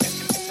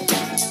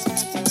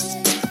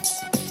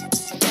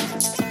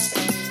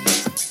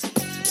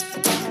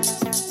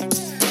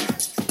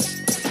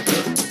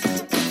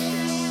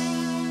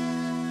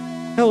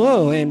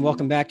Hello, and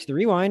welcome back to The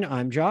Rewind.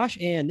 I'm Josh,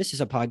 and this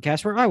is a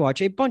podcast where I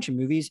watch a bunch of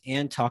movies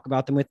and talk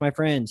about them with my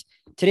friends.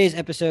 Today's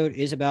episode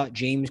is about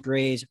James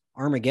Gray's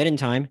Armageddon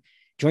Time.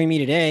 Joining me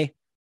today,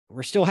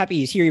 we're still happy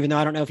he's here, even though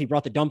I don't know if he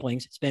brought the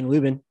dumplings. It's Ben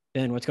Luben.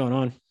 Ben, what's going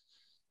on?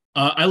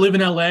 I live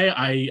in LA.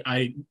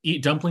 I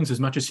eat dumplings as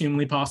much as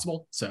humanly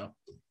possible. So,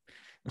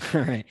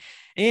 All right.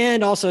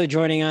 And also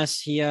joining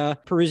us, he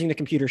perusing the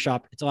computer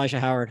shop. It's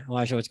Elijah Howard.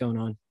 Elijah, what's going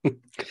on?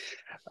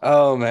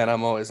 Oh man,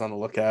 I'm always on the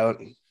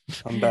lookout.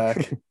 I'm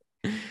back.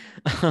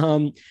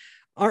 um,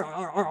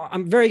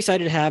 I'm very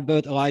excited to have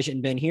both Elijah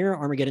and Ben here.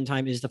 Armageddon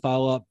Time is the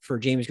follow-up for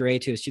James Gray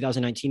to his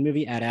 2019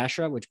 movie Ad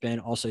Astra, which Ben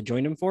also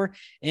joined him for.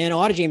 And a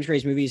lot of James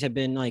Gray's movies have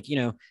been like,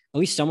 at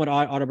least somewhat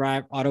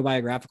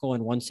autobiographical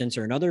in one sense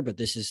or another, but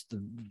this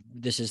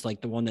is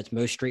like the one that's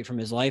most straight from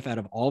his life out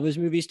of all of his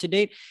movies to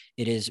date.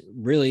 It is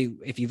really,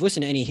 if you've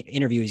listened to any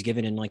interview he's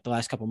given in like the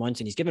last couple of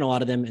months, and he's given a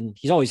lot of them, and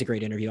he's always a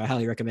great interview. I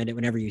highly recommend it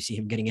whenever you see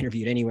him getting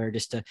interviewed anywhere,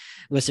 just to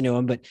listen to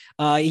him. But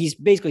he's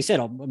basically said,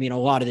 a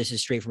lot of this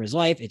is straight from his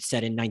life. It's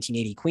set in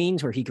 1980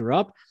 Queens, where he grew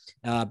up,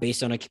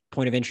 based on a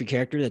point of entry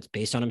character that's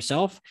based on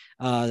himself.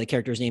 The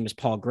character's name is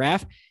Paul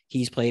Graff.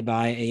 He's played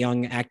by a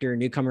young actor,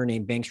 newcomer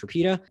named Banks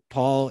Repeta.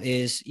 Paul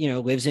is,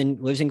 lives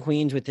in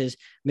Queens with his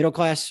middle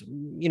class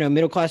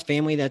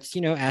family that's,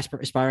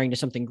 aspiring to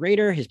something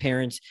greater. His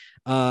parents,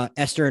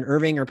 Esther and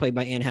Irving, are played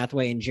by Anne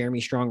Hathaway and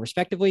Jeremy Strong,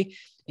 respectively.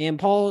 And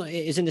Paul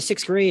is in the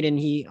sixth grade, and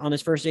on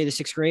his first day of the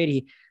sixth grade,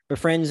 he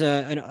befriends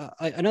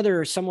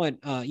another somewhat,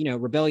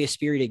 rebellious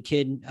spirited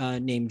kid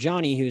named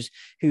Johnny,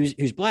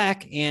 who's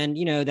black, and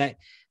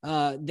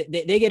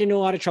they get into a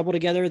lot of trouble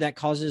together that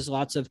causes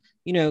lots of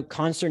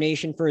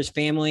consternation for his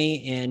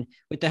family. And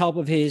with the help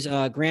of his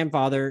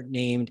grandfather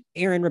named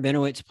Aaron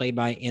Rabinowitz, played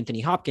by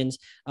Anthony Hopkins,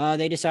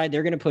 they decide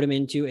they're going to put him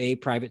into a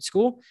private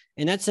school,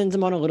 and that sends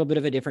him on a little bit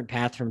of a different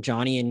path from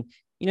Johnny. And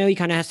he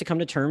kind of has to come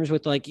to terms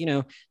with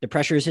the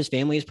pressures his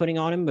family is putting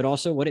on him, but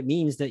also what it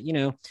means that,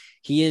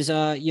 he is,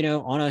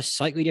 on a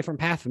slightly different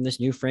path from this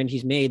new friend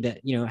he's made that,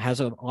 has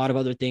a lot of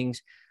other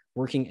things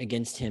working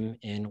against him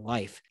in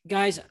life.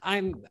 Guys,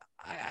 I'm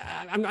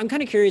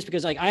kind of curious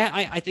because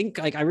I think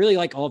I really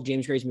like all of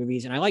James Gray's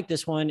movies, and I like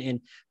this one,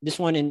 and this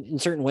one in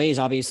certain ways,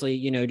 obviously,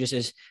 just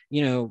as,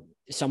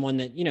 someone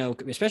that,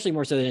 especially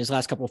more so than his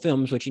last couple of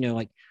films, which,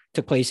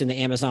 took place in the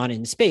Amazon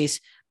in space.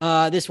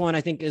 This one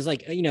I think is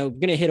going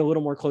to hit a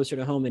little more closer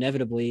to home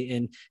inevitably.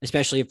 And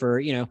especially for,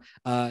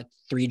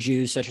 three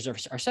Jews such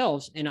as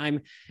ourselves. And I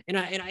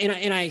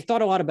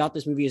thought a lot about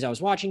this movie as I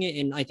was watching it.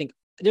 And I think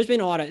there's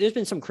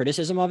been some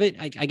criticism of it,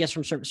 I guess,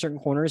 from certain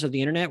corners of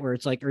the internet where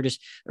it's like, or just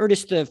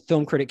the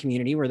film critic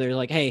community where they're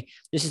like, hey,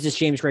 this is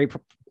James Gray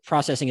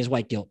processing his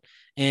white guilt.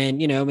 And,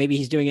 maybe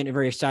he's doing it in a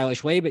very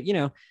stylish way, but,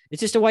 it's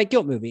just a white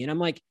guilt movie. And I'm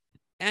like,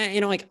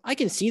 I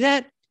can see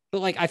that,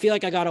 but I feel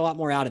like I got a lot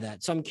more out of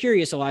that. So I'm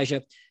curious,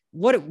 Elijah,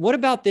 what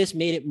about this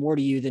made it more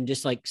to you than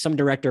just some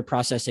director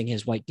processing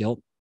his white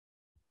guilt?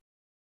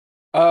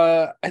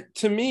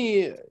 To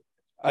me,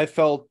 I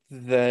felt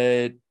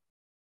that,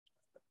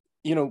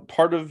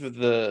 part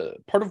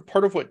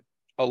of what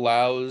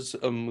allows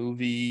a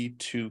movie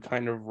to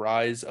kind of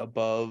rise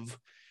above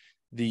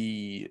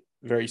the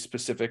very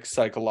specific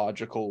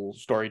psychological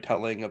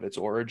storytelling of its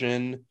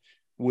origin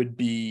would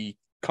be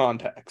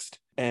context.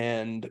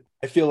 And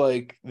I feel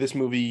like this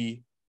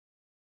movie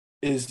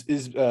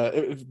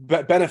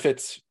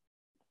benefits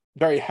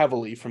very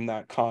heavily from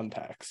that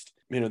context.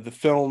 The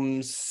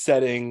film's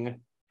setting,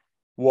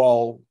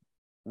 while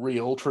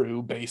real,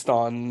 true, based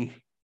on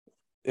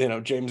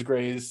James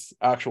Gray's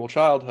actual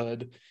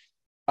childhood,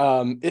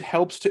 it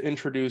helps to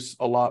introduce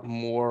a lot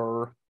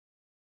more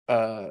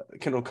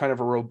kind of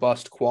a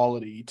robust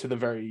quality to the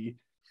very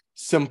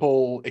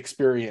simple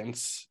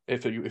experience,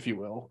 if you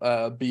will,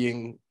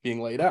 being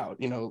laid out.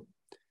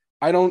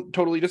 I don't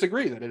totally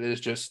disagree that it is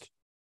just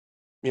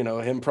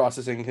him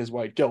processing his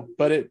white guilt,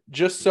 but it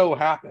just so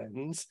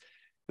happens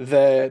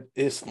that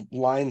it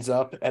lines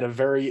up at a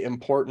very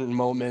important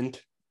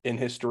moment in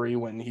history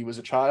when he was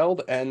a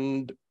child,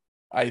 and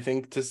I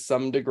think to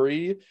some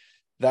degree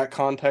that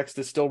context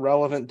is still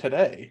relevant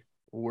today.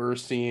 We're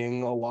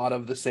seeing a lot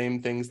of the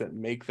same things that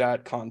make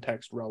that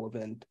context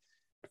relevant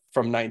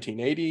from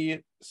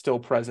 1980 still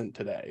present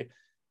today.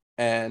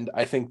 And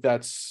I think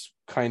that's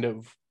kind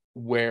of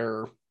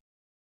where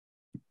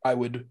I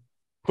would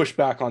push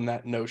back on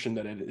that notion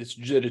that it's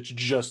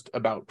just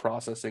about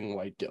processing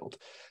white guilt.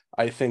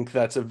 I think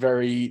that's a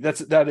very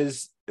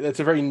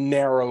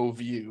narrow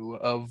view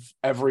of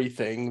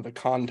everything, the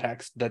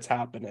context that's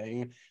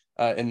happening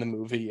in the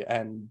movie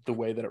and the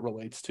way that it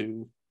relates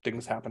to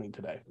things happening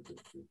today.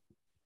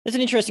 That's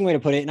an interesting way to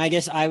put it. And I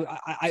guess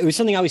it was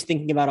something I was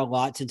thinking about a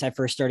lot since I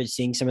first started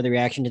seeing some of the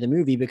reaction to the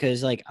movie,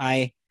 because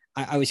I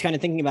was kind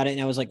of thinking about it,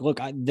 and I was like, look,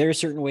 there are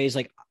certain ways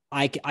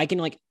I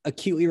can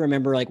acutely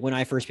remember when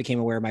I first became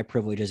aware of my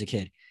privilege as a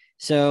kid.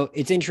 So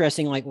it's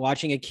interesting,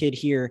 watching a kid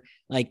here,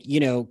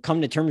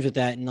 come to terms with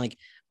that. And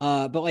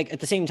but at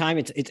the same time,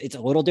 it's a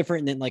little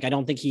different than I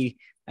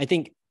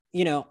think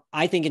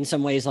in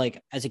some ways,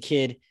 as a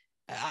kid,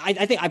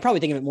 I think I probably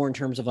think of it more in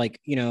terms of like,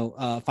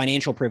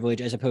 financial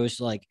privilege as opposed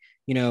to like,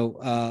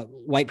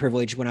 white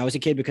privilege when I was a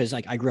kid, because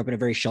like I grew up in a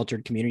very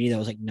sheltered community that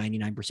was like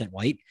 99%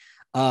 white.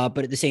 But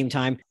at the same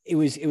time, it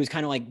was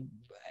kind of like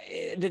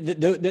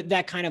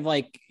that kind of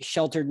like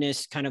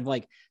shelteredness kind of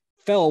like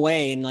fell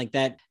away, and like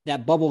that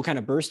bubble kind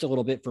of burst a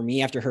little bit for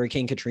me after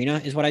Hurricane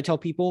Katrina, is what I tell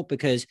people,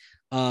 because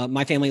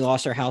my family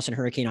lost our house in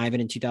Hurricane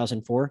Ivan in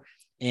 2004,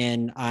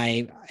 and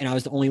I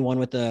was the only one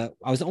with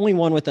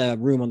a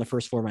room on the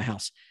first floor of my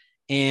house.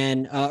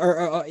 And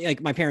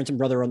like my parents and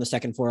brother were on the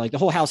second floor. Like the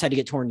whole house had to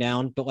get torn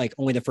down, but like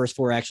only the first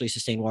floor actually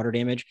sustained water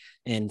damage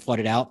and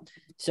flooded out.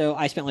 So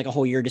I spent like a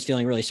whole year just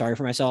feeling really sorry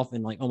for myself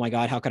and like, oh my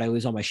God, how could I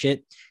lose all my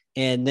shit?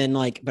 And then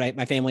like,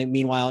 my family,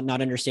 meanwhile,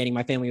 not understanding,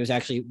 my family was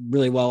actually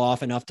really well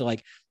off enough to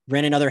like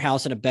rent another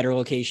house in a better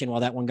location while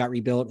that one got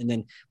rebuilt. And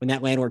then when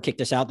that landlord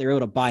kicked us out, they were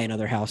able to buy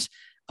another house.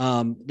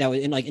 That was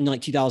in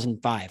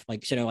 2005,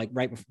 like, so like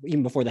right before,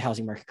 even before the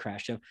housing market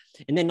crashed. So,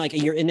 and then like a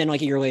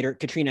year later,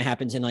 Katrina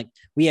happens, and like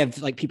we have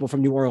like people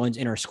from New Orleans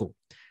in our school,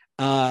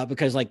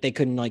 because like they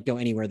couldn't like go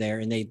anywhere there,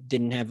 and they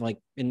didn't have like,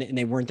 and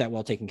they weren't that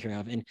well taken care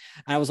of. And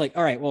I was like,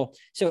 all right, well,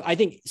 so I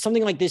think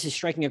something like this is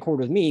striking a chord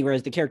with me.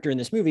 Whereas the character in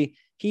this movie,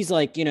 he's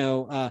like,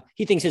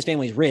 he thinks his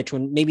family's rich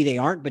when maybe they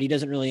aren't, but he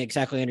doesn't really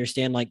exactly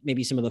understand like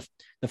maybe some of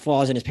the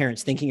flaws in his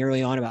parents' thinking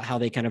early on about how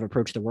they kind of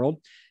approach the world.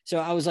 So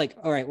I was like,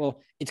 all right,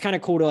 well, it's kind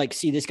of cool to like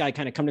see this guy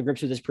kind of come to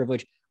grips with his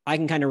privilege. I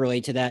can kind of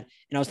relate to that.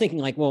 And I was thinking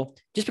like, well,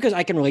 just because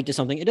I can relate to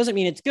something, it doesn't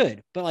mean it's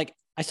good. But like,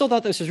 I still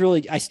thought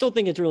I still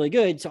think it's really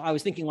good. So I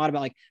was thinking a lot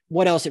about like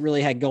what else it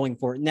really had going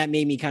for it. And that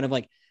made me kind of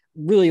like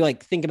really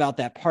like think about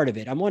that part of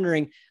it. I'm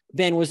wondering,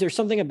 Ben, was there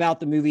something about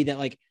the movie that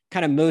like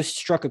kind of most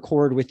struck a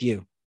chord with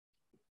you?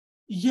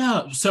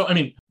 Yeah. So, I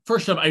mean,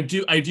 first up, I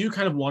do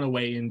kind of want to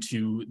weigh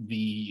into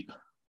the,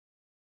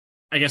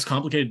 I guess,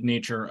 complicated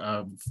nature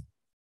of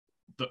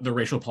the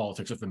racial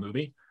politics of the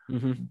movie,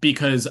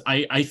 because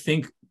I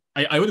think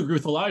I would agree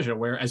with Elijah,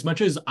 where as much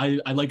as I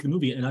like the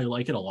movie and I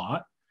like it a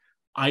lot,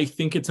 I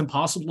think it's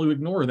impossible to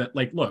ignore that,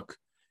 like, look,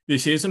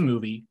 this is a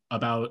movie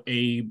about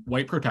a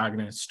white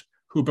protagonist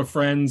who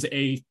befriends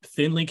a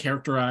thinly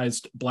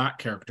characterized Black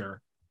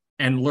character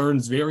and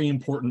learns very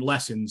important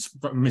lessons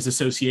from his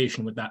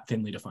association with that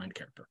thinly defined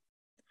character.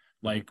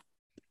 Like,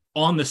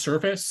 on the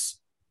surface,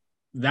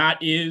 that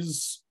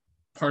is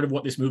part of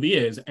what this movie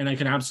is, and I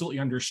can absolutely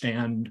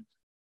understand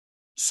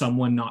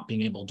someone not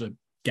being able to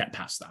get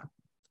past that.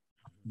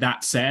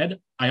 That said,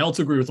 I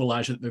also agree with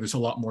Elijah that there's a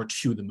lot more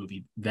to the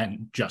movie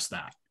than just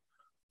that.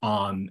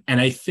 And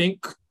I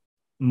think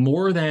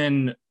more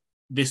than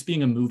this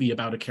being a movie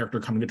about a character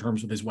coming to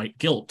terms with his white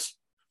guilt,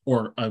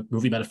 or a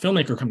movie about a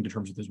filmmaker coming to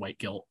terms with his white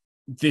guilt,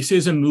 this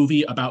is a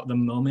movie about the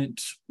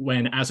moment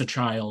when, as a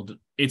child,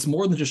 it's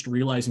more than just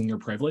realizing your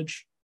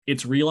privilege.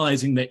 It's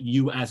realizing that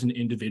you as an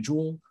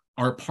individual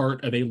are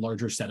part of a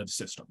larger set of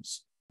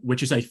systems,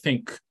 which is, I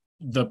think,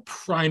 the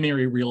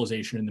primary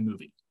realization in the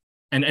movie.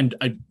 And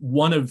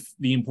one of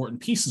the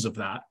important pieces of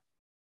that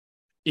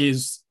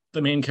is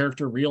the main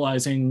character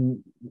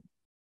realizing,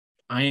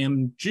 I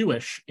am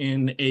Jewish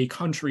in a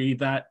country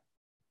that,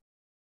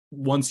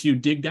 once you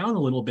dig down a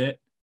little bit,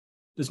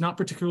 does not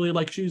particularly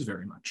like Jews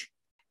very much.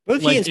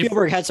 Both he and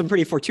Spielberg had some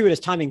pretty fortuitous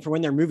timing for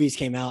when their movies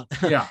came out.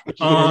 Yeah.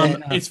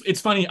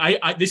 It's funny.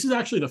 I this is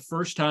actually the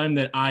first time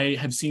that I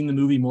have seen the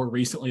movie more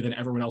recently than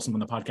everyone else I'm on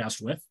the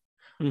podcast with.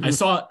 I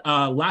saw it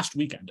last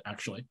weekend,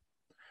 actually.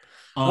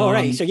 Oh,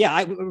 right. So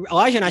yeah,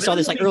 Elijah and I saw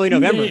this like early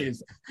November.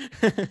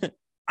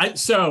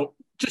 So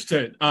just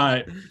to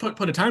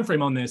put a time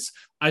frame on this,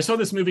 I saw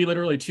this movie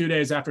literally 2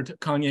 days after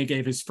Kanye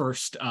gave his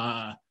first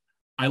 "I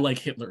Like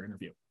Hitler"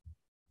 interview,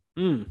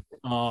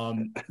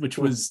 which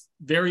was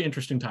very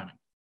interesting timing.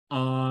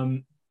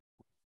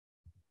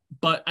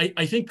 But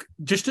I think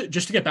just to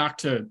get back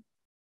to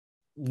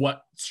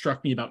what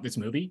struck me about this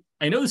movie,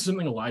 I know this is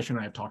something Elijah and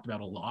I have talked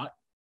about a lot.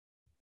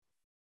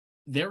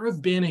 There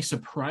have been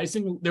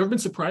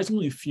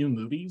surprisingly few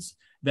movies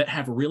that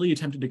have really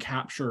attempted to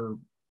capture,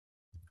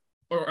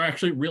 or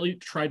actually really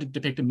tried to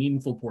depict, a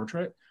meaningful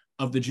portrait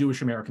of the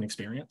Jewish American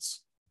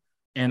experience.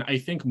 And I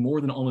think more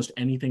than almost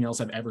anything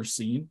else I've ever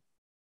seen,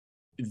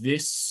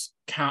 this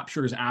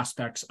captures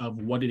aspects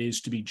of what it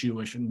is to be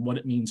Jewish and what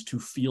it means to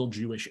feel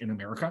Jewish in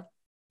America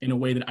in a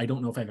way that I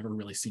don't know if I've ever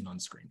really seen on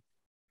screen.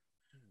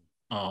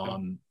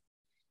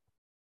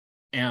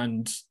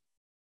 And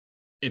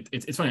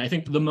it's funny. I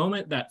think the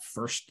moment that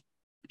first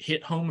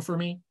hit home for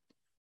me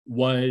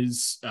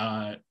was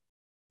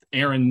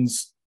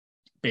Aaron's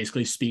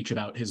basically speech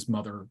about his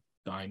mother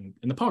dying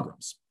in the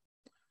pogroms,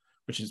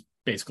 which is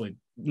basically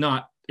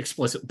not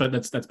explicit, but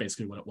that's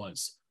basically what it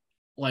was.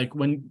 Like,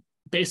 when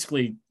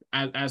basically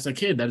as a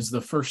kid, that is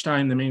the first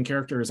time the main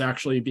character is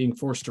actually being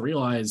forced to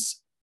realize,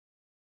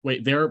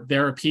 wait, there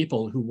are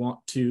people who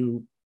want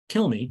to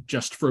kill me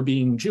just for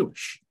being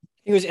Jewish.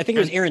 I think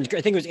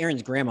it was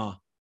Aaron's grandma.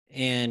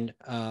 And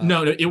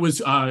no, it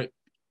was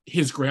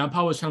his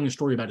grandpa was telling a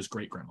story about his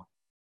great grandma.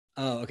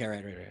 Oh, okay,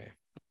 right.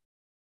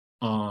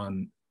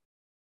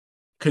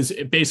 Because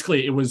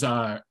it was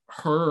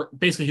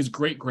his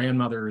great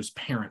grandmother's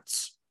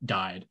parents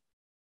died,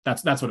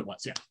 That's what it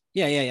was.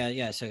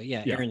 Yeah. So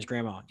Yeah. Aaron's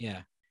grandma.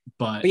 Yeah.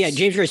 But yeah,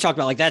 James Gray's talked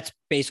about like that's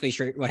basically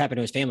straight what happened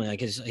to his family.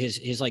 Like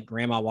his like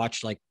grandma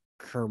watched like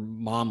her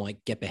mom like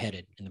get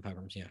beheaded in the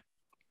pogroms. Yeah.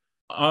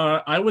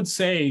 I would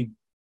say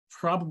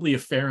probably a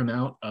fair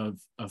amount of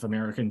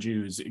American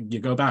Jews. You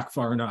go back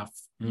far enough,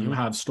 you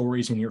have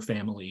stories in your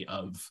family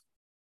of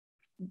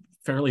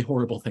fairly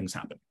horrible things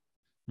happen.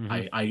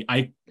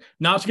 I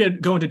not to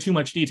go into too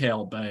much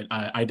detail, but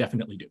I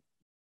definitely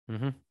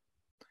do.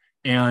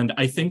 And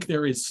I think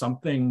there is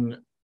something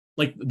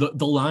like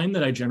the line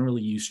that I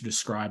generally use to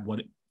describe what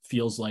it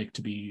feels like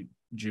to be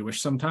Jewish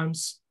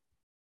sometimes.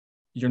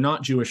 You're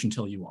not Jewish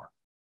until you are.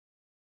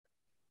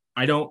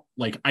 I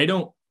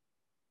don't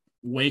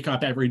wake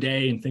up every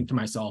day and think to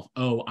myself,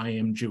 oh, I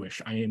am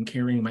Jewish. I am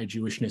carrying my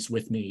Jewishness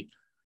with me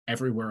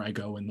everywhere I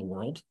go in the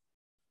world.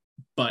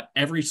 But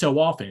every so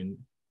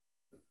often,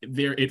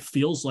 it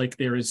feels like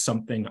there is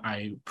something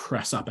I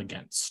press up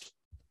against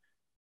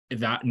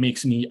that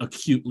makes me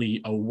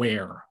acutely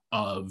aware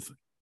of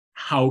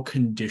how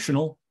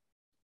conditional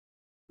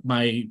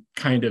my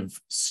kind of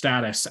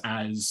status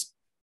as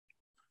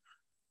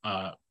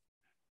a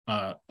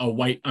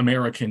white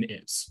American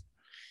is.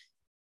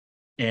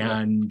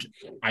 And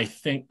I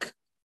think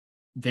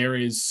there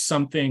is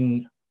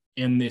something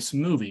in this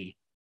movie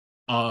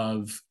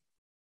of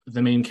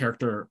the main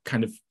character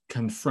kind of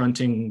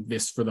confronting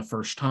this for the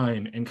first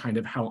time and kind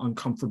of how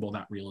uncomfortable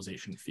that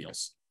realization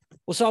feels.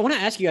 Well, so I want to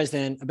ask you guys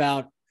then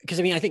about, because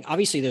I mean, I think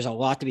obviously there's a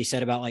lot to be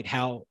said about like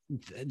how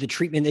the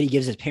treatment that he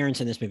gives his parents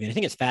in this movie. And I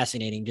think it's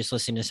fascinating just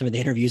listening to some of the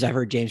interviews I've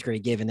heard James Gray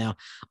give and now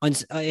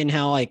and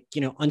how like,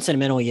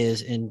 unsentimental he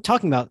is and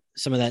talking about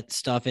some of that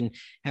stuff. And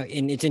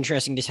it's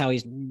interesting just how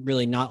he's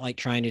really not like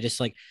trying to just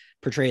like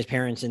portray his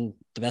parents in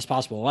the best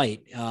possible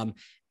light.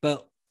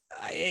 But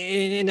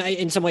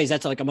in some ways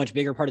that's like a much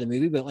bigger part of the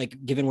movie, but like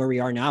given where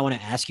we are now, I want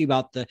to ask you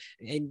about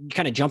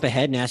kind of jump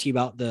ahead and ask you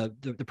about the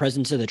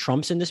presence of the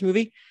Trumps in this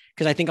movie.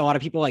 Cause I think a lot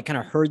of people like kind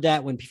of heard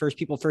that when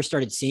people first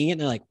started seeing it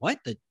and they're like, what,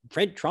 the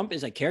Fred Trump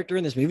is a character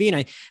in this movie?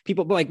 And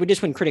people like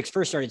just when critics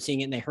first started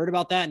seeing it and they heard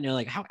about that and they're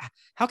like,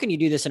 how can you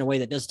do this in a way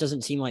that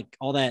doesn't seem like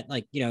all that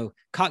like,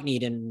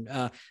 cockneyed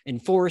and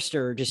enforced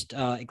or just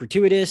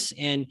gratuitous.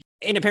 And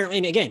apparently,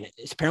 and again,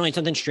 it's apparently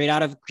something straight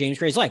out of James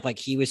Gray's life. Like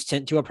he was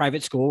sent to a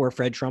private school where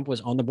Fred Trump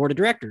was on the board of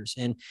directors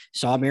and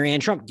saw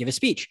Marianne Trump give a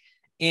speech.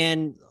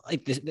 And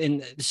like this,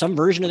 in some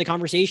version of the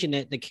conversation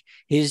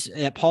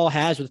that Paul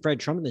has with Fred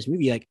Trump in this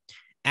movie, like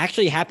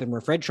actually happened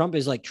where Fred Trump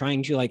is like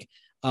trying to like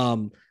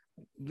kind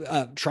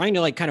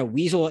of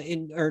weasel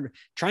in or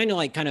trying to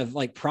like kind of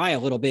like pry a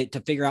little bit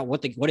to figure out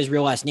what his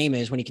real last name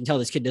is when he can tell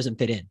this kid doesn't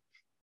fit in.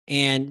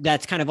 And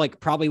that's kind of like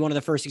probably one of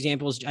the first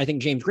examples I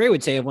think James Gray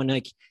would say of when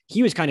like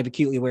he was kind of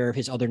acutely aware of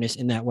his otherness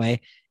in that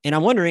way. And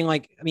I'm wondering,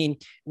 like, I mean,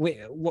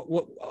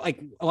 what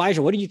like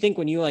Elijah, what do you think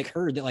when you like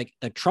heard that like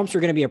the Trumps were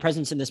going to be a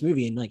presence in this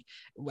movie, and like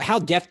how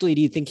deftly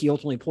do you think he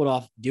ultimately pulled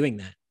off doing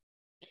that?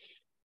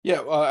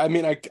 Yeah, well, I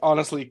mean, I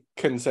honestly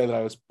couldn't say that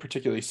I was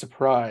particularly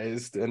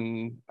surprised,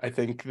 and I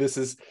think this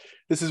is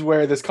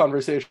where this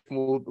conversation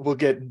will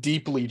get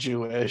deeply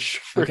Jewish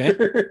for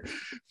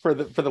for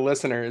the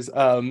listeners.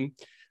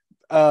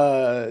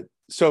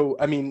 So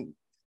I mean,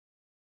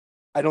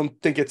 I don't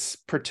think it's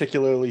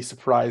particularly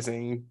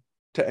surprising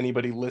to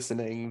anybody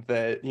listening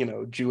that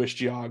Jewish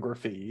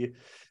geography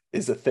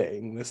is a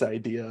thing. This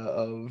idea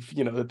of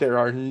that there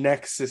are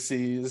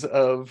nexuses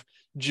of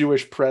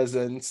Jewish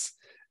presence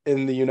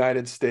in the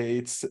United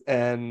States,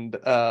 and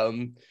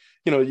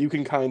you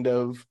can kind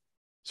of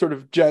sort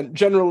of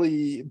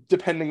generally,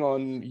 depending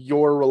on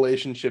your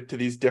relationship to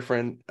these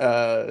different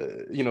loci,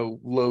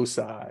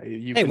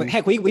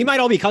 heck, we might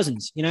all be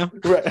cousins,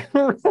 right.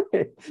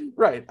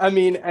 Right. I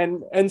mean,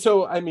 and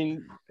so I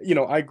mean,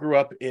 I grew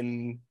up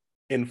in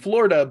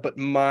Florida, but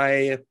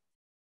my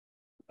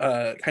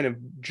kind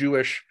of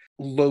Jewish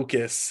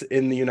locus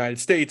in the United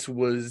States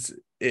was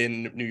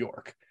in New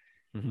York.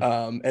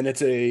 And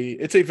it's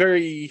a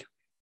very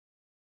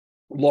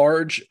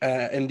large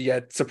and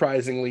yet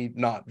surprisingly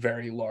not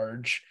very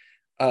large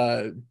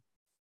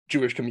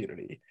Jewish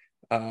community,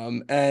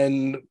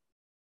 and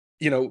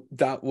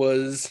that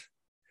was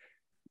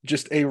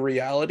just a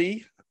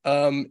reality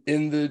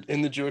in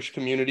the Jewish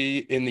community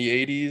in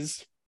the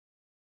 80s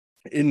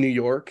in New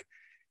York.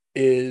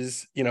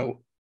 Is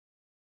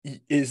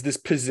this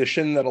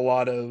position that a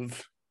lot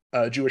of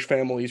Jewish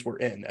families were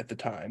in at the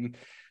time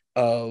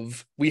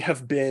of we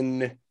have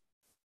been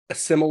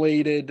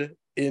assimilated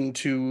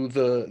into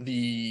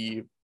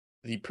the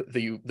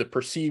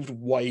perceived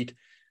white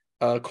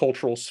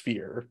cultural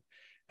sphere,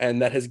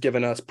 and that has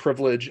given us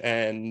privilege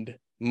and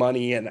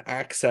money and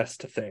access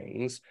to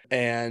things.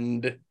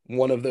 And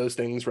one of those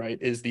things, right,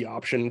 is the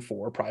option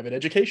for private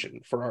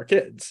education for our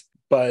kids.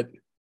 But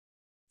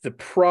the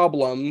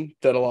problem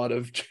that a lot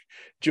of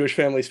Jewish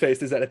families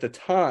faced is that at the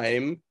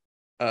time,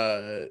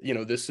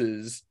 this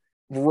is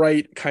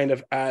right kind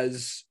of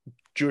as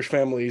Jewish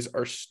families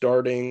are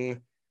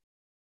starting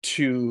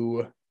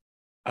to,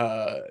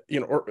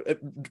 or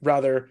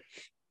rather,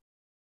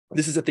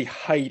 this is at the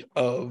height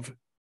of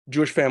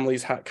Jewish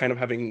families kind of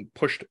having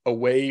pushed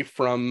away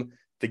from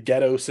the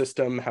ghetto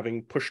system,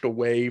 having pushed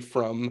away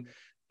from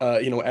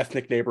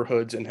ethnic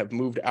neighborhoods, and have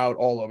moved out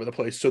all over the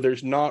place. So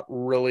there's not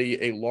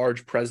really a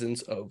large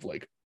presence of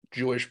like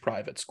Jewish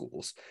private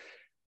schools.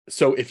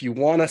 So if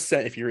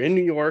you're in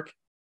New York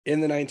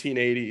in the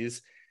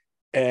 1980s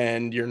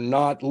and you're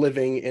not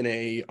living in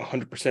a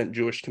 100%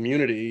 Jewish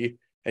community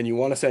and you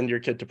want to send your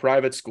kid to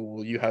private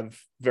school, you have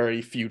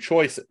very few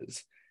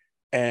choices.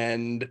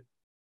 And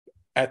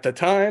at the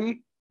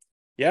time,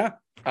 yeah,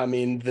 I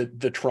mean,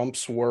 the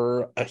Trumps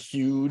were a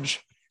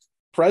huge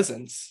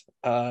presence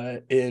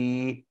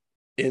in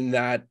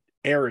that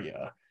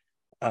area.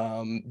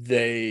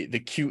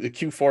 The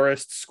Q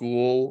Forest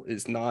School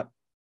is not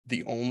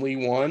the only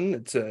one.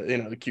 It's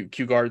the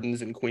Q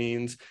Gardens in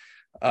Queens.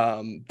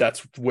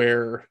 That's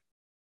where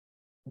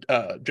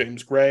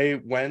James Gray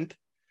went.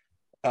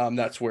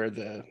 That's where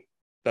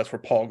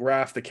Paul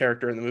Graff, the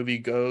character in the movie,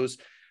 goes.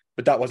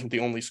 But that wasn't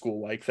the only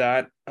school like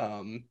that.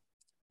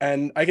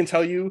 And I can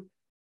tell you,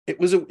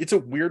 it's a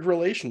weird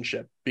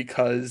relationship,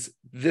 because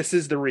this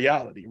is the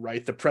reality,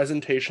 right? The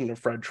presentation of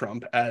Fred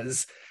Trump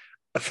as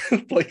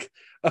like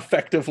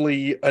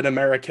effectively an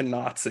American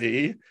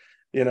Nazi,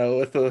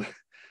 with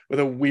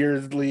a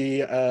weirdly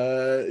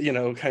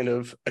kind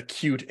of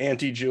acute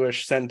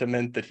anti-Jewish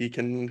sentiment that he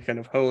can kind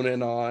of hone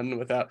in on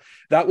without,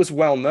 that was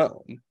well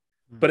known.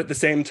 But at the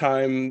same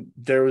time,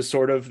 there was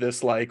sort of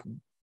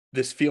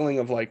this feeling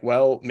of like,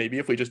 well, maybe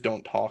if we just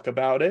don't talk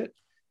about it,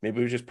 maybe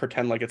we just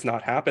pretend like it's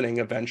not happening,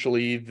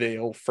 eventually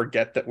they'll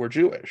forget that we're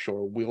Jewish,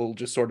 or we'll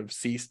just sort of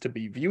cease to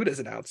be viewed as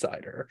an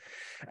outsider.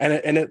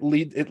 And it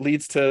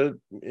leads to,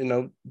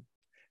 the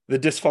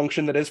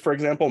dysfunction that is, for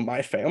example,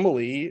 my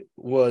family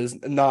was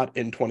not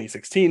in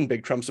 2016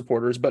 big Trump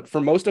supporters, but for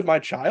most of my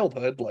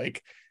childhood,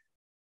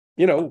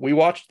 we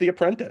watched The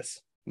Apprentice.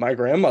 My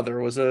grandmother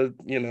was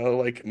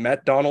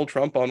met Donald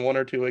Trump on one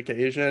or two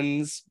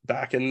occasions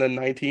back in the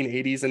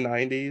 1980s and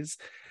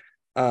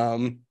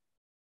 90s.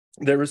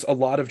 There was a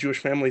lot of Jewish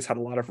families had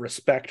a lot of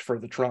respect for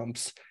the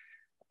Trumps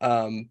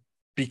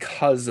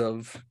because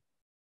of,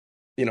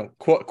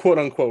 quote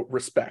unquote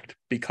respect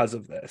because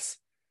of this.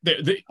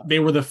 They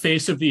were the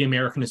face of the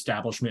American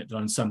establishment that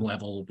on some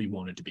level we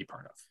wanted to be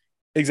part of.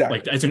 Exactly.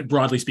 Like, as in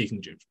broadly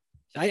speaking, Jews.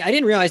 I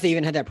didn't realize they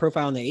even had that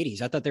profile in the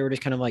 80s. I thought they were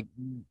just kind of like,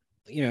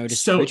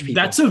 just so rich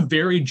people. That's a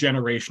very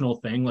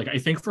generational thing. Like, I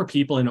think for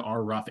people in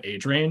our rough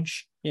age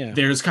range,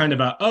 there's kind of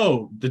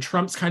the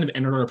Trumps kind of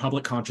entered our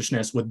public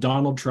consciousness with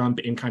Donald Trump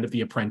in kind of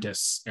the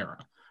Apprentice era.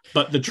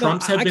 But the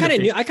Trumps have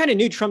been. I kind of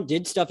knew Trump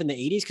did stuff in the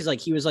 80s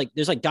because he was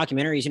there's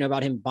documentaries,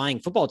 about him buying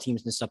football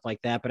teams and stuff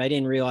like that. But I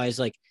didn't realize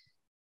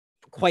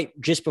quite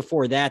just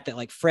before that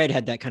Fred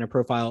had that kind of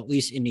profile, at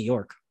least in New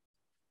York.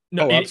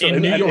 No,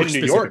 in New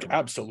York,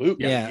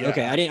 absolutely. Yeah.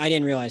 Okay. I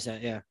didn't realize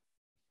that. Yeah.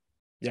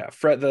 Yeah.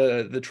 Fred,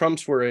 the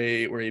Trumps were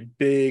a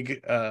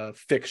big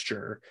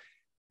fixture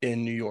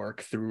in New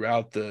York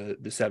throughout the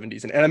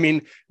 70s. And I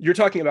mean, you're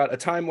talking about a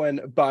time when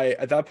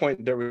at that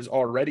point there was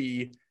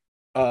already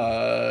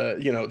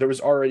there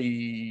was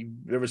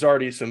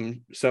already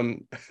some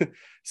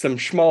some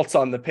schmaltz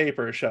on the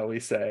paper, shall we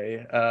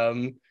say,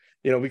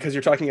 because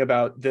you're talking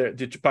about by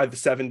the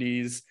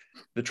 70s,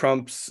 the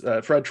Trumps,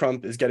 Fred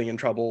Trump is getting in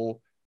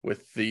trouble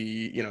with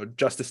the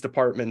Justice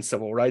Department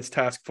Civil Rights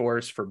Task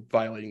Force for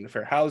violating the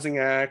Fair Housing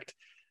Act.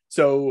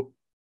 So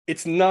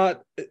it's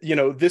not,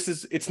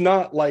 it's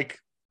not like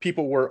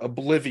people were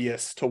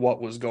oblivious to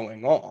what was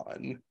going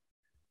on.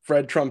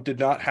 Fred Trump did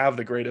not have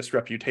the greatest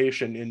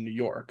reputation in New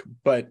York,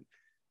 but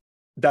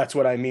that's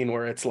what I mean,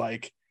 where it's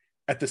like,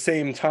 at the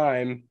same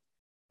time,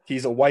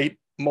 he's a white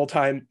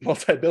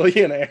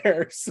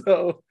multi-billionaire.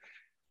 So,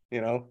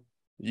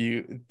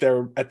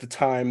 there at the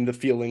time, the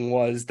feeling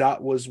was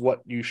that was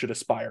what you should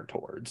aspire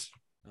towards.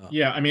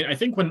 Yeah. I mean, I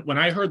think when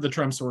I heard the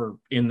Trumps were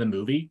in the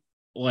movie,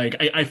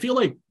 I feel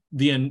like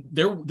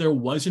there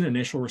was an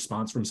initial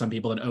response from some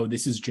people that,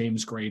 this is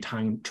James Gray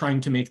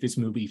trying to make this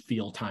movie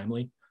feel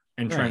timely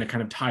and trying to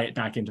kind of tie it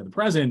back into the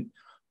present.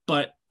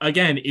 But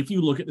again, if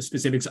you look at the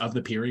specifics of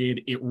the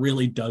period, it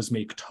really does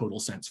make total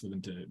sense for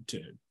them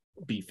to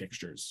be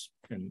fixtures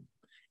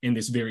in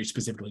this very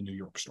specifically New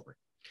York story.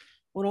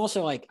 Well,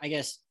 also, I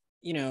guess,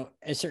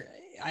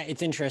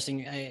 it's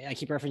interesting. I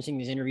keep referencing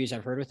these interviews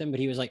I've heard with him, but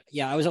he was like,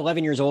 I was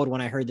 11 years old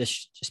when I heard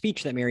this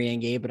speech that Marianne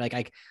gave, but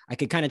I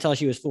could kind of tell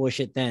she was full of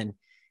shit then.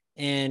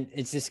 And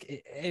it's just,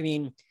 I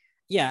mean,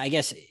 I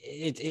guess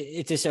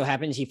it just so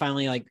happens he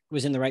finally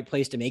was in the right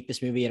place to make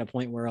this movie at a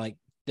point where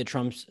the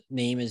Trump's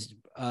name is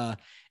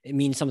it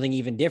means something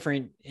even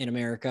different in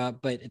America.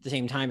 But at the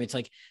same time, it's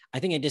I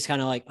think it just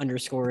kind of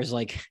underscores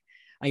I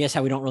guess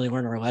how we don't really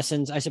learn our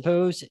lessons, I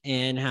suppose.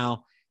 And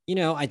how,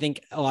 I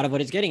think a lot of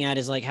what it's getting at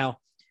is how,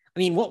 I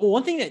mean,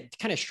 one thing that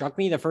kind of struck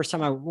me the first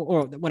time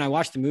when I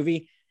watched the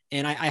movie,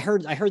 and I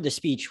heard the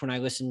speech when I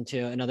listened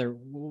to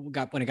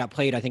when it got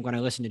played, I think when I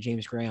listened to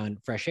James Gray on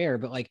Fresh Air,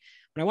 but when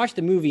I watched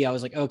the movie, I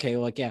was like, okay,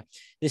 well,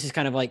 this is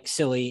kind of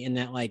silly in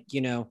that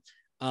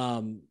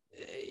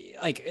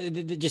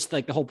just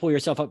like the whole pull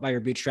yourself up by your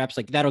bootstraps,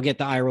 like that'll get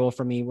the eye roll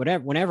from me,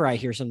 whenever I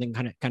hear something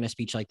kind of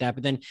speech like that.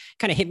 But then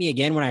kind of hit me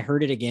again when I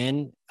heard it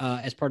again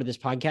as part of this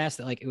podcast,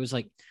 that like, it was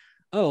like,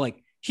 oh,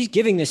 like she's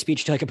giving this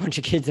speech to like a bunch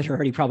of kids that are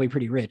already probably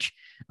pretty rich.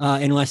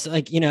 Unless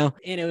like, and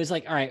it was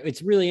like, all right,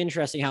 it's really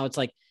interesting how it's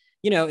like,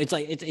 it's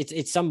like,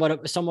 it's somewhat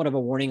of a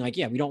warning. Like,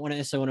 yeah, we don't want to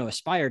necessarily want to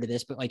aspire to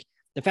this, but like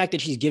the fact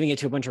that she's giving it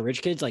to a bunch of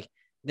rich kids, like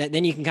that,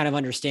 then you can kind of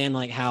understand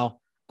like how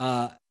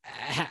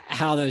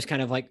those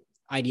kind of like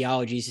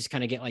ideologies just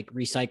kind of get like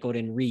recycled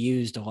and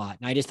reused a lot.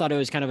 And I just thought it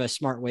was kind of a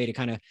smart way to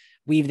kind of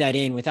weave that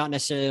in without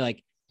necessarily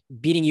like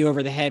beating you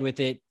over the head with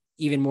it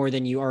even more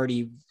than you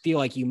already feel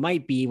like you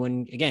might be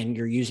when, again,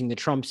 you're using the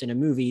Trumps in a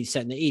movie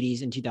set in the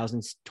 80s in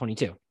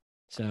 2022.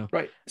 So,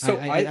 right. So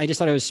I just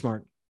thought it was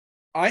smart.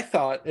 I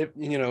thought it,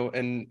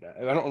 and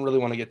I don't really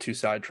want to get too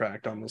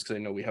sidetracked on this because I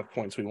know we have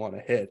points we want to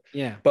hit.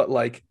 Yeah. But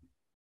like,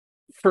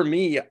 for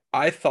me,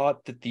 I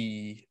thought that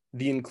the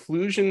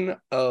inclusion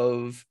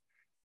of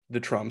the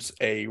Trumps,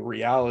 a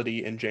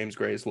reality in James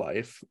Gray's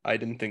life, I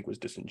didn't think was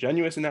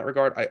disingenuous in that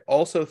regard. I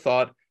also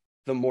thought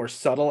the more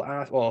subtle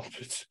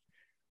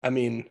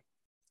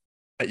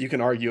you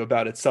can argue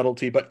about its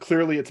subtlety, but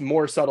clearly it's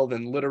more subtle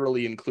than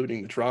literally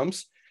including the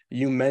Trumps.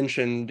 You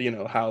mentioned,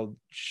 how,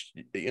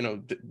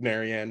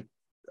 Marianne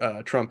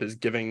Trump is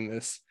giving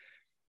this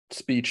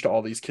speech to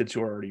all these kids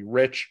who are already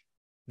rich.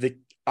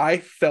 I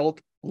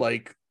felt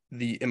like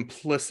the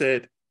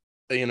implicit,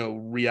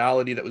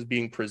 reality that was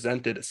being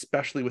presented,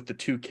 especially with the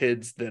two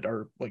kids that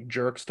are like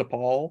jerks to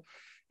Paul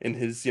in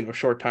his,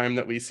 short time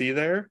that we see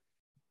there.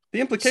 The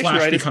implication,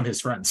 right, become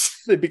his friends.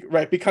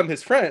 Become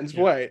his friends,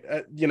 yeah. Right?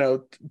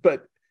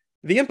 But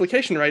the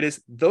implication, right,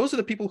 is those are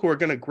the people who are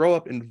going to grow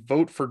up and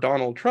vote for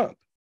Donald Trump.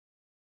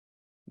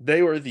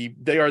 They are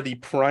the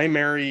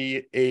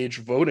primary age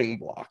voting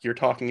bloc. You're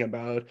talking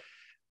about,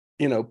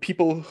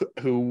 people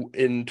who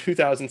in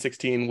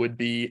 2016 would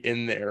be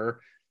in their,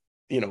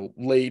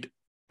 late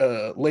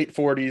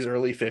 40s,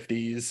 early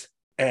 50s,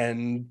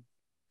 and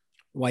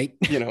white,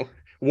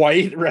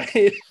 white,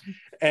 right,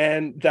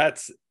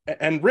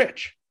 and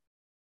rich.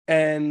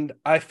 And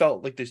I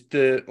felt like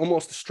the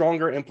almost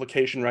stronger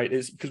implication, right,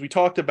 is because we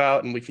talked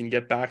about, and we can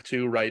get back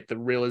to, right, the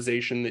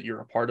realization that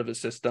you're a part of a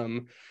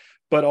system,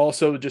 but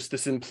also just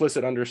this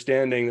implicit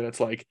understanding that it's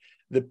like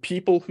the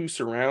people who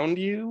surround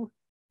you,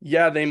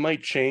 yeah, they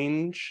might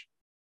change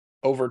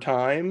over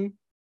time,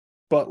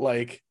 but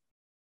like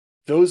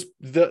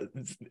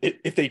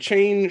if they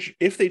change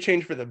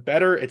for the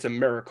better, it's a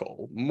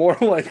miracle. More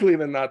likely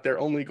than not, they're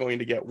only going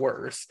to get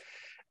worse.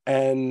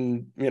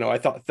 And I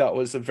thought that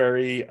was a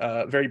very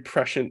very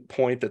prescient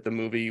point that the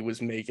movie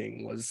was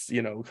making, was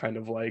kind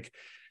of like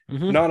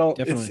not all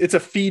it's a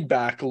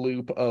feedback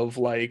loop of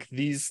like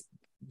these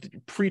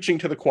preaching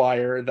to the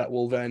choir that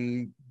will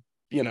then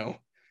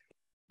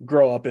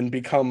grow up and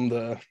become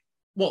the,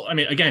 well, I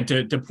mean, again,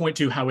 to point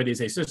to how it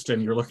is a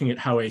system, you're looking at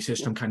how a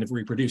system kind of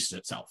reproduces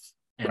itself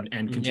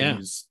and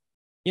continues.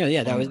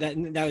 Yeah.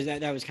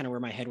 That was kind of where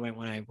my head went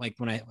when I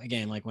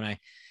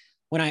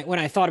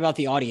thought about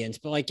the audience.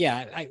 But like,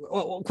 yeah,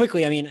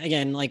 quickly, I mean,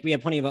 again, like we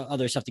have plenty of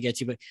other stuff to get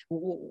to, but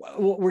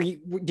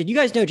did you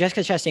guys know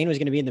Jessica Chastain was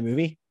going to be in the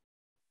movie?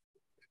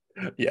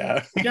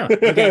 Yeah.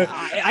 Okay.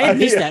 I had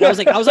missed that. I was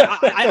like,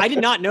 I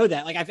did not know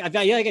that. Like, I felt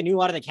like I knew a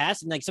lot of the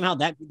cast, and like somehow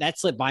that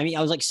slipped by me.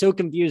 I was like so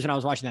confused when I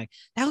was watching that.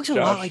 That looks a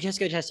lot like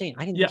Jessica Chastain.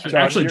 I didn't. Yeah,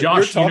 actually,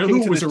 Josh, you know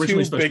who was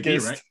originally supposed to be,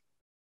 right?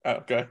 Oh,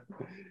 okay.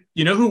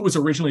 You know who it was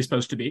originally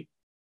supposed to be?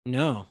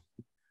 No.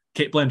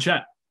 Cate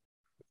Blanchett.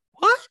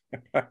 What?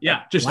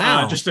 Yeah, just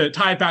to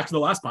tie it back to the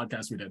last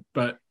podcast we did,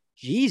 but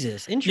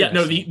Jesus, interesting.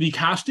 Yeah, no, the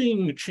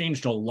casting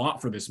changed a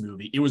lot for this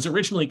movie. It was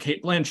originally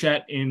Cate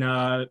Blanchett in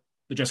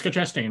the Jessica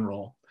Chastain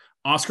role,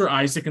 Oscar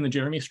Isaac in the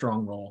Jeremy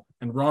Strong role,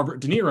 and Robert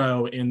De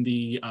Niro in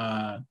the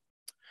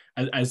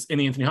as in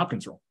the Anthony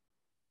Hopkins role.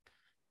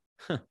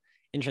 Huh.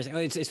 Interesting.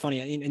 It's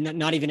funny.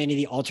 Not even any of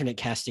the alternate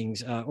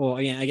castings. Well,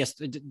 yeah, I guess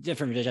different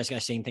from the Jessica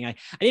Chastain thing. I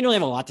didn't really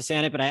have a lot to say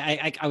on it, but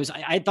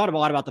I thought a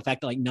lot about the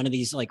fact that like none of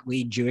these like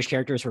lead Jewish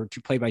characters were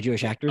played by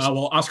Jewish actors.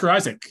 Well, Oscar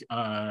Isaac.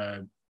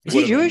 Is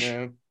he Jewish?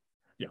 Yeah.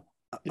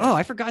 Oh,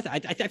 I forgot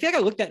that. I feel like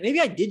I looked at,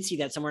 maybe I did see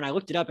that somewhere and I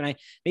looked it up, and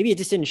maybe it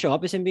just didn't show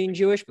up as him being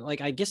Jewish, but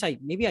like I guess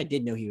maybe I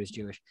did know he was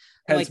Jewish.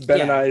 Hence, like,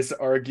 Ben and I's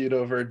argued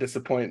over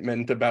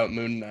disappointment about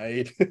Moon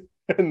Knight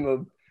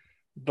and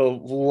the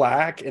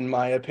lack, in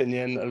my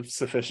opinion, of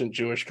sufficient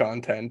Jewish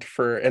content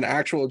for an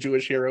actual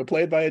Jewish hero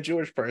played by a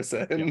Jewish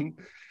person.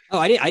 Yeah. Oh,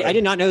 I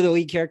did not know the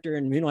lead character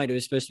in Moonlight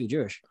was supposed to be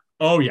Jewish.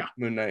 Oh yeah,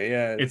 Moon Knight.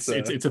 Yeah, it's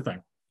a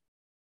thing.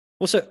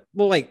 But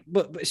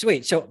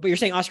you're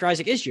saying Oscar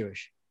Isaac is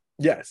Jewish?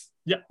 Yes.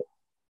 Yeah.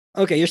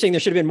 Okay, you're saying there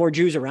should have been more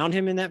Jews around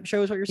him in that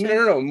show, is what you're saying?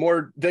 No.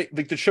 More,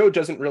 like the show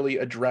doesn't really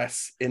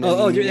address in any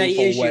That he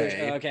meaningful is Jewish.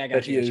 way Okay, I got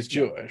that you. he is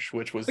Jewish,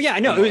 which was But yeah,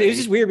 no, it was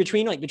just annoying.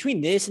 weird between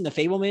this and the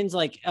Fablemans.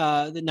 Like,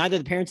 neither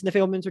the parents in the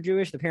Fablemans were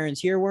Jewish. The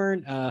parents here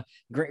weren't.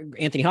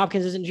 Anthony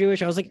Hopkins isn't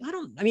Jewish. I was like,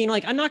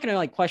 I'm not gonna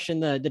like question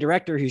the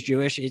director who's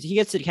Jewish. He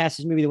gets to cast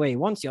his movie the way he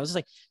wants to. I was just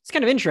like, it's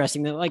kind of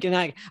interesting that like, and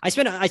I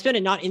spent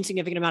a not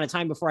insignificant amount of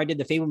time before I did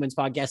the Fablemans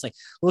podcast, like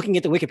looking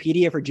at the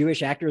Wikipedia for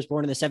Jewish actors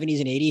born in the 70s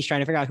and 80s,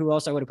 trying to figure out who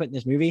else I would have put in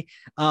this movie.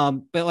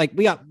 But like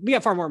we got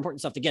far more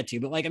important stuff to get to.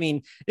 But like, I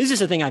mean, this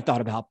is a thing I've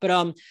thought about.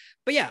 But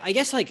yeah, I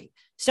guess like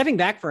stepping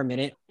back for a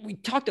minute, you're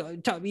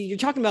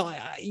talking about,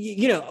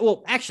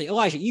 well, actually,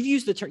 Elijah, you've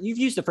used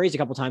the phrase a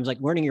couple of times,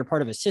 like learning you're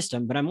part of a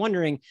system. But I'm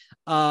wondering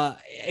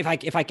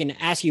if I can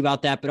ask you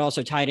about that, but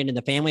also tie it into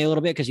the family a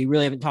little bit, because you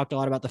really haven't talked a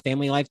lot about the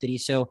family life that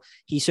he's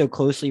so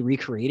closely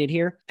recreated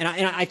here. And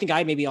I think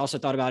I maybe also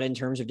thought about it in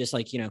terms of just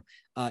like,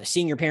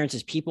 seeing your parents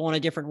as people in a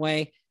different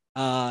way.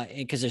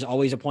 Because there's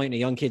always a point in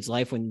a young kid's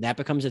life when that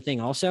becomes a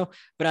thing also.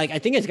 But like, I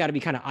think it's got to be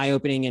kind of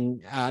eye-opening,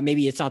 and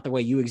maybe it's not the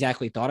way you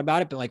exactly thought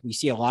about it, but like we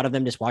see a lot of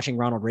them just watching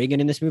Ronald Reagan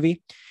in this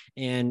movie.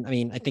 And I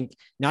mean, I think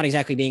not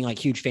exactly being like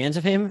huge fans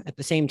of him at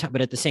the same time, but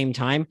at the same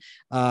time,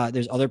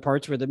 there's other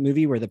parts where the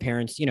movie where the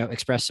parents,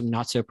 express some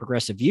not so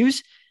progressive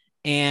views.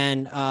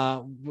 And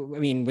I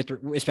mean,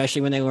 especially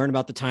when they learn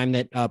about the time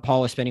that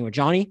Paul is spending with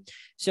Johnny.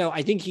 So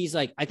I think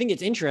I think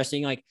it's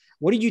interesting. Like,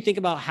 what did you think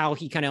about how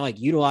he kind of like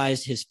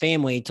utilized his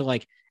family to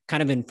like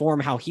kind of inform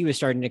how he was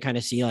starting to kind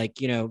of see like,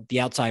 the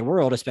outside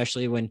world,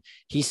 especially when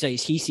he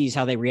sees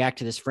how they react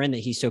to this friend that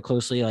he's so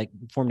closely like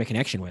formed a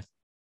connection with?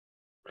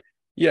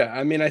 Yeah,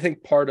 I mean, I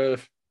think part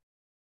of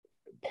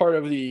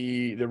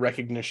the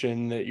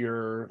recognition that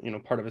you're,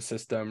 part of a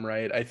system,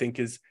 right? I think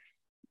is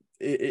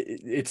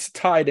it's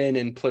tied in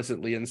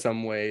implicitly in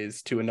some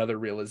ways to another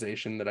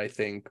realization that I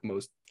think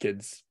most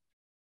kids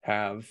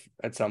have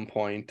at some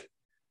point,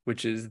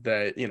 which is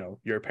that,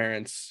 your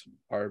parents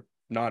are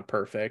not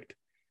perfect.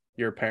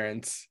 Your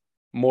parents,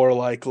 more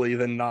likely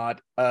than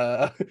not,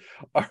 are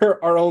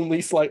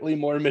only slightly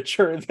more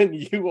mature than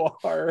you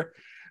are.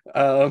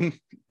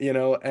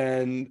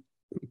 And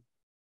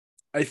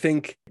I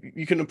think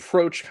you can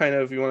approach kind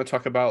of, you want to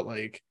talk about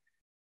like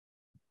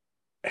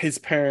his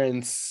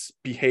parents'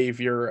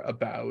 behavior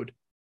about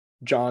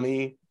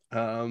Johnny,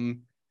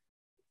 in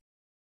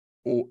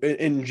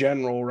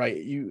general,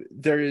 right?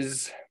 There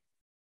is,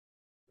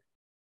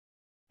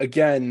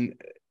 again,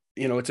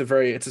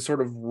 it's a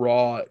sort of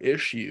raw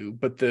issue,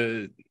 but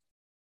the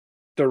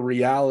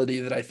reality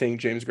that I think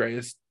James Gray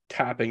is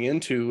tapping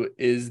into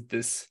is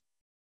this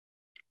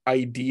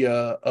idea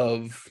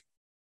of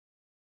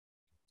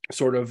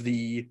sort of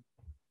the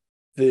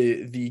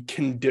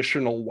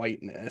conditional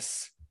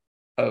whiteness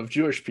of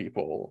Jewish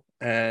people,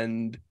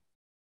 and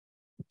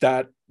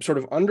that sort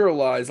of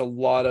underlies a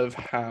lot of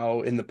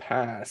how in the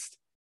past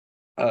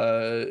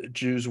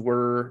Jews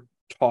were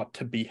taught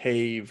to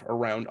behave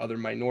around other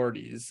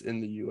minorities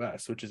in the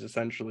US, which is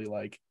essentially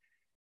like,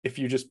 if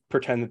you just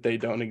pretend that they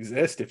don't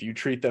exist, if you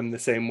treat them the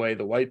same way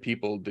the white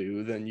people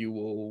do, then you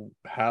will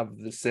have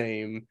the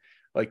same,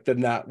 like,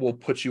 then that will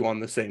put you on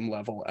the same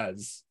level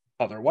as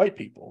other white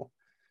people.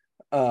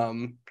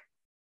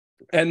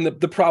 And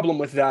the problem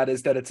with that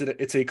is that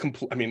it's a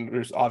complete, I mean,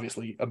 there's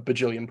obviously a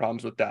bajillion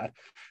problems with that,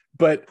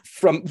 but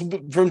from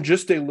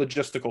just a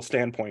logistical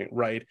standpoint,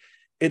 right,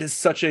 it is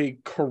such a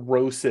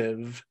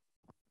corrosive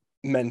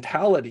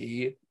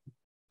mentality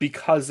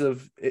because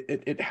of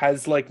it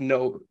has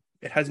no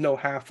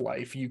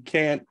half-life. You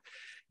can't,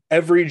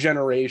 every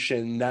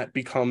generation that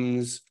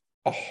becomes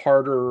a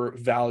harder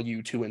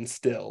value to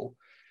instill.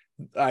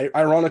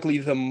 Ironically,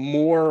 the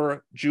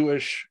more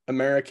Jewish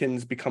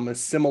Americans become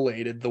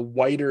assimilated, the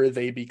whiter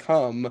they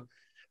become,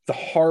 the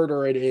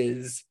harder it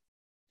is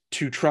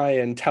to try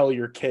and tell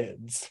your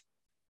kids,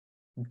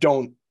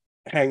 don't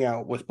hang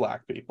out with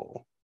Black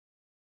people,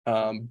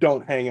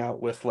 don't hang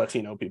out with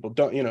Latino people,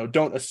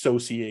 don't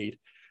associate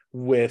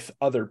with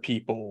other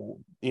people,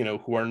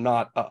 who are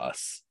not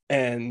us.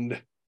 And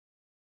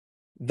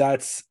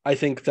I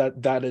think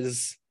that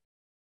is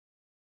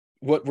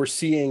what we're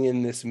seeing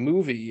in this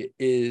movie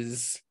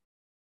is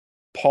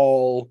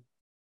Paul,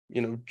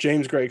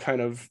 James Gray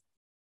kind of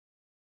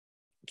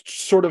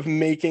sort of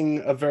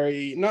making a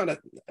very, not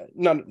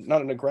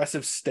an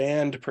aggressive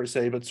stand per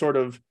se, but sort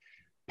of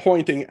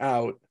pointing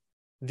out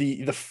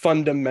the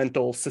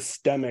fundamental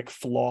systemic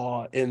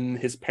flaw in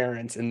his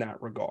parents in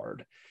that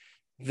regard.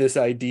 This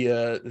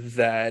idea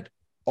that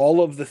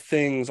all of the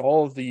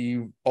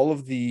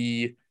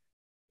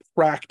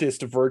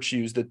practiced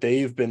virtues that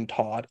they've been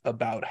taught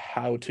about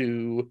how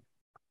to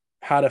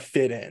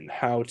fit in,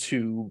 how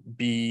to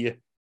be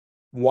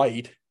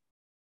white,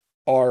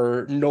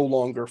 are no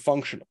longer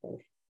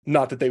functional.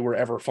 Not that they were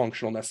ever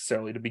functional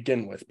necessarily to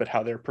begin with, but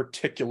how they're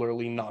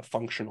particularly not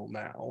functional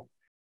now.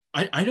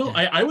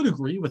 I would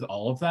agree with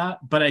all of that,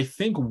 but I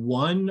think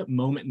one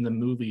moment in the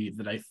movie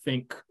that I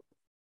think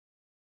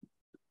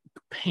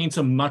paints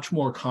a much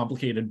more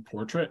complicated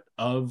portrait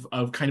of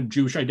kind of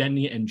Jewish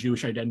identity and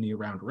Jewish identity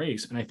around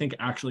race, and I think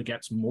actually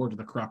gets more to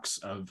the crux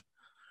of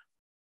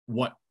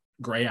what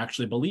Gray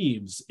actually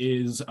believes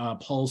is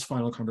Paul's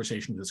final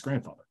conversation with his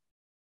grandfather.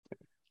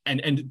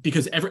 And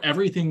because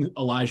everything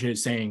Elijah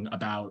is saying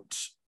about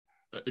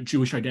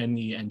Jewish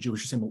identity and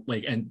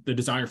and the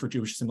desire for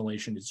Jewish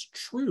assimilation is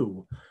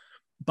true,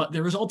 but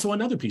there is also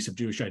another piece of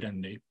Jewish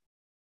identity,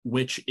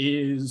 which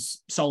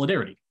is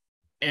solidarity.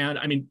 And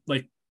I mean,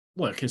 like,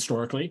 look,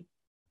 historically,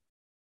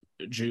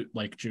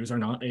 Jews are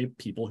not a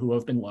people who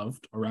have been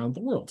loved around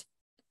the world.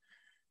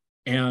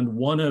 And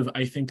one of,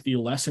 I think, the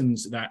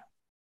lessons that,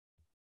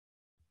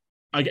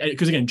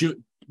 because again,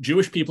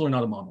 Jewish people are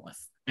not a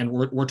monolith. And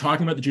we're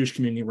talking about the Jewish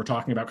community, we're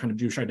talking about kind of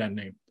Jewish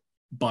identity,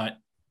 but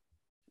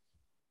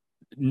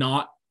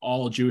not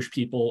all Jewish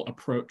people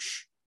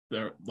approach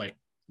their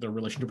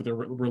relationship with their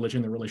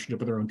religion, their relationship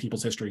with their own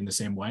people's history in the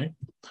same way.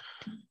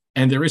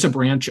 And there is a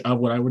branch of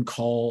what I would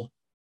call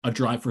a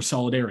drive for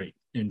solidarity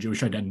in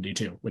Jewish identity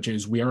too, which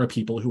is we are a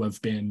people who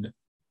have been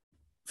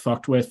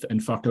fucked with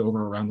and fucked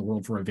over around the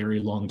world for a very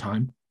long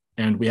time.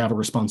 And we have a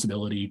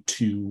responsibility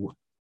to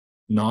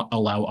not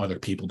allow other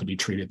people to be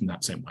treated in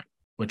that same way,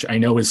 which I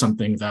know is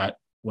something that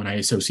when I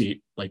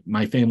associate like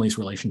my family's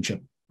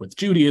relationship with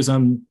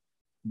Judaism,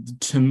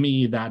 to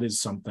me, that is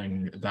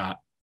something that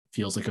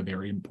feels like a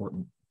very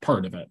important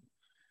part of it.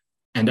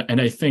 And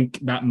I think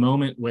that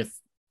moment with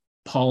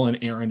Paul and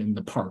Aaron in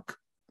the park,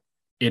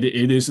 it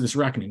is this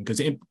reckoning,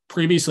 because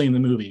previously in the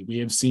movie, we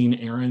have seen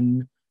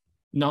Aaron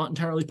not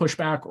entirely push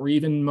back or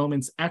even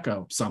moments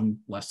echo some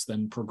less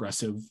than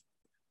progressive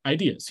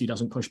ideas. He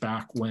doesn't push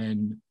back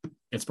when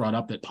it's brought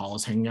up that Paul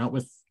is hanging out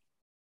with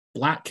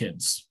Black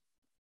kids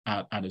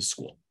at his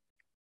school.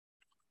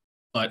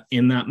 But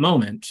in that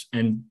moment,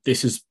 and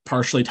this is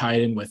partially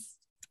tied in with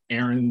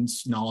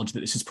Aaron's knowledge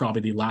that this is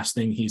probably the last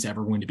thing he's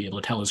ever going to be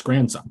able to tell his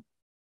grandson,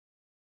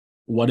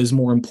 what is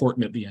more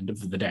important at the end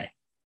of the day?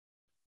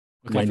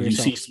 When you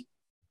see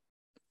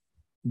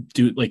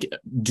do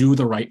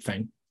the right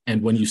thing,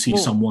 and when you see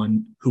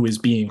someone who is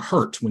being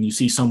hurt, when you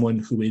see someone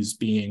who is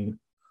being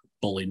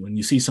bullied, when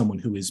you see someone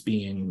who is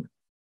being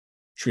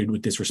treated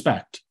with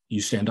disrespect, you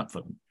stand up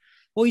for them.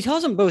 Well, he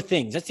tells them both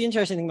things. That's the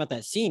interesting thing about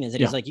that scene is that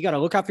he's like, you got to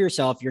look out for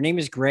yourself. Your name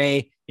is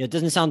Gray. It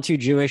doesn't sound too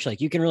Jewish.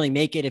 Like, you can really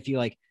make it if you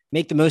like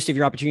make the most of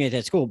your opportunity at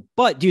that school,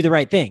 but do the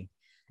right thing.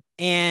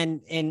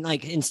 And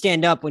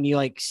stand up when you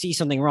like see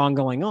something wrong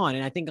going on.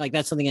 And I think like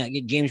that's something that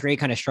James Gray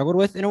kind of struggled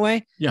with in a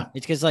way. Yeah.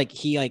 It's because like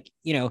he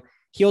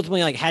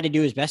ultimately like had to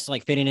do his best to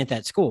like fit in at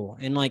that school.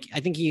 And like,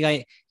 I think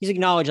he's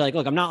acknowledged like,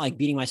 look, I'm not like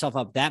beating myself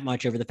up that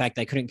much over the fact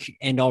that I couldn't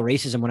end all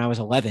racism when I was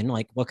 11.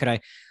 Like, what could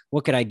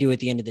I do at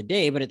the end of the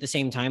day? But at the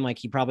same time, like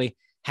he probably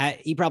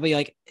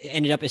like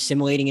ended up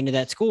assimilating into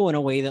that school in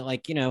a way that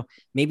like,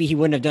 maybe he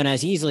wouldn't have done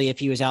as easily if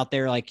he was out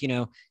there, like,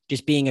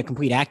 just being a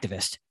complete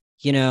activist,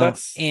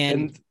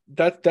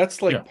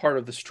 that's like part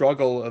of the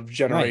struggle of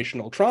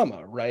generational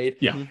trauma. Right.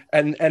 Yeah.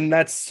 And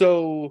that's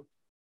so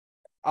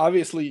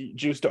obviously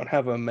Jews don't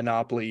have a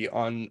monopoly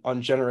on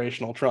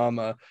generational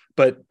trauma,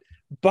 but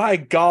by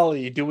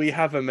golly, do we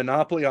have a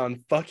monopoly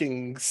on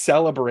fucking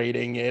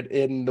celebrating it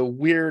in the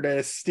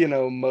weirdest,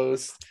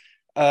 most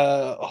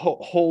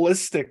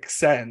holistic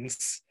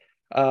sense.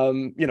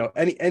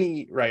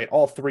 Any right,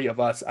 all three of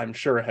us I'm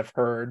sure have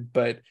heard,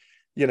 but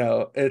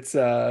it's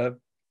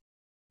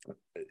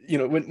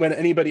when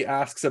anybody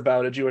asks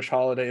about a Jewish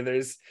holiday,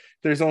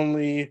 there's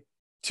only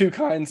two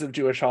kinds of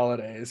Jewish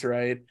holidays,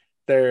 right?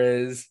 There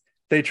is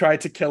they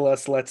tried to kill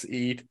us, let's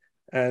eat,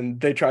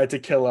 and they tried to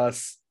kill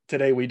us,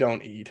 today we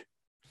don't eat.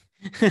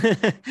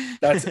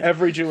 That's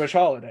every Jewish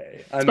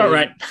holiday. That's about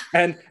right.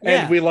 And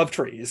we love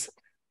trees.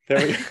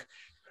 We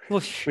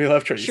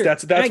love trees. Sure.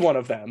 That's one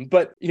of them.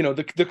 But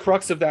the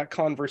crux of that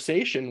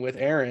conversation with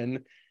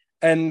Aaron,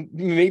 and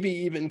maybe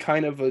even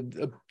kind of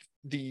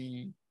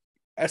the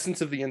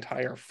essence of the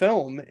entire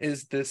film,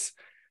 is this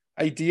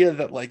idea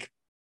that like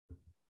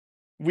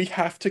we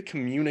have to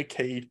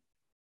communicate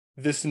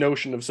this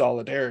notion of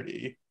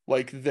solidarity,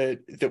 like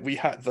that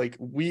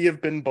we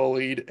have been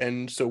bullied,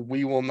 and so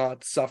we will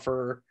not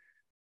suffer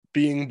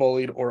being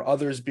bullied or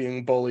others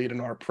being bullied in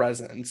our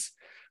presence.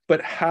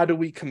 But how do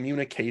we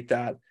communicate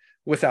that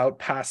without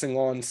passing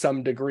on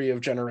some degree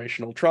of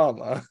generational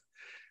trauma?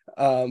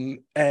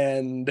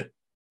 And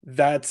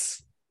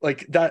that's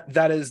like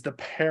that is the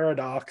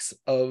paradox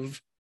of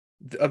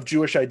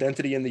Jewish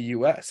identity in the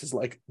US, is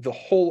like the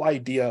whole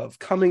idea of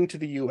coming to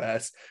the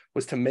US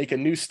was to make a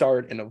new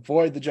start and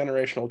avoid the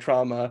generational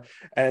trauma,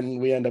 and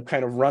we end up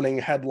kind of running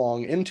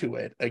headlong into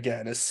it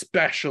again,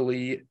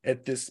 especially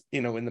at this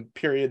in the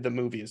period the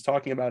movie is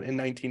talking about in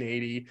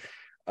 1980.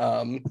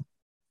 And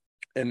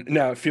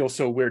now it feels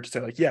so weird to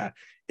say like, yeah,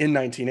 in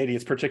 1980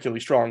 it's particularly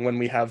strong when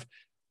we have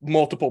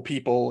multiple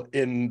people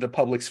in the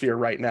public sphere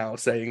right now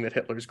saying that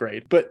Hitler's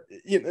great. But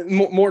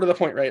more to the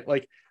point, right,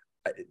 like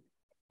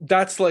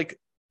that's what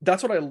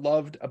I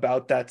loved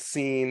about that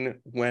scene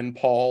when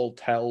Aaron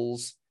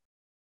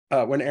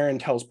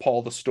tells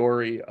Paul the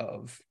story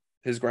of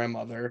his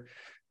grandmother,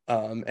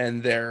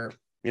 and they're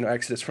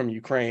exodus from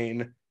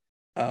Ukraine,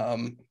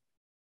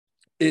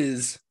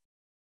 is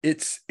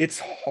it's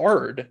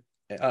hard,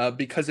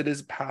 because it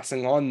is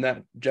passing on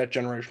that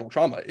generational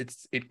trauma.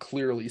 It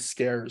clearly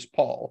scares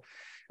Paul.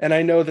 And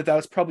I know that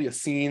was probably a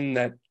scene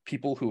that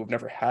people who have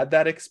never had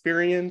that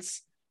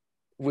experience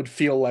would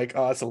feel like,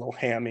 oh, it's a little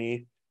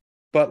hammy.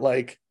 But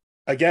like,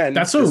 again,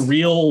 that's a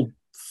real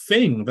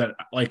thing that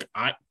like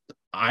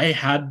I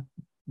had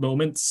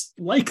moments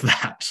like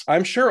that.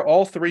 I'm sure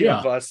all three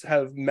of us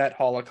have met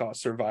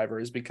Holocaust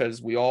survivors,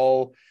 because we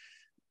all,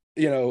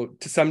 to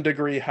some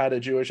degree had a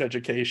Jewish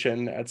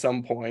education at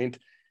some point.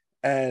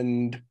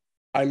 And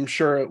I'm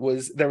sure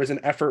there was an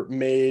effort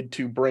made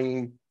to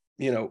bring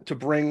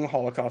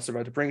Holocaust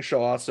survivors, to bring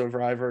Shoah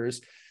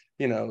survivors,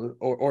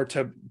 or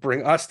to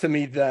bring us to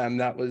meet them.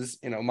 That was,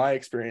 my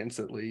experience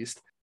at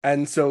least.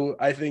 And so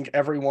I think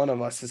every one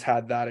of us has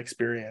had that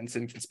experience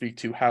and can speak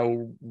to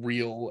how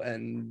real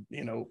and,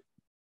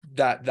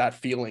 that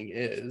feeling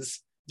is.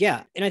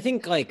 Yeah. And I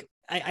think like,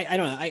 I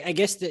don't know. I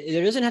guess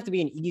there doesn't have to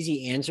be an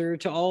easy answer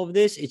to all of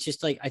this. It's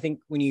just like, I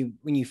think when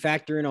you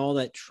factor in all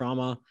that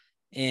trauma,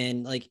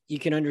 and like, you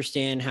can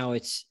understand how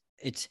it's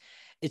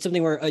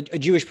something where a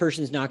Jewish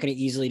person is not going to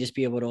easily just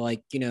be able to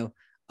like,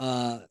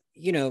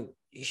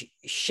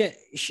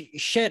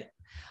 shed,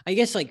 I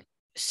guess, like,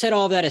 set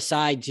all that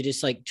aside to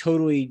just like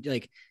totally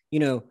like,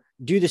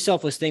 do the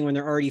selfless thing when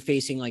they're already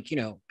facing like,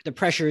 the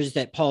pressures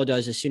that Paul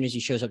does as soon as he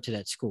shows up to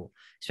that school,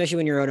 especially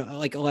when you're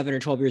like 11 or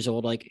 12 years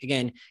old. Like,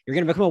 again, you're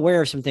going to become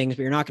aware of some things,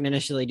 but you're not going to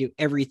necessarily do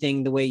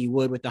everything the way you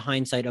would with the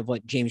hindsight of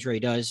what James Gray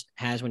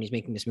has when he's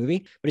making this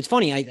movie. But it's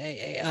funny.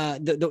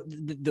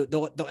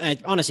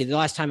 Honestly, the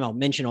last time I'll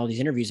mention all these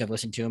interviews I've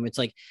listened to him, it's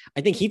like,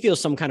 I think he feels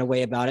some kind of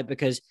way about it,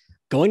 because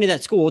going to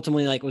that school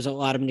ultimately like was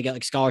allowed him to get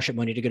like scholarship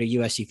money to go to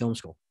USC film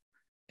school.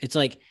 It's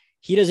like,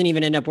 he doesn't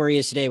even end up where he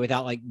is today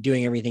without like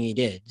doing everything he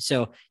did.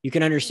 So you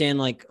can understand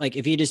like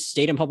if he just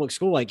stayed in public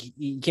school, like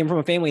he came from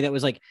a family that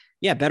was like,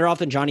 yeah, better off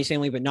than Johnny's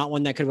family, but not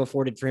one that could have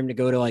afforded for him to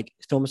go to like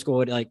film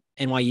school at like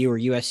NYU or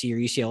USC or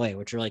UCLA,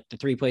 which are like the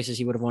three places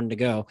he would have wanted to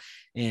go.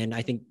 And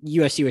I think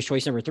USC was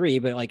choice number 3,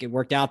 but like it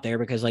worked out there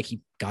because like he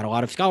got a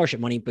lot of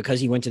scholarship money because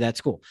he went to that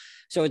school.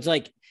 So it's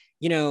like,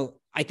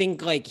 I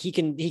think like he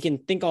can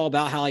think all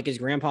about how like his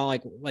grandpa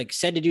like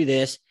said to do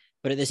this,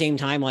 but at the same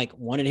time, like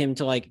wanted him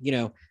to like,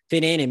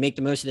 fit in and make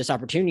the most of this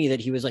opportunity that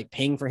he was like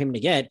paying for him to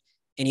get.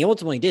 And he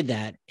ultimately did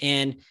that.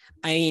 And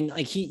I mean,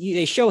 like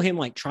they show him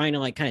like trying to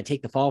like kind of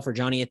take the fall for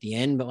Johnny at the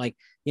end, but like,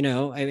 I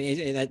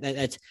mean,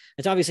 that's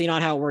obviously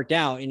not how it worked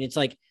out. And it's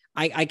like,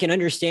 I can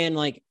understand,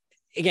 like,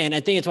 again, I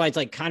think it's why it's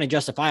like kind of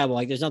justifiable.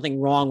 Like there's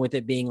nothing wrong with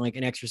it being like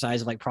an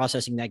exercise of like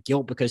processing that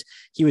guilt, because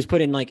he was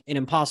put in like in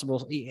an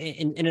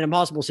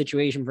impossible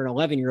situation for an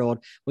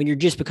 11-year-old when you're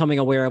just becoming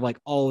aware of like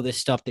all of this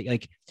stuff that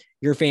like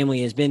your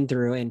family has been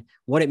through and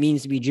what it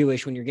means to be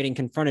Jewish when you're getting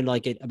confronted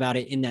about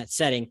it in that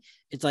setting.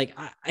 It's like,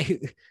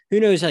 who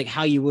knows like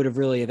how you would have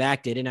really have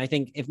acted. And I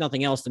think if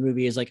nothing else, the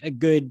movie is like a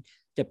good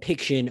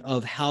depiction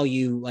of how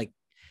you like,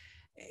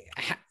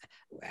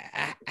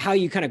 how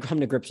you kind of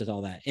come to grips with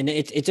all that. And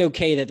it's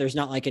okay that there's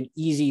not like an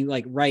easy,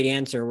 like right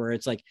answer where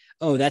it's like,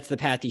 oh, that's the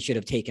path he should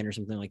have taken or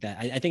something like that.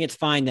 I think it's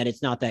fine that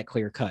it's not that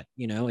clear cut,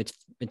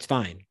 it's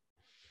fine.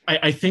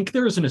 I think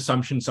there is an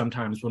assumption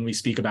sometimes when we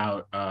speak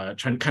about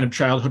kind of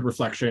childhood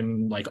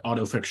reflection, like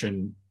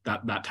autofiction,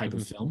 that type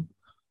of film,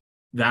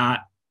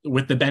 that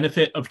with the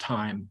benefit of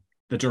time,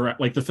 the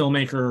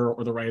filmmaker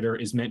or the writer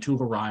is meant to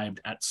have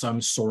arrived at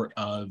some sort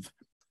of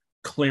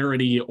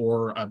clarity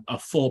or a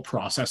full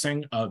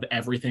processing of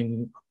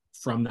everything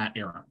from that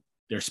era.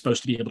 They're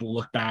supposed to be able to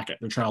look back at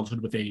their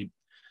childhood with a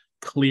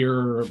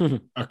clear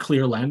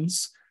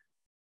lens.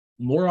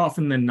 More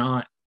often than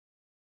not,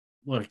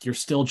 look, you're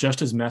still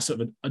just as much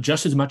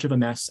of a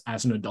mess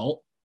as an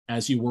adult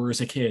as you were as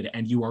a kid,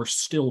 and you are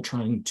still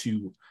trying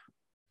to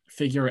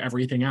figure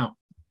everything out.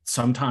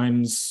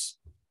 Sometimes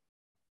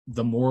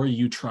the more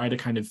you try to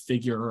kind of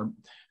figure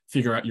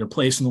out your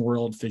place in the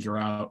world, figure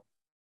out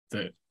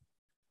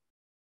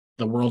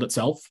the world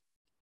itself,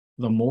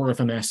 the more of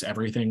a mess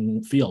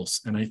everything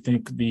feels. And I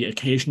think the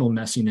occasional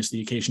messiness,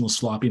 the occasional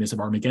sloppiness of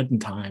Armageddon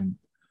Time,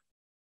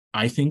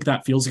 I think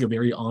that feels like a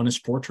very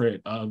honest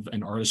portrait of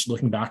an artist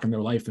looking back on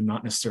their life and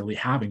not necessarily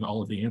having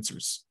all of the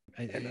answers.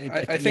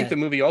 I think the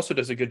movie also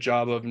does a good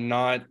job of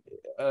not,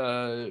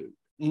 I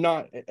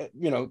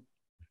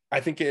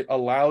think it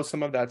allows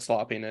some of that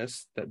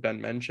sloppiness that Ben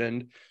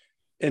mentioned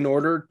in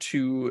order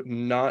to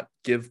not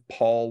give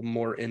Paul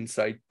more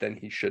insight than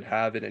he should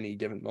have at any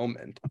given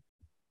moment.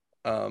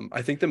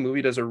 I think the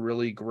movie does a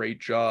really great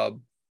job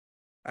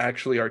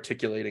actually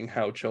articulating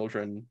how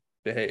children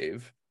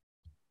behave.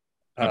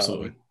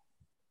 Absolutely.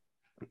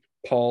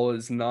 Paul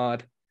is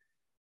not,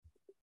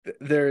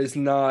 there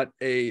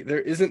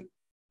isn't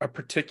a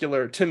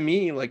particular, to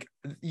me, like,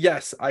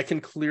 yes, I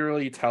can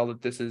clearly tell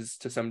that this is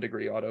to some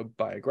degree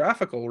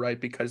autobiographical, right?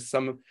 Because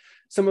some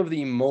of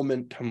the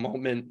moment to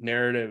moment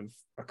narrative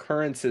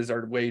occurrences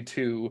are way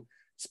too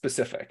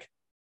specific,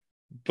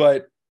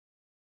 but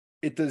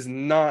it does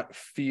not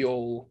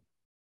feel,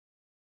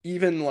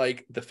 even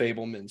like The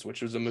Fabelmans,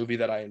 which was a movie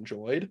that I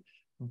enjoyed,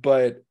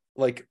 but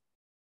like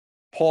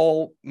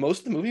most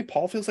of the movie,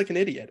 Paul feels like an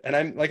idiot. And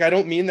I'm like, I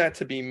don't mean that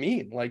to be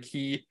mean. Like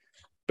he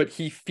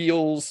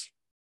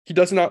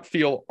does not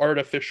feel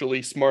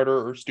artificially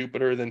smarter or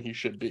stupider than he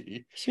should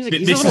be. Seems like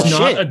he's a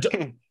little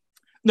shit.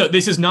 No,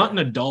 this is not an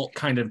adult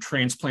kind of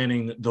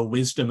transplanting the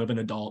wisdom of an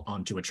adult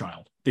onto a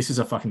child. This is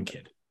a fucking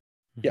kid.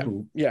 Yeah.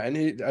 Yeah.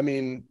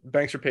 And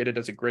Banks Repeta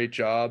does a great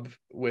job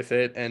with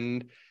it.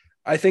 And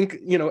I think,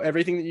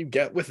 everything that you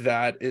get with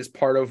that is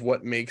part of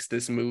what makes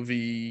this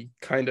movie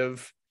kind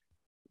of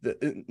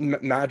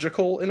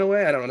magical in a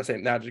way. I don't want to say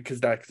magic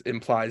because that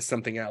implies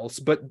something else,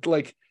 but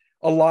like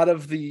a lot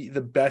of the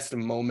best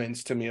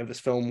moments to me of this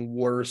film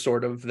were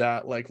sort of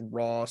that like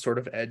raw sort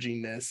of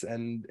edginess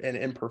and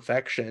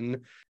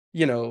imperfection.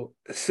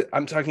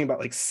 I'm talking about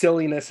like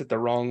silliness at the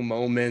wrong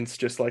moments,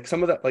 just like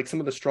some of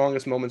the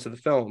strongest moments of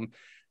the film.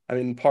 I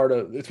mean,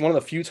 it's one of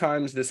the few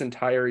times this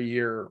entire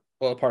year,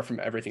 well, apart from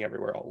Everything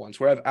Everywhere All at Once,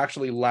 where I've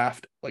actually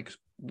laughed, like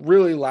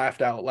really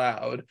laughed out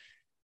loud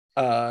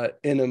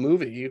in a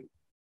movie,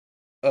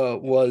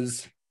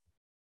 was,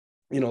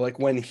 like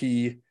when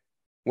he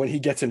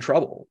gets in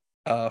trouble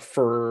at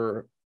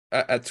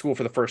school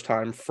for the first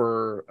time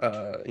for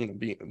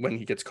when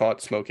he gets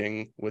caught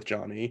smoking with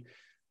Johnny,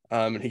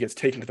 and he gets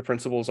taken to the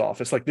principal's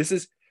office. Like this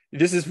is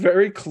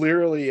very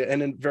clearly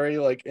and very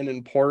like an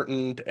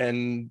important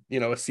and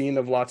a scene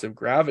of lots of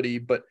gravity,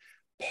 but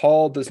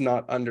Paul does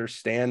not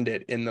understand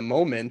it in the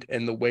moment,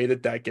 and the way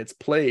that gets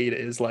played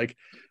is like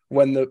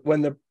when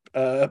the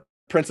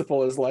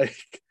principal is like,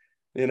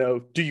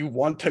 do you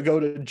want to go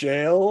to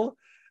jail?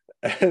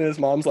 And his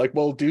mom's like,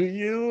 well, do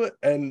you?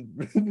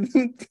 And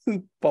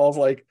Paul's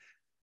like,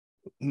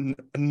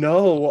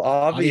 no,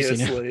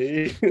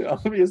 obviously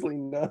obviously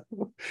no.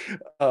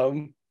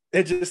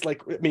 It just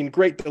like, I mean,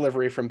 great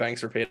delivery from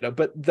Banks Repeta,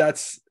 but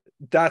that's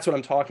what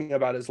I'm talking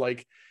about is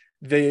like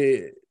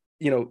these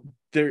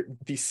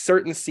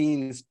certain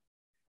scenes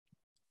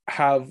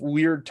have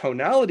weird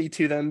tonality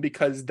to them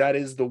because that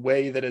is the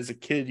way that as a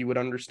kid you would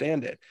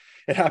understand it.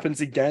 It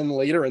happens again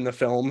later in the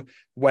film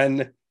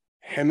when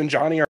him and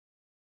Johnny are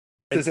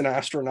as an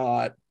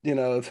astronaut,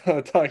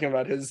 talking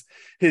about his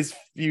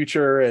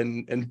future,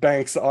 and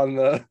Banks on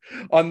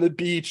the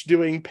beach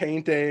doing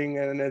painting,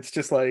 and it's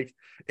just like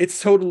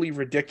it's totally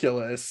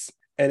ridiculous,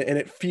 and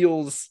it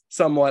feels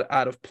somewhat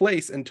out of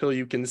place until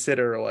you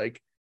consider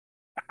like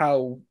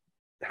how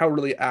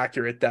really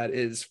accurate that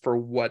is for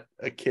what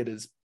a kid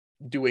is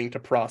doing to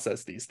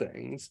process these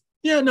things.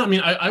 Yeah, no, I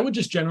mean, I would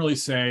just generally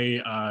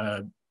say,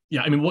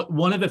 yeah, I mean,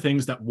 one of the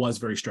things that was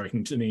very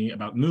striking to me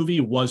about the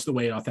movie was the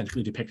way it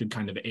authentically depicted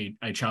kind of a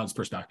child's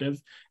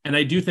perspective. And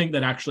I do think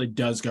that actually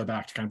does go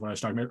back to kind of what I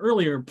was talking about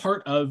earlier,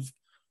 part of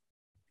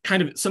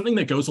kind of something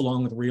that goes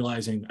along with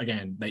realizing,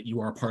 again, that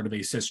you are part of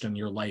a system.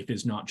 Your life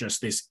is not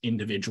just this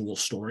individual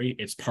story.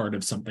 It's part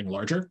of something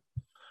larger.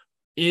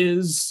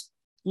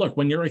 Look,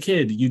 when you're a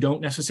kid, you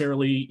don't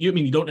necessarily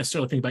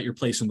think about your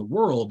place in the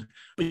world,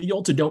 but you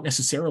also don't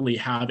necessarily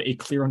have a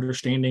clear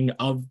understanding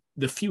of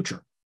the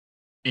future.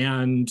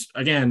 And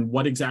again,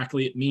 what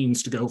exactly it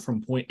means to go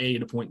from point A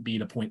to point B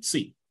to point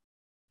C.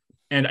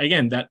 And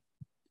again, that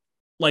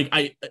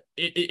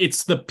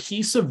it's the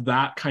piece of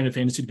that kind of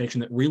fantasy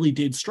depiction that really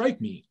did strike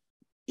me,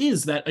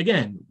 is that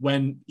again,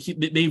 when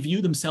they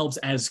view themselves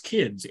as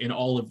kids in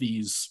all of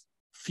these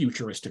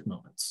futuristic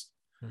moments.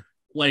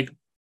 Like,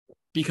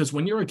 because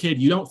when you're a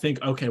kid, you don't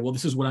think, okay, well,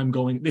 this is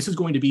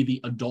going to be the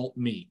adult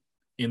me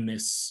in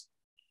this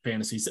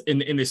fantasy,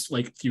 in this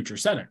like future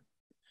setting.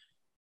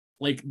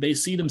 Like they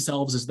see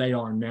themselves as they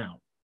are now.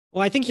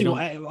 Well, I think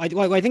I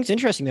think it's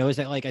interesting though, is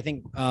that like, I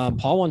think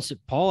Paul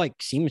like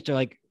seems to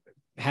like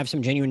have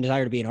some genuine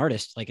desire to be an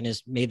artist, like, and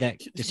has made that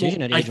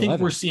decision at age 11. I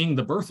think we're seeing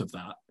the birth of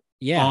that.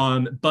 Yeah.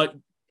 But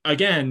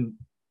again,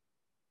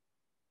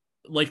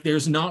 like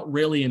there's not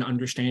really an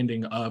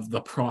understanding of the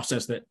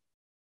process that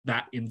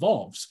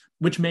involves,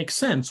 which makes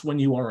sense when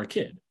you are a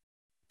kid,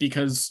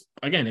 because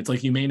again, it's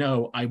like, you may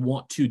know I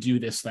want to do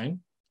this thing,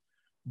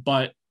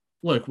 but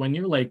look, when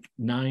you're like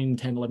 9,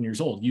 10, 11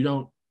 years old, you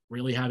don't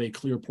really have a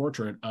clear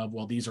portrait of,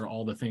 well, these are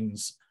all the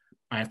things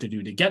I have to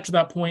do to get to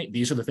that point.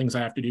 These are the things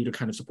I have to do to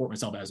kind of support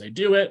myself as I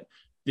do it.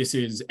 This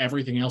is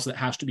everything else that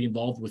has to be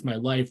involved with my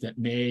life that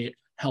may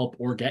help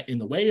or get in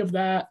the way of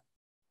that.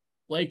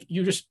 Like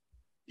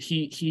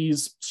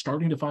he's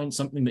starting to find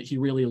something that he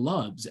really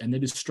loves, and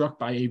that is struck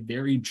by a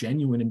very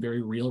genuine and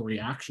very real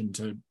reaction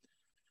to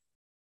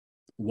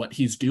what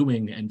he's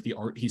doing and the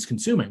art he's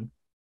consuming,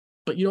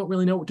 but you don't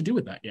really know what to do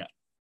with that yet.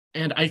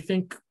 And I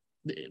think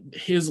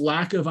his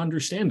lack of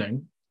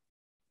understanding,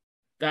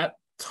 that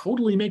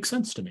totally makes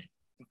sense to me.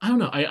 I don't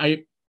know.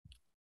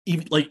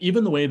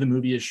 Even the way the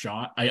movie is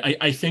shot,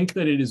 I think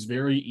that it is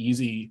very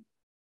easy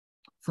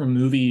for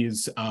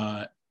movies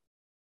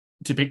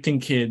depicting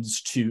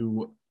kids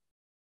to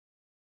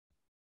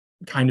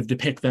kind of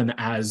depict them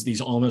as these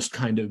almost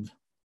kind of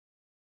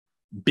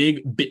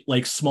big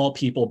like small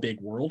people, big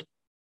world.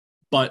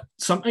 But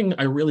something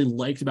I really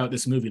liked about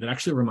this movie that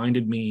actually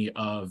reminded me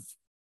of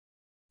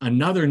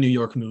another New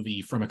York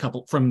movie from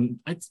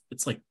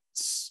it's like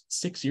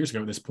 6 years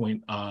ago at this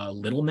point,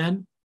 Little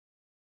Men,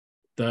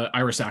 the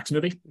Ira Sachs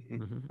movie.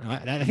 I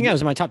think that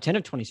was in my top 10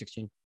 of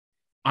 2016.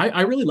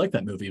 I really like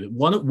that movie.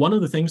 One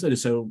of the things that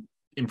is so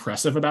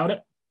impressive about it,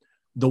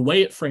 the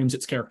way it frames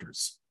its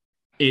characters.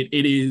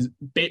 It is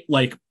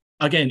like,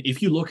 again,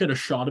 if you look at a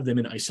shot of them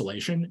in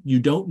isolation, you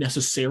don't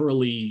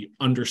necessarily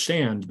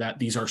understand that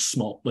these are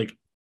small, like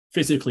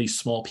physically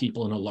small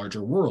people in a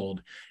larger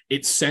world.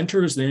 It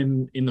centers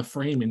them in the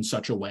frame in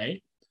such a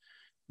way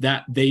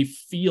that they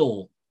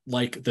feel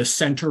like the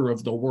center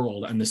of the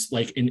world, and this,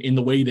 like, in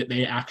the way that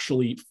they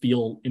actually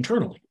feel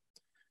internally.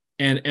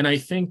 And I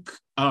think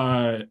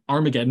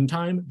Armageddon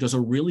Time does a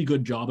really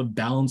good job of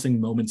balancing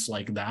moments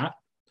like that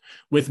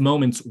with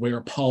moments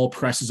where Paul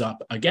presses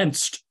up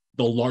against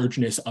the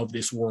largeness of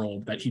this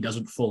world that he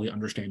doesn't fully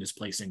understand his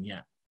place in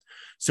yet.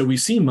 So we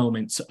see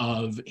moments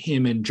of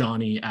him and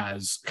Johnny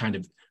as kind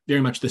of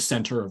very much the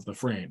center of the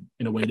frame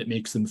in a way that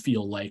makes them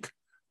feel like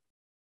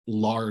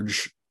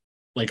large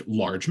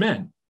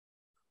men.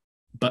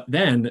 But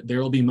then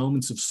there will be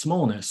moments of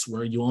smallness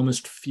where you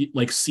almost feel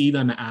like see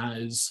them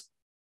as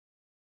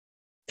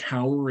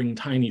towering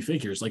tiny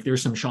figures. Like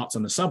there's some shots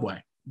on the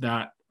subway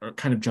that are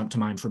kind of jump to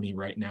mind for me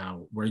right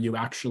now, where you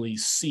actually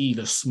see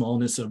the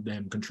smallness of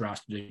them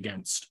contrasted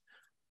against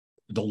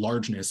the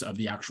largeness of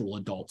the actual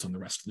adults on the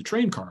rest of the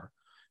train car.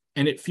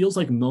 And it feels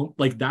like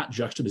that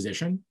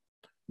juxtaposition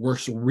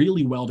works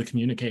really well to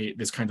communicate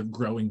this kind of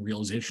growing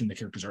realization the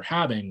characters are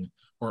having,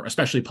 or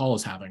especially Paul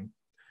is having,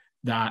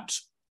 that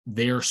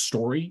their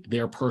story,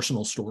 their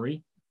personal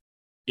story,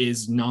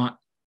 is not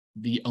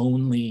the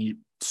only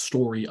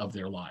story of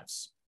their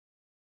lives.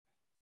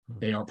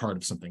 They are part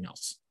of something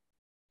else.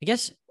 I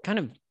guess kind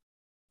of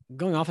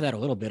going off of that a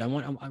little bit,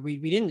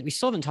 we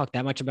still haven't talked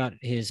that much about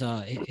his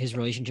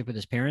relationship with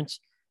his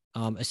parents.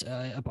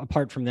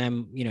 Apart from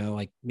them,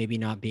 like maybe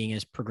not being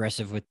as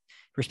progressive with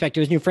respect to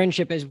his new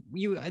friendship as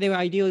they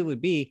ideally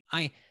would be.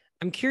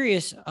 I'm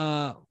curious,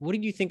 what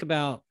did you think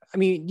about? I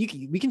mean,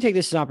 we can take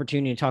this as an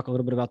opportunity to talk a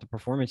little bit about the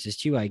performances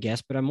too, I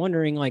guess. But I'm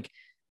wondering, like,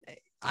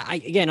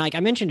 like I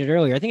mentioned it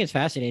earlier, I think it's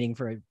fascinating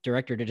for a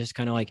director to just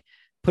kind of like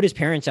put his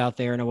parents out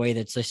there in a way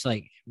that's just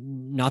like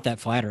not that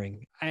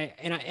flattering.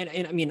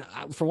 I mean,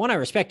 for one, I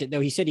respect it,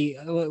 though. He said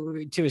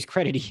to his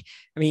credit,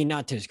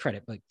 not to his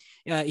credit, but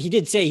he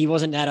did say he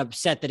wasn't that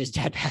upset that his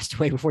dad passed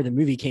away before the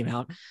movie came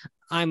out.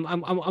 I'm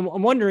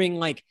wondering,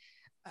 like,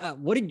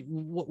 what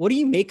do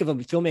you make of a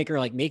filmmaker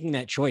like making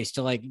that choice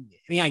to, like,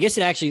 I guess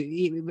it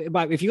actually,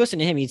 if you listen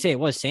to him, he'd say it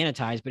was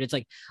sanitized, but it's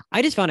like,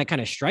 I just found it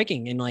kind of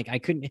striking. And like, I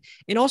couldn't,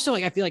 and also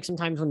like, I feel like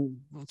sometimes when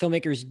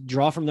filmmakers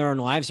draw from their own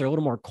lives, they're a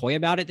little more coy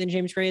about it than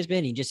James Gray has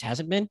been. He just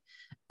hasn't been,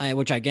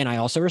 which again, I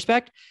also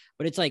respect,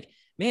 but it's like,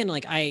 man,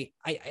 like I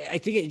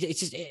think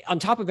it's just on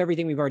top of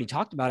everything we've already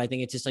talked about. I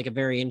think it's just like a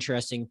very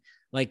interesting,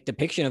 like,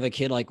 depiction of a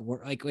kid, like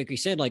we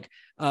said, like,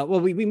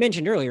 we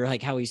mentioned earlier,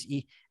 like how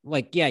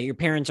like, yeah, your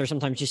parents are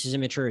sometimes just as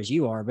immature as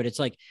you are, but it's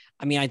like,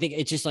 I think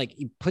it's just like,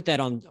 you put that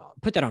on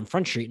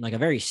Front Street in like a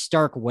very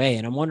stark way.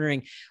 And I'm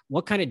wondering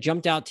what kind of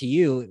jumped out to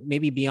you,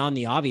 maybe beyond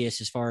the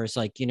obvious, as far as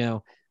like,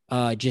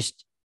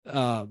 just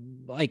beyond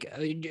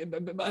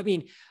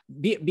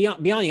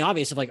the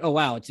obvious of like, oh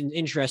wow, it's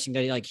interesting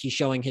that like he's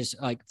showing his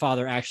like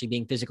father actually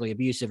being physically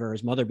abusive or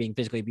his mother being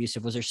physically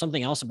abusive. Was there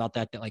something else about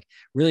that like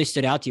really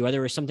stood out to you, whether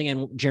it was something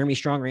in Jeremy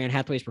Strong or Anne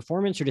Hathaway's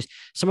performance or just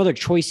some other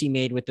choice he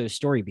made with those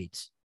story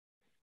beats?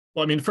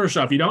 Well, first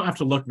off, you don't have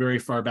to look very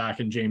far back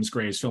in James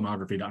Gray's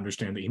filmography to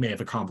understand that he may have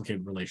a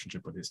complicated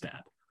relationship with his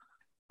dad.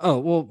 Oh,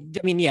 well,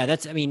 yeah,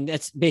 that's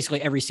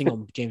basically every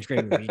single James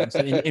Gray movie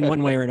in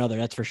one way or another.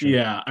 That's for sure.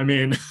 Yeah.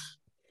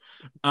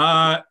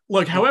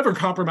 Look, however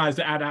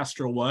compromised Ad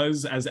Astra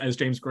was, as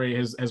James Gray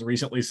has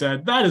recently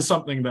said, that is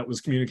something that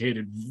was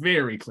communicated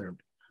very clearly.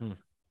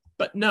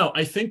 But no,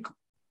 I think,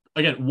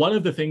 again, one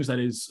of the things that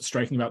is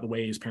striking about the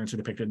way his parents are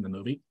depicted in the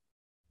movie,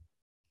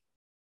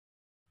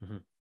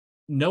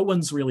 no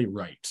one's really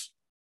right.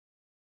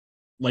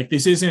 Like,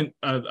 this isn't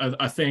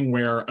a thing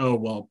where, oh,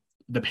 well,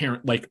 the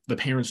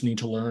parents need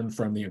to learn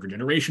from the younger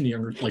generation,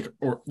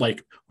 or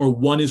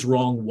one is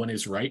wrong, one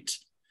is right.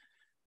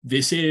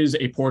 This is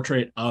a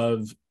portrait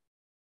of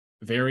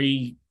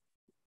very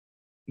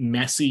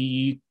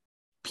messy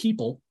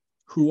people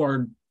who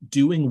are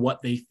doing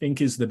what they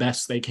think is the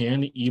best they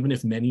can, even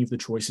if many of the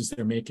choices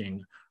they're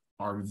making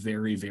are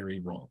very, very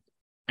wrong.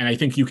 And I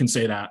think you can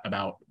say that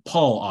about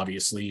Paul,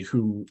 obviously,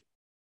 who,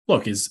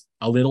 look, is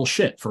a little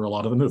shit for a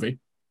lot of the movie.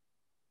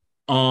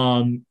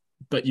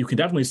 But you can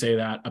definitely say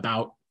that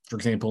about, for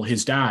example,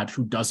 his dad,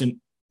 who doesn't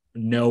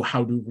know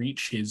how to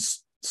reach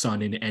his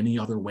son in any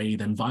other way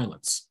than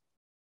violence.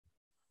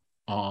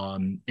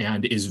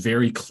 And is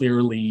very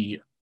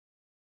clearly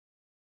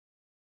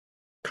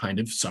kind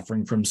of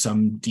suffering from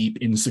some deep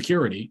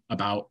insecurity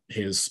about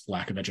his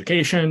lack of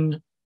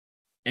education,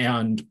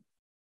 and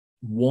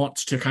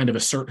wants to kind of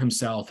assert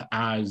himself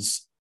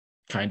as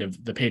kind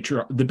of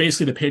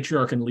basically the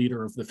patriarch and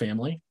leader of the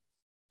family,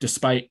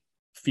 despite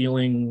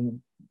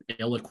feeling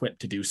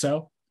ill-equipped to do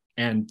so.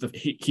 And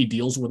he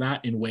deals with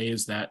that in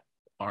ways that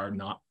are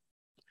not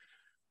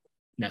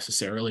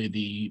necessarily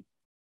the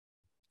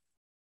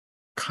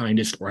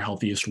kindest or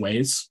healthiest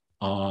ways.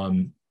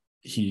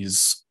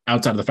 He's,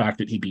 outside of the fact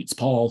that he beats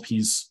Paul,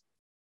 he's,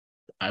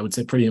 I would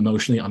say, pretty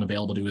emotionally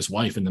unavailable to his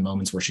wife in the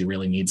moments where she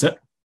really needs it.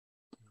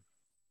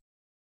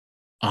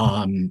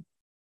 And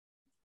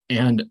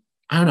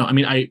I don't know. I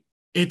mean,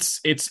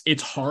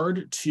 it's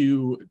hard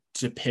to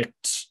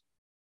depict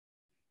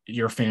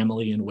your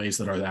family in ways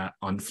that are that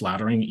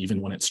unflattering,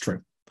 even when it's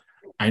true.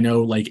 I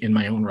know, like, in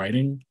my own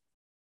writing,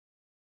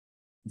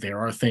 there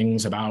are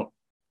things about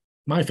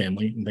my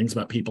family and things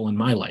about people in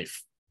my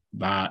life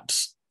that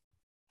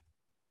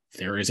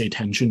there is a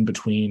tension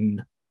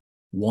between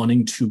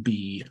wanting to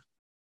be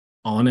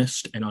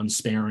honest and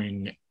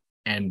unsparing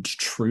and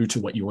true to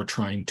what you are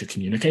trying to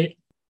communicate,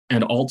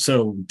 and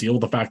also deal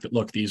with the fact that,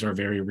 look, these are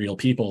very real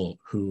people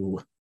who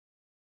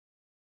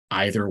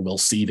either will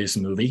see this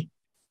movie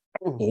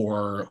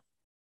or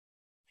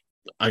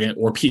again,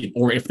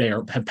 or if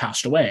have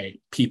passed away,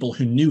 people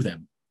who knew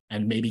them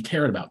and maybe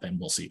cared about them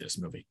will see this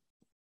movie.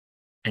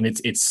 And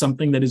it's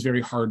something that is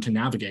very hard to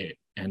navigate.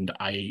 And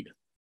I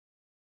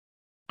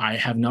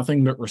have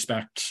nothing but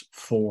respect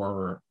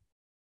for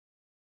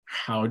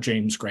how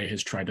James Gray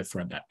has tried to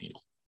thread that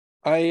needle.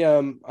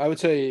 I would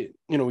say,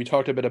 we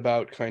talked a bit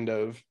about kind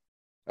of,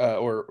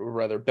 or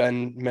rather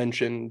Ben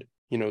mentioned,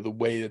 the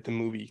way that the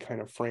movie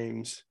kind of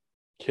frames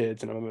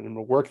kids, and I'm going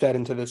to work that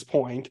into this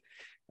point,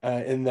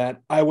 in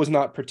that I was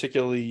not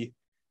particularly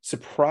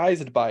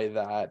surprised by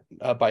that,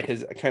 by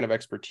his kind of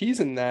expertise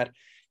in that.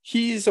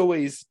 He's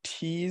always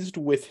teased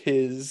with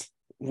his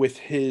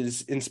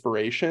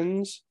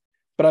inspirations,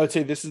 but I would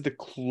say this is the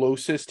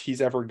closest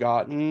he's ever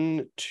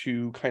gotten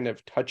to kind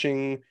of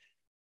touching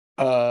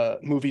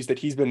movies that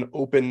he's been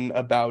open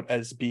about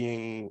as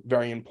being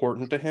very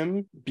important to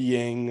him,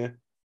 being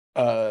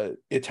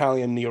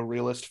Italian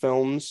neorealist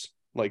films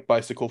like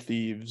Bicycle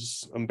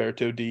Thieves,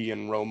 Umberto D,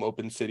 and Rome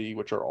Open City,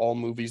 which are all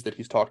movies that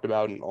he's talked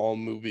about, and all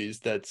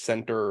movies that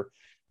center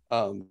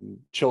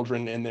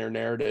children in their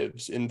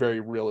narratives in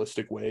very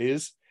realistic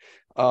ways.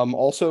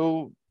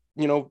 Also,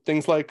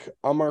 things like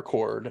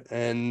Amarcord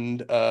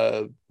and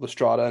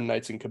Lestrada and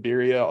Nights in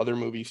Cabiria, other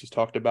movies he's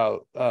talked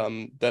about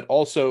that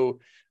also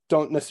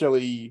don't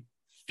necessarily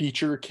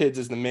feature kids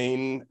as the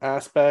main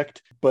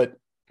aspect, but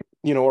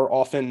are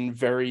often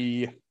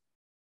very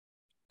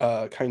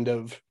kind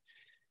of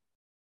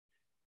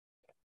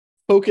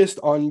focused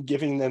on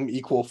giving them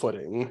equal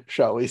footing,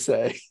 shall we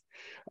say,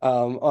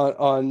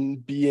 on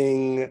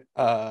being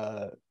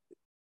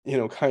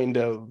kind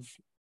of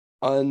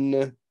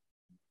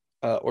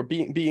or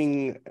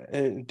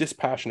being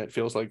dispassionate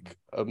feels like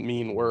a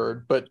mean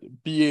word, but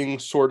being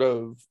sort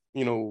of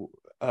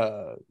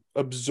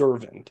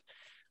observant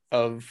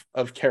of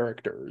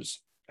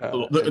characters.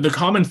 The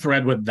common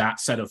thread with that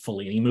set of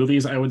Fellini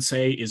movies, I would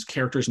say, is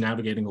characters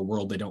navigating a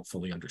world they don't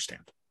fully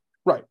understand.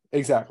 Right,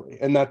 exactly,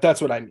 and that's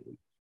what I mean.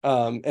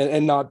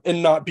 And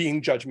not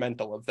being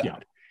judgmental of that. Yeah.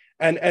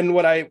 And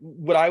what I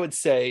would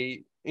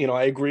say,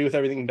 I agree with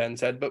everything Ben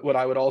said, but what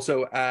I would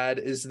also add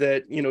is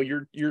that,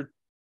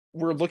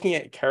 we're looking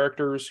at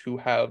characters who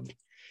have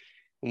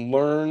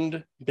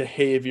learned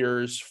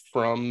behaviors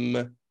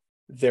from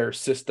their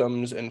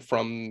systems and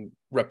from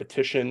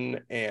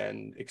repetition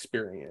and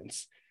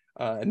experience.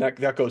 And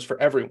that goes for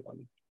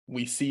everyone.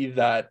 We see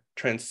that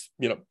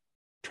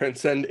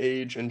transcend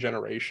age and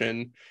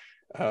generation.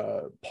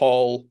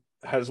 Paul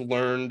has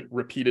learned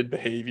repeated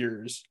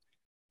behaviors.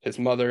 His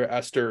mother,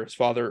 Esther, his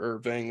father,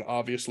 Irving,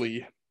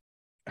 obviously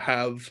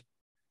have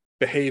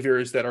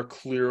behaviors that are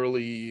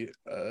clearly,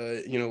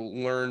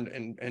 learned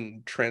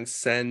and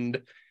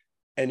transcend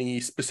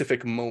any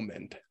specific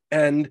moment.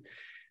 And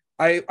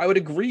I would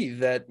agree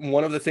that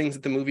one of the things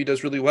that the movie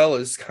does really well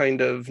is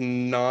kind of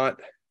not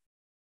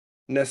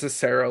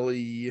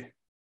necessarily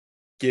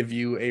give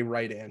you a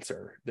right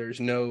answer.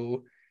 There's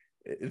no,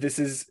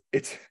 it's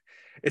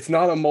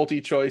not a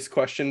multi-choice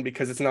question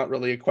because it's not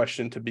really a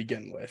question to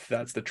begin with.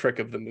 That's the trick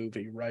of the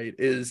movie, right?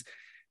 Is,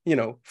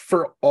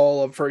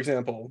 for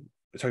example,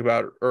 talk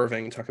about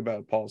Irving, talk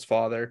about Paul's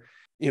father,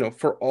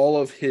 for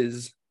all of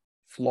his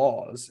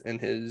flaws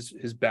and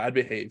his bad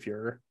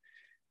behavior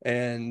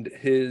and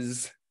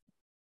his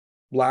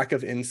lack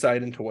of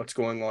insight into what's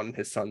going on in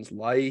his son's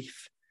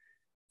life,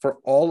 for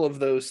all of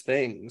those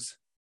things,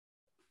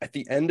 at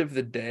the end of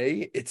the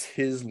day, it's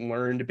his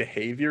learned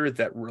behavior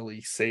that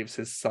really saves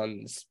his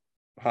son's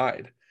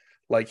hide.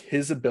 Like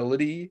his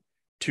ability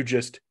to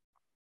just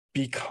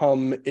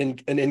become an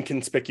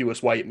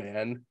inconspicuous white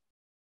man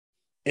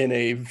in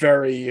a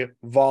very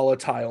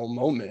volatile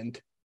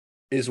moment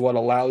is what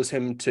allows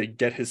him to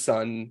get his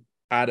son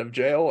out of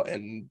jail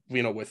and,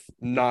 with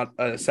not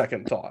a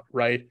second thought,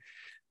 right?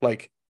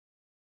 Like,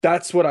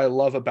 that's what I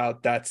love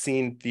about that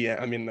scene.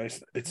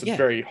 It's a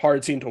very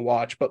hard scene to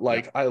watch, but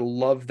I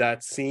love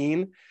that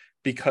scene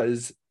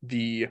because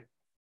the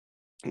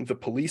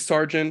police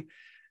sergeant,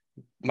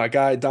 my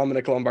guy,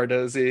 Dominic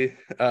Lombardozzi,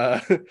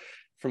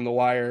 from The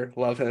Wire,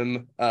 love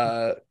him.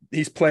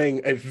 He's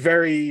playing a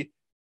very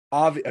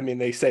obvious,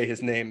 they say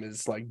his name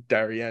is like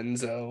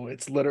D'Arienzo.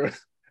 It's literally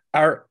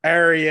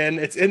Aryan.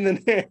 It's in the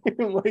name,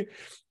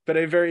 but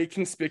a very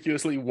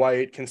conspicuously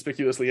white,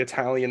 conspicuously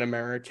Italian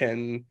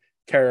American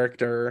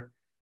character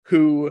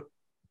who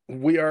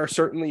we are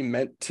certainly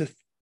meant to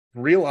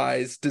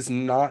realize does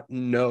not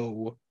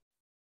know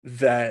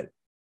that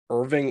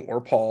Irving or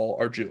Paul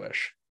are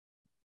Jewish,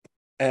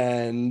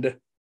 and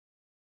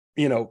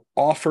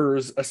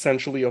offers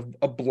essentially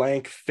a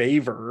blank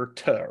favor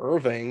to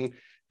Irving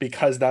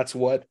because that's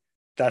what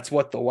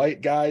the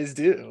white guys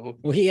do.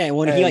 Well,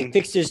 he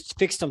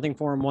fixed something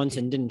for him once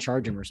and didn't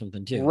charge him or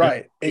something too.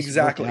 Right,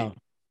 exactly.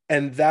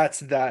 And that's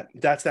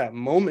that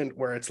moment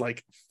where it's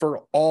like,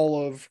 for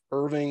all of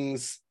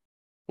Irving's,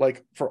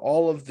 like, for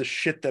all of the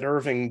shit that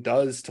Irving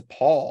does to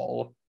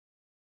Paul,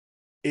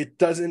 it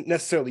doesn't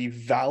necessarily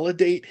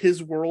validate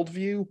his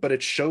worldview, but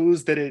it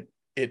shows that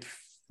it's,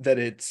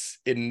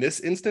 in this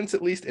instance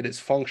at least, it is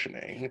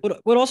functioning.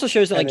 What also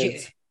shows that,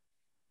 like,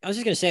 I was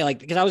just gonna say, like,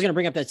 because I was gonna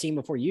bring up that scene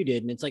before you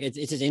did, and it's like it's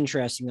just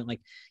interesting that,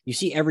 like, you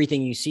see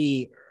everything you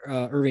see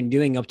Irving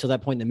doing up to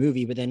that point in the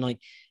movie, but then, like,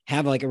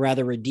 have like a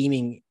rather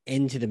redeeming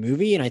end to the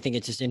movie. And I think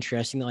it's just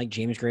interesting that, like,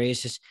 James Gray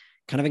is just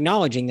kind of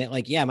acknowledging that,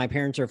 like, yeah, my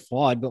parents are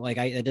flawed, but like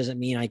that doesn't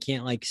mean I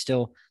can't, like,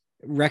 still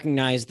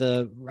recognize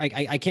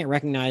I can't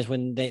recognize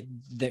when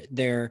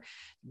they're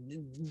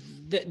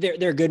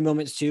good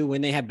moments too,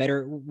 when they have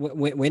better,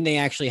 when they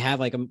actually have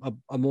like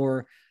a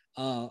more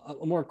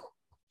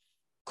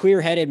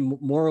clear-headed,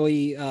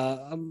 morally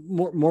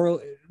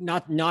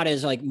not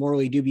as like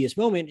morally dubious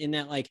moment, in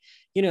that, like,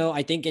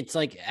 I think it's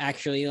like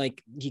actually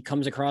like he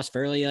comes across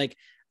fairly like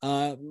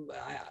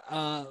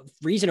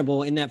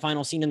reasonable in that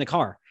final scene in the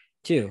car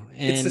too.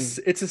 And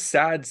it's a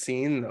sad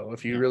scene though,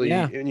 if you really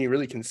and you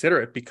really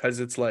consider it, because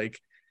it's like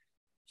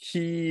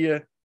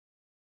that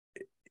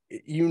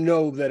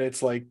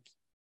it's like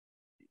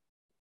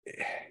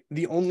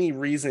the only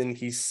reason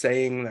he's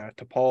saying that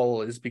to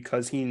Paul is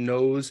because he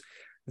knows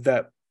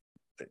that,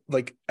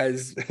 like,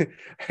 as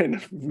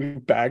and we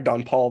bagged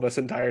on Paul this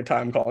entire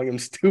time, calling him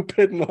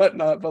stupid and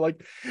whatnot, but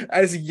like,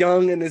 as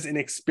young and as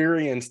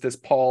inexperienced as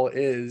Paul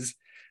is,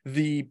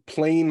 the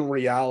plain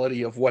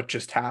reality of what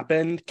just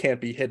happened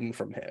can't be hidden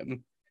from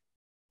him.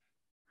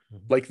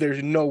 Like,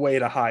 there's no way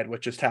to hide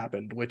what just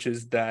happened, which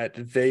is that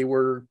they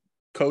were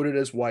coded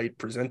as white,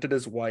 presented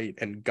as white,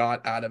 and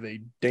got out of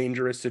a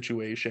dangerous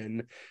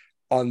situation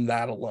on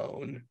that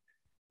alone.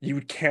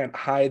 You can't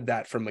hide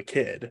that from a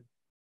kid.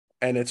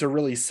 And it's a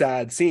really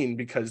sad scene,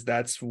 because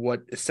that's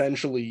what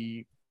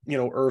essentially,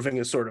 Irving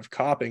is sort of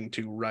copping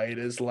to, right?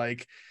 Is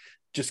like,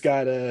 just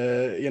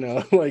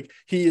gotta, like,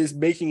 he is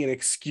making an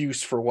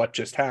excuse for what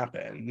just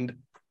happened.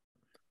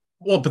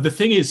 Well, but the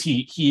thing is,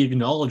 he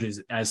acknowledges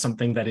it as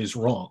something that is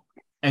wrong.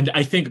 And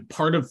I think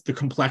part of the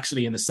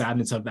complexity and the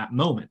sadness of that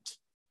moment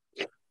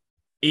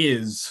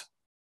is,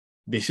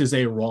 this is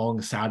a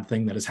wrong, sad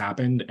thing that has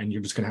happened, and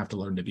you're just going to have to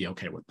learn to be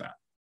okay with that,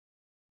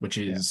 which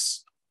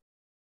is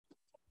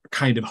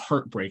kind of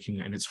heartbreaking.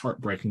 And it's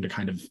heartbreaking to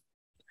kind of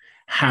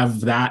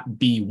have that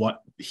be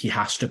what he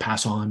has to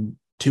pass on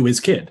to his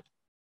kid.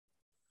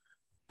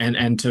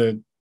 And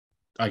to,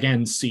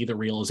 again, see the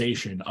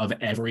realization of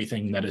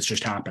everything that has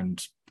just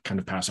happened kind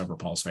of pass over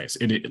Paul's face.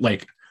 It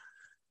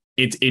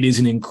is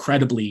an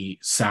incredibly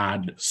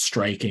sad,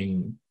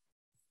 striking,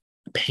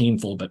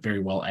 painful, but very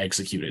well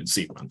executed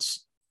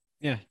sequence.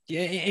 Yeah.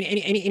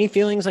 Any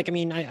feelings, like, I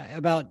mean,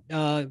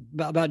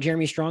 about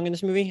Jeremy Strong in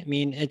this movie? I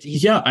mean,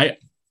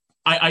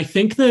 I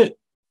think that,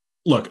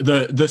 look,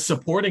 the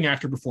supporting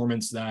actor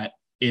performance that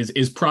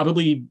is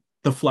probably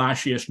the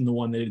flashiest and the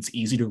one that it's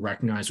easy to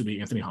recognize would be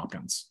Anthony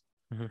Hopkins.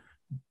 Mm-hmm.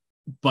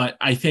 But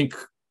I think,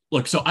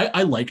 look, so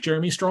I like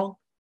Jeremy Strong.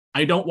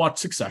 I don't watch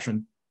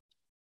Succession,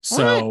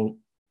 so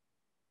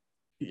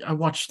I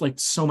watch like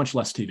so much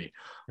less TV.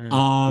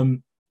 Mm-hmm.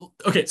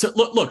 Okay, so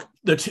look,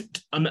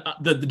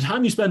 the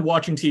time you spend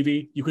watching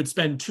TV, you could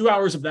spend 2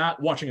 hours of that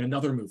watching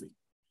another movie.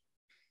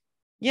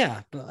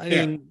 Yeah, but I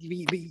mean,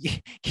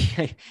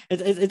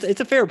 it's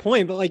a fair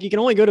point, but like, you can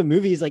only go to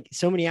movies like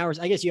so many hours.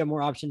 I guess you have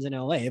more options in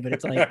LA, but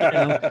it's like,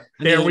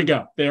 there we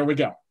go.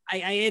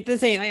 At the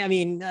same, I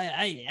mean,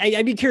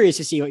 I'd be curious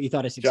to see what you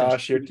thought of Succession.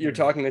 Josh, you're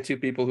talking to two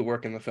people who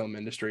work in the film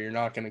industry. You're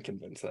not going to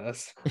convince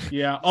us.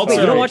 Yeah. Wait,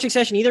 you don't watch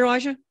Succession either,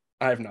 Elijah?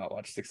 I have not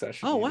watched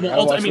Succession. Oh, wow.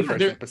 Well,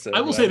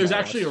 I will say there's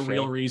actually a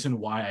real reason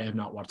why I have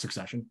not watched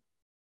Succession.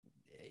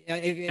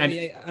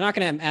 I'm not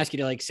going to ask you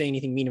to like say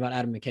anything mean about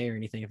Adam McKay or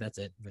anything, if that's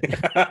it.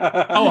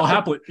 I'll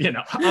happily,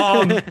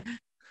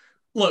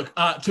 look,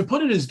 to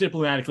put it as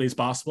diplomatically as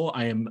possible,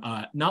 I am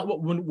not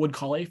what one would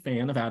call a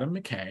fan of Adam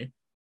McKay.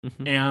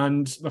 Mm-hmm.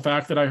 And the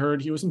fact that I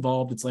heard he was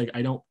involved, it's like,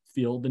 I don't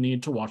feel the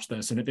need to watch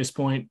this. And at this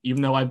point,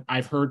 even though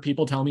I've heard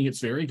people tell me it's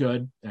very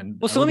good. And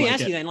well, so let me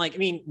ask you then, like, I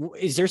mean,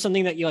 is there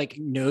something that you like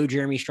know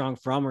Jeremy Strong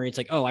from, where it's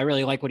like, oh, I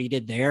really like what he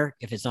did there,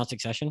 if it's not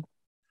Succession?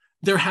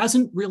 There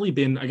hasn't really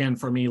been, again,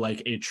 for me,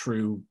 like a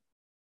true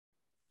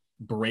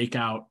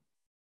breakout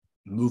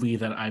movie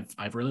that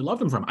I've really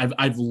loved him from.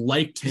 I've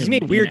liked him. He's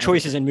made weird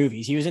choices in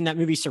movies. He was in that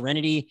movie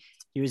Serenity.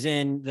 He was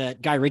in the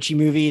Guy Ritchie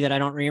movie that I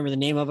don't remember the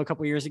name of a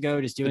couple years ago,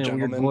 just doing a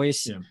weird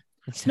voice. Yeah.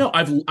 No,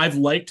 I've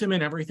liked him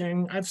in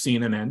everything I've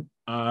seen him in.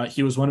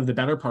 He was one of the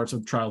better parts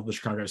of Trial of the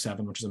Chicago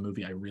 7, which is a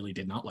movie I really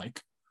did not like.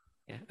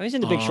 Yeah, I was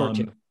in The Big Short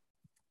too.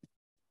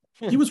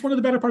 he was one of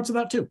the better parts of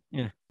that too.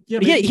 Yeah.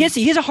 Yeah, he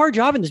has a hard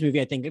job in this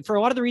movie, I think, for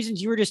a lot of the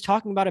reasons you were just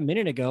talking about a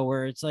minute ago,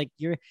 where it's like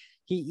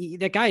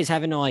that guy is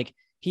having to like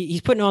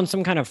he's putting on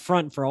some kind of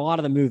front for a lot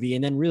of the movie,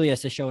 and then really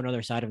has to show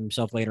another side of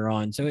himself later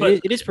on. So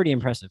it is pretty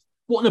impressive.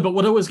 Well, no, but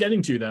what I was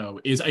getting to though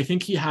is I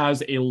think he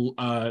has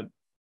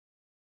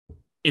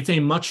it's a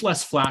much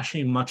less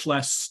flashy, much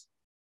less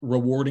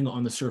rewarding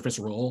on the surface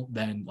role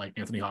than like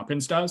Anthony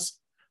Hopkins does.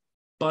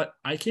 But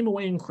I came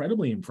away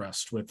incredibly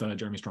impressed with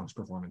Jeremy Strong's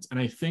performance, and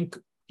I think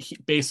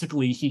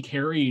he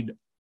carried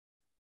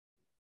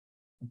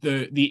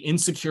the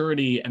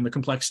insecurity and the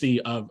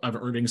complexity of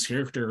Erding's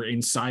character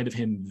inside of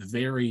him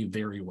very,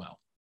 very well.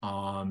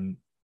 And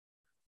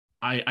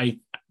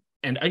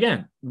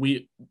again,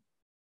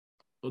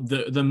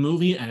 the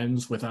movie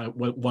ends with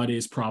what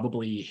is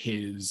probably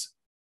his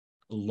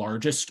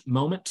largest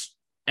moment,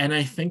 and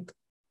I think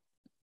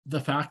the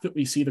fact that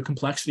we see the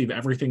complexity of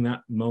everything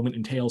that moment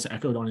entails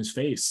echoed on his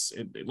face,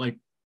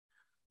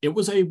 it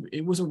was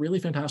a really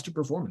fantastic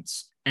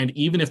performance. And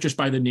even if just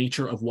by the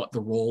nature of what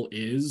the role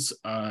is,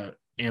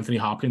 Anthony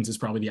Hopkins is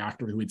probably the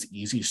actor who it's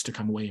easiest to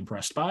come away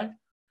impressed by,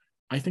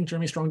 I think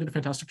Jeremy Strong did a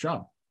fantastic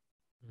job.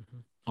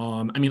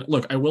 I mean,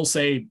 look, I will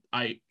say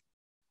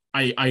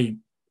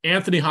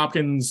Anthony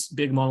Hopkins'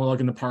 big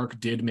monologue in the park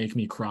did make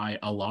me cry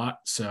a lot,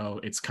 so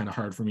it's kind of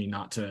hard for me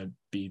not to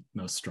be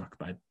most struck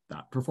by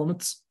that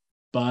performance.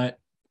 But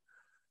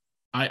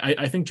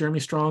I think Jeremy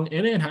Strong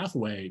and Anne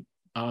Hathaway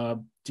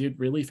did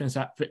really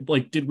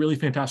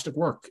fantastic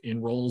work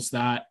in roles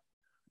that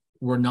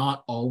were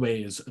not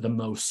always the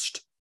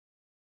most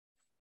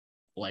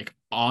like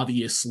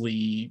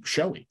obviously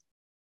showy.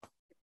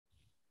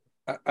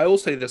 I will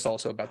say this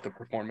also about the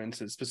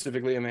performances,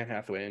 specifically of Anne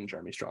Hathaway and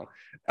Jeremy Strong.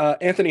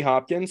 Anthony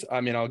Hopkins,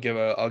 I mean, I'll give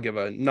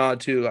a nod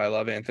to. I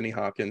love Anthony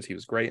Hopkins. He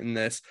was great in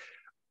this.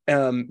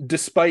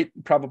 Despite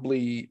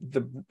probably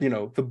the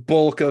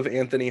bulk of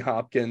Anthony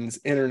Hopkins'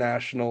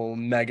 international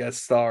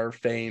megastar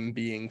fame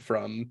being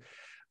from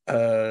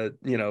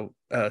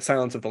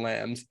Silence of the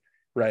Lambs,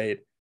 right?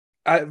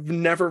 I've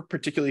never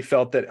particularly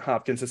felt that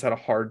Hopkins has had a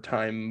hard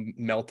time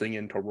melting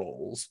into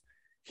roles.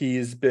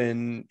 He's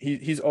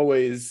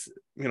always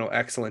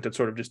excellent at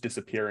sort of just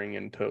disappearing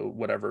into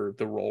whatever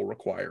the role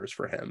requires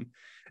for him.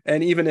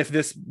 And even if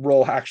this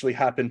role actually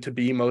happened to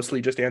be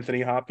mostly just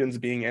Anthony Hopkins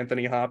being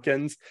Anthony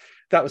Hopkins,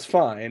 that was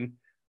fine.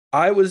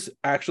 I was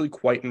actually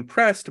quite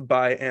impressed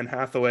by Anne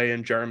Hathaway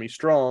and Jeremy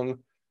Strong,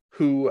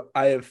 who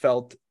I have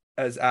felt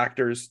as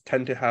actors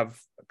tend to have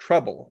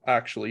trouble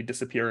actually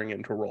disappearing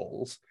into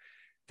roles.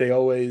 They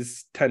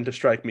always tend to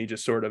strike me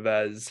just sort of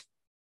as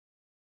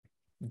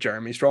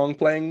Jeremy Strong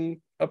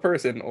playing a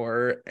person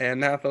or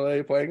Anne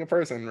Hathaway playing a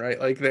person, right?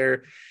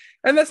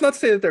 And that's not to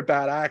say that they're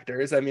bad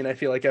actors. I mean, I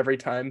feel like every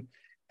time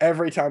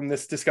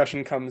this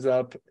discussion comes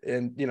up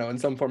in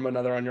some form or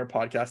another on your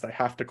podcast, I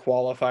have to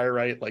qualify,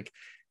 right? Like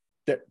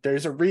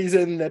there's a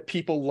reason that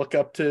people look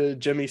up to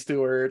Jimmy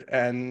Stewart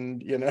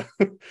and,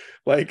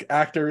 like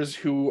actors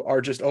who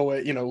are just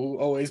always, who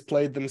always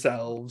played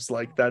themselves.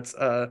 Like that's,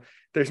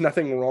 there's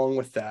nothing wrong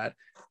with that.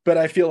 But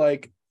I feel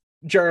like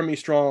Jeremy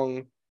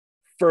Strong,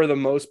 for the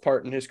most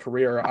part in his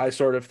career, I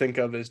sort of think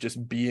of as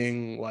just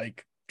being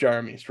like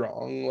Jeremy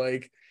Strong.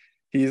 Like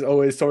he's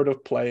always sort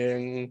of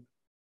playing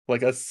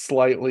like a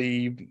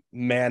slightly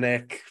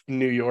manic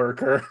New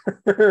Yorker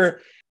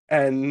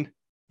and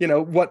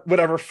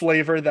whatever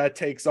flavor that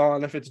takes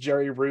on, if it's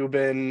Jerry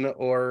Rubin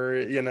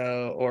or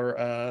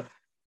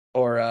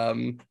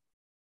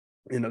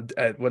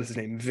what is his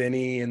name,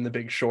 Vinny in The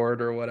Big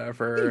Short or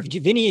whatever.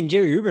 Vinny and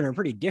Jerry Rubin are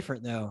pretty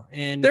different though,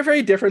 and they're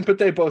very different, but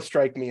they both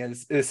strike me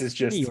as this is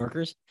just New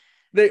Yorkers.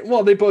 They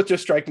both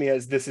just strike me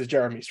as this is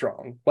Jeremy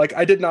Strong. Like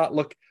I did not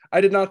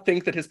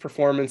think that his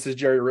performance as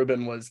Jerry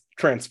Rubin was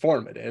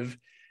transformative.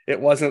 It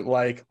wasn't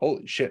like,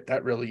 holy shit,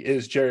 that really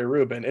is Jerry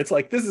Rubin. It's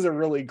like, this is a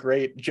really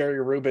great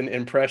Jerry Rubin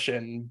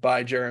impression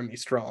by Jeremy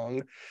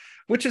Strong,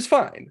 which is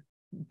fine.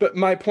 But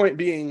my point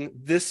being,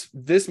 this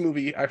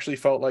movie actually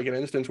felt like an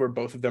instance where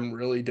both of them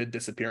really did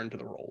disappear into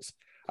the roles.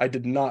 I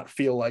did not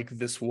feel like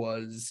this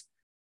was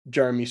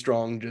Jeremy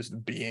Strong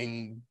just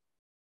being,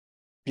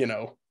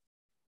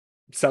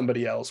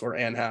 somebody else, or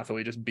Anne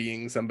Hathaway just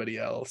being somebody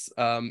else.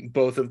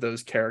 Both of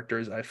those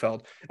characters I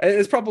felt, and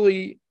it's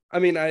probably, I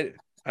mean,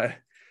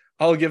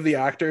 I'll give the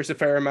actors a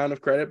fair amount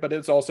of credit, but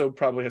it's also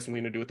probably has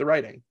something to do with the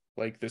writing.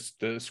 Like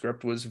the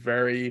script was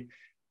very,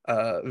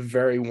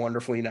 very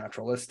wonderfully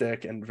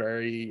naturalistic and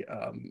very,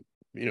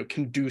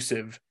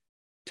 conducive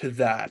to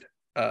that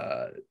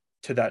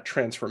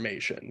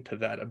transformation, to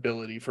that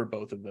ability for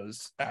both of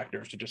those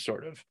actors to just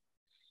sort of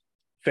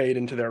fade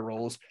into their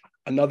roles.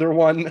 Another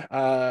one,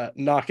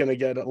 not going to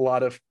get a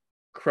lot of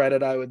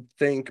credit, I would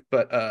think,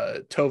 but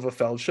Tova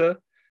Feldsha,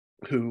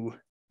 who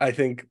I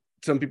think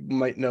some people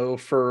might know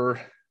from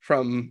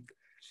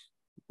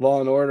Law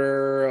and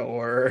Order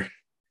or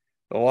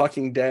The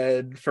Walking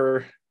Dead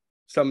for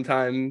some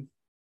time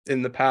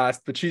in the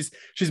past, but she's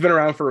been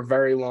around for a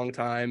very long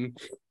time.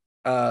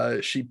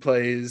 She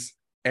plays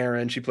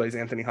Erin. She plays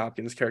Anthony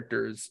Hopkins'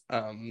 character's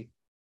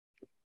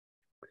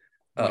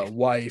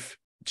wife.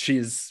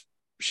 She's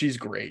she's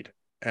great,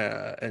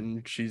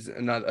 and she's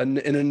in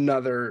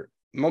another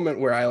moment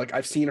where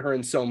I've seen her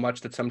in so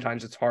much that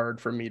sometimes it's hard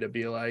for me to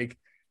be like,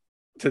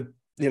 to,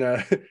 you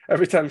know,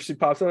 every time she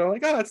pops up I'm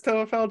like, oh, it's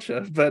Toa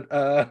Felcha. But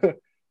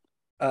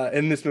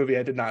in this movie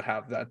I did not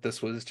have that.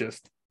 This was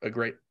just a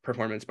great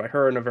performance by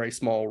her in a very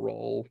small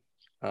role.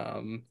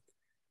 And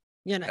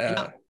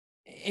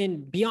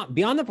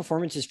beyond the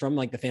performances from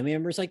like the family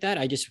members like that,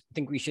 I just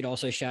think we should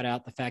also shout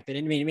out the fact that,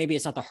 I mean, maybe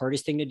it's not the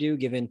hardest thing to do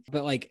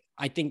but like,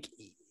 I think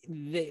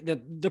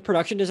the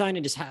production design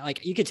and just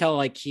like, you could tell,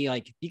 like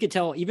you could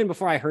tell even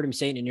before I heard him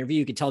say in an interview,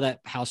 you could tell that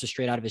house was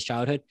straight out of his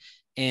childhood.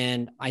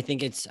 And I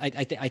think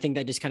I think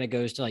that just kind of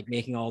goes to like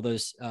making all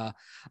those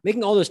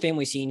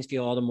family scenes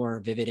feel all the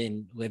more vivid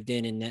and lived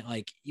in. And that,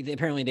 like,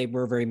 apparently they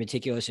were very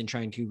meticulous in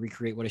trying to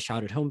recreate what a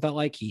childhood home felt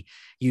like. He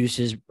used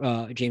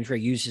James Gray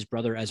used his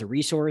brother as a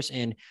resource.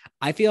 And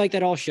I feel like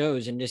that all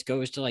shows and just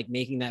goes to like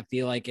making that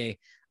feel like a,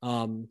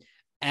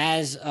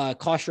 as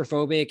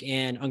claustrophobic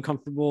and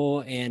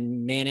uncomfortable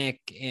and manic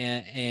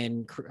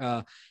and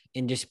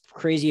just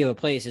crazy of a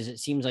place as it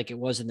seems like it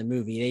was in the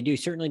movie. They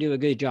certainly do a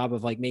good job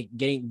of like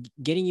getting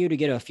you to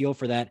get a feel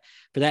for that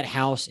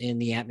house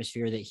and the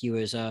atmosphere that he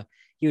was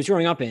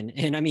growing up in.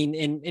 And I mean,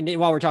 and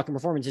while we're talking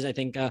performances, I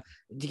think to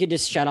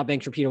just shout out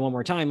Banks Repeta one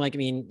more time. Like, I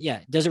mean, yeah,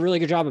 does a really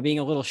good job of being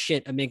a little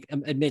shit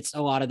amidst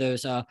a lot of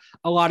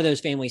those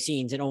family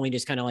scenes. It only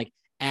just kind of like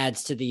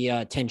adds to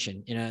the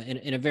tension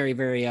in a very,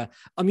 very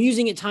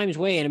amusing at times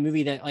way, in a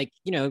movie that, like,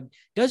 you know,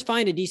 does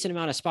find a decent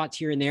amount of spots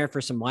here and there for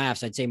some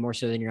laughs. I'd say more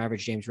so than your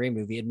average James Gray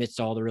movie amidst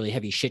all the really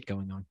heavy shit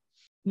going on.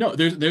 No,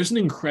 there's an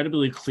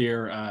incredibly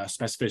clear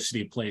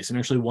specificity of place. And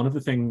actually one of the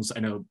things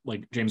I know,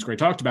 like James Gray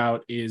talked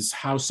about, is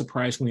how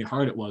surprisingly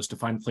hard it was to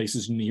find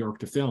places in New York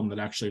to film that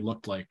actually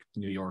looked like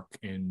New York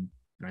in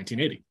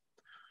 1980.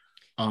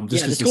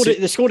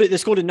 The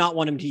school did not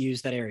want him to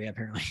use that area,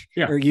 apparently.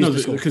 Yeah, or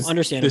use the school,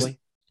 understandably.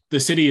 The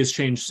city has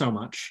changed so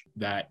much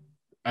that,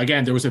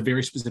 again, there was a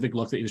very specific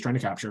look that he was trying to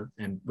capture,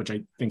 and which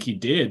I think he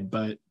did,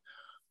 but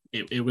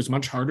it was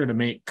much harder to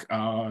make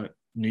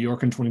New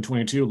York in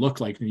 2022 look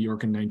like New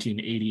York in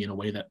 1980 in a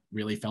way that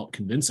really felt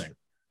convincing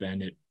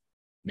than it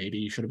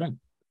maybe should have been.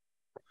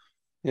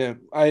 Yeah,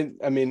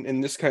 I mean, in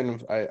this kind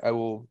of, I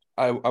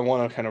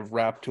want to kind of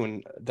wrap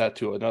that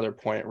to another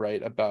point,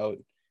 right, about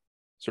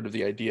sort of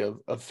the idea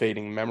of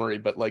fading memory,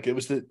 but like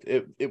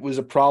it was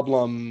a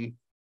problem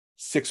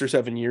 6 or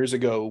 7 years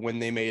ago when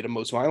they made A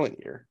Most Violent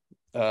Year.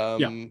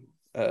 You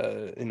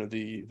know,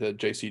 the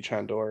J.C.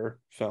 Chandor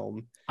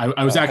film.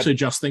 I was actually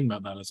just thinking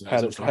about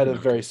that had a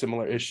very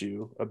similar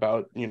issue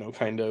about, you know,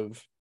 kind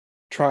of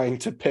trying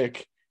to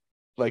pick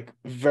like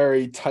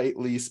very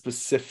tightly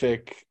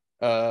specific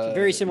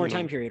very similar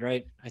time period,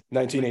 right?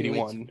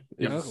 1981.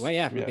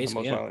 Basically,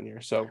 Most Violent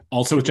Year. So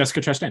also with Jessica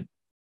Chastain.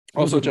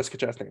 Jessica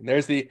Chastain.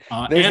 There's the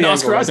and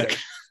Oscar Isaac.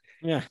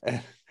 Yeah.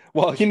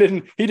 Well, he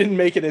didn't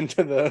make it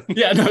into the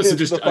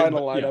the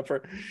final lineup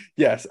for.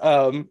 Yes.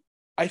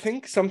 I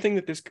think something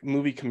that this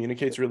movie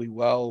communicates really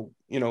well,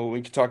 you know,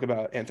 we could talk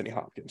about Anthony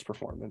Hopkins'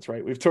 performance,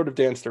 right? We've sort of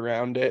danced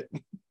around it.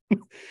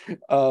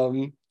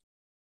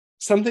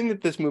 Something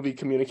that this movie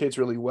communicates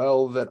really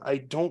well that I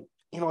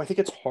think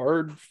it's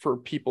hard for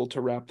people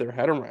to wrap their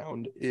head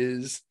around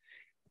is,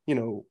 you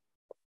know,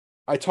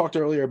 I talked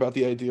earlier about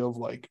the idea of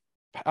like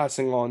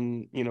passing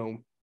on, you know,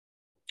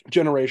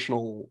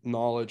 generational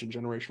knowledge and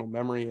generational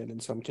memory, and in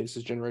some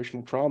cases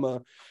generational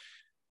trauma.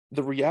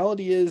 The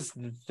reality is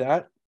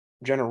that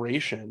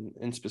generation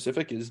in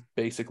specific is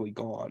basically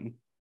gone.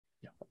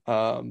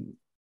 You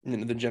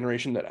know, the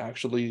generation that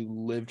actually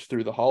lived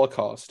through the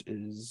Holocaust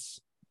is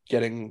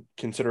getting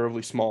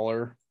considerably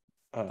smaller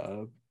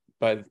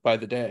by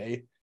the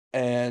day.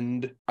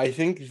 And I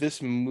think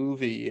this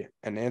movie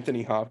and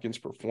Anthony Hopkins'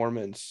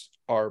 performance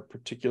are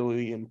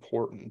particularly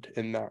important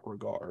in that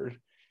regard.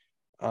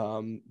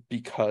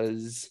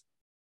 Because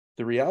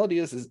the reality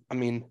is, I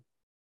mean,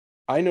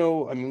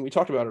 we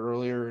talked about it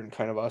earlier, and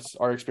kind of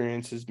our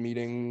experiences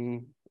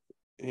meeting,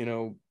 you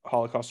know,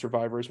 Holocaust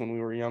survivors when we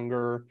were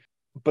younger.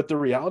 But the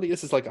reality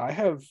is like, I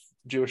have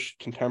Jewish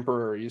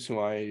contemporaries who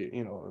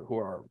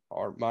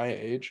are my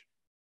age,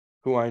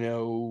 who I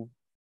know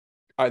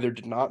either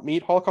did not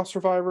meet Holocaust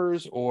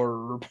survivors,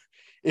 or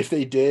if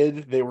they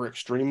did, they were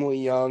extremely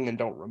young and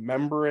don't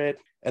remember it.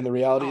 And the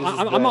reality is,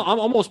 I'm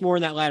almost more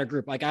in that latter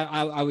group. Like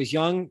I was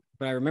young,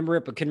 but I remember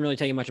it, but couldn't really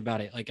tell you much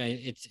about it. Like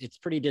it's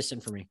pretty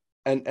distant for me.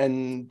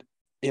 And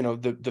you know,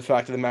 the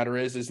fact of the matter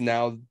is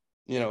now,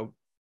 you know,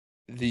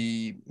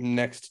 the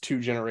next two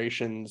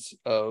generations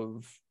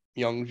of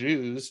young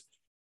Jews,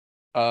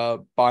 by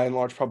and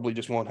large, probably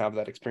just won't have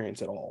that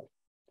experience at all.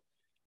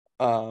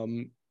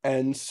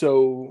 And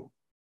so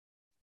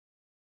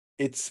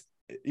it's,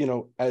 you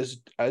know, as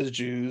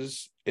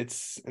Jews,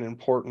 it's an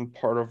important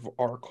part of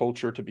our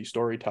culture to be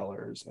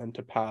storytellers and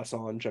to pass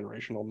on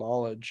generational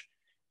knowledge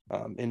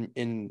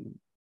in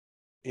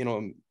you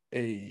know,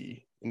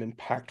 an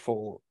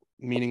impactful,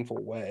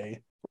 meaningful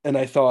way. And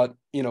I thought,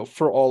 you know,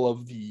 for all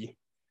of the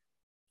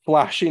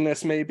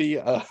flashiness maybe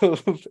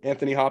of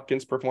Anthony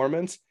Hopkins'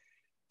 performance,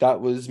 that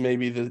was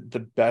maybe the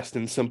best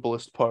and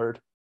simplest part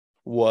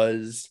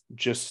was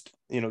just,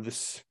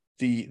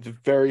 the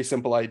very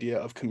simple idea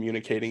of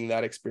communicating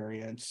that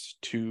experience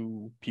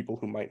to people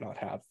who might not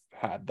have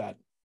had that.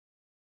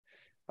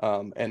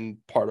 And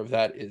part of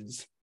that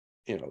is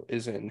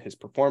in his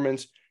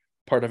performance.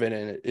 Part of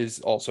it is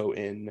also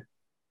in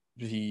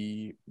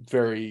the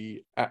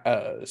very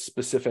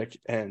specific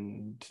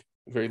and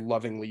very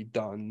lovingly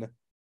done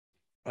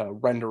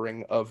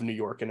rendering of New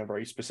York in a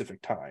very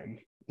specific time,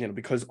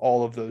 because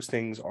all of those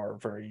things are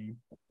very,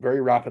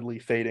 very rapidly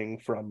fading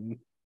from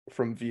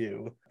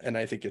view. And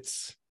I think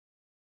it's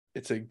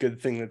a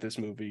good thing that this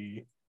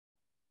movie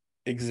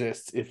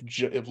exists,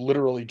 if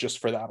literally just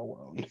for that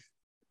alone.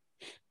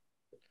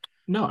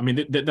 No, I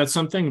mean, that's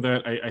something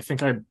that I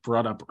think I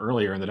brought up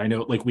earlier, and that I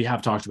know, like, we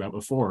have talked about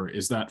before,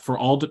 is that for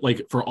all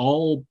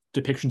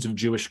depictions of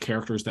Jewish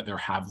characters that there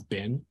have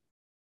been,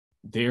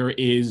 there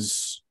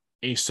is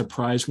a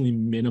surprisingly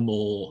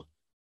minimal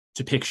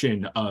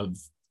depiction of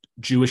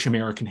Jewish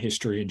American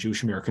history and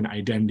Jewish American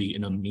identity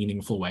in a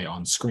meaningful way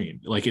on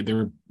screen. Like,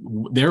 there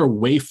are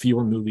way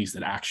fewer movies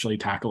that actually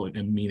tackle it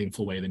in a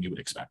meaningful way than you would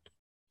expect.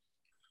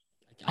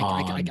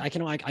 I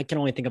can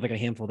only think of like a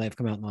handful that have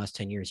come out in the last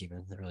 10 years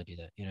even that really do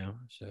that,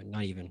 so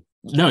not even.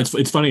 No,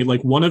 it's funny.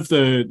 Like, one of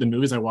the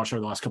movies I watched over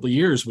the last couple of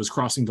years was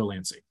Crossing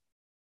Delancey.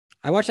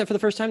 I watched that for the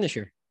first time this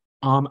year.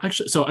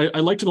 Actually, so I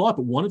liked it a lot,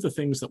 but one of the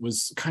things that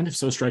was kind of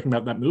so striking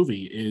about that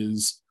movie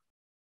is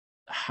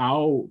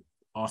how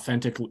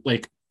authentic,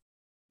 like,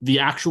 the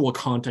actual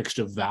context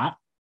of that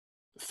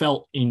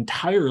felt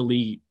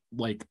entirely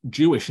like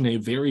Jewish in a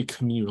very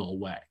communal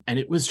way. And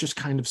it was just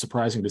kind of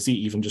surprising to see,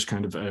 even just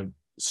kind of a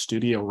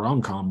studio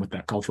rom-com with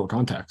that cultural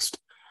context.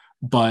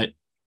 But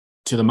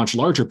to the much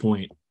larger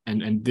point,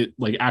 and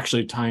like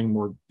actually tying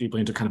more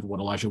deeply into kind of what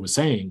Elijah was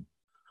saying,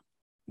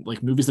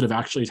 like, movies that have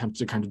actually attempted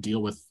to kind of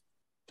deal with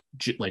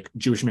like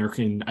Jewish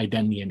American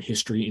identity and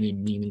history in a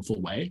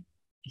meaningful way,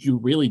 you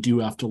really do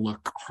have to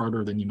look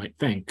harder than you might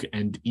think.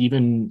 And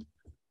even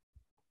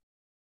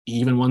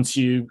once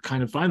you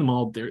kind of find them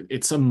all,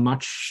 it's a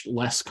much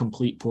less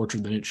complete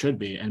portrait than it should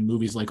be. And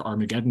movies like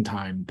Armageddon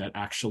Time that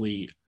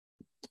actually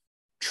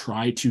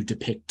try to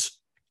depict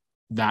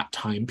that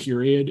time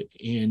period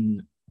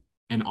in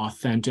an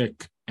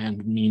authentic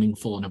and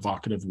meaningful and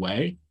evocative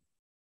way,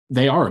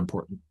 they are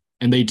important.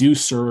 And they do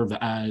serve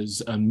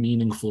as a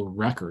meaningful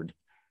record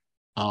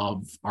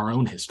of our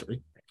own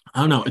history.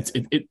 I don't know.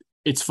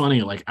 It's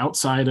funny, like,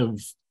 outside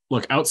of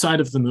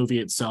the movie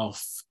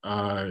itself,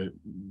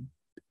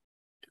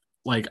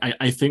 like,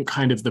 I think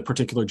kind of the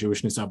particular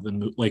Jewishness of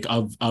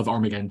of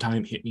Armageddon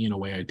Time hit me in a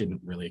way I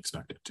didn't really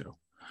expect it to.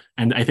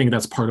 And I think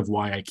that's part of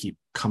why I keep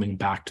coming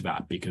back to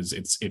that, because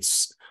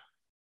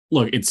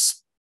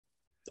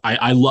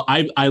I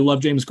love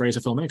James Gray as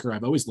a filmmaker.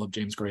 I've always loved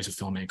James Gray as a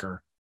filmmaker,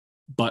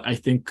 but I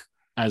think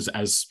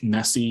as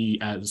messy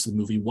as the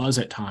movie was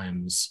at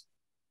times,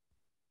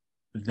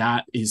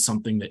 that is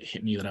something that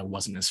hit me that I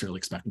wasn't necessarily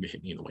expecting to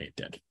hit me the way it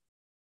did.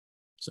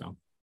 So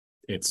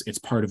it's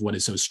part of what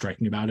is so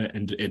striking about it.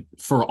 And it,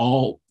 for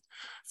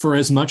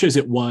as much as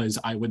it was,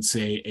 I would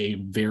say, a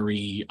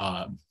very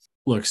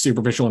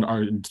superficial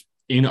and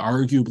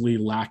inarguably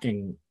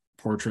lacking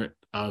portrait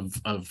of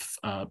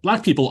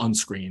Black people on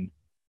screen,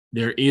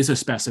 there is a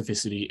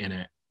specificity in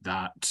it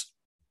that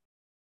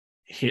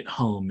hit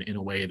home in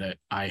a way that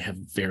I have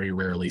very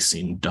rarely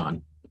seen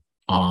done.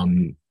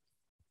 And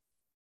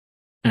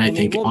I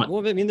think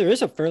there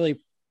is a fairly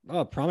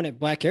prominent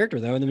Black character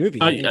though in the movie.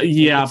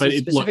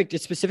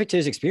 It's specific to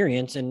his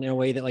experience, and in a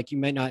way that, like, you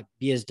might not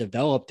be as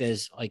developed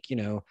as, like,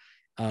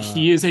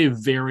 he is a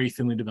very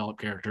thinly developed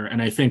character.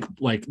 And I think,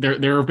 like,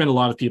 there have been a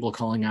lot of people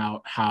calling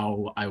out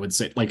how, I would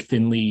say, like,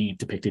 thinly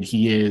depicted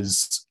he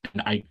is,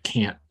 and I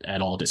can't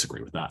at all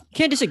disagree with that.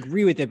 Can't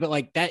disagree with it, but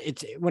like that,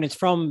 it's when it's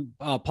from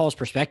Paul's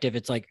perspective,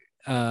 it's like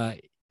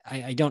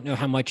I don't know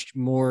how much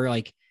more,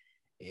 like,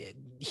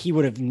 he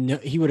would have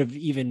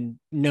even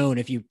known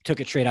if you took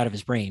it straight out of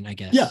his brain, I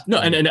guess. Yeah, no,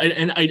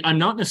 and I'm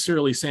not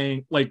necessarily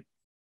saying, like,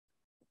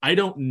 I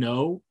don't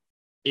know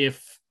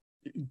if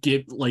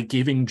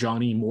giving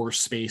Johnny more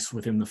space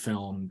within the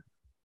film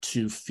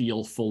to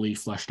feel fully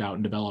fleshed out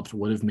and developed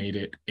would have made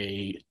it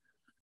a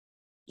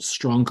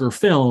stronger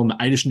film.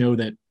 I just know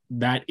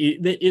that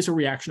is a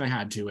reaction I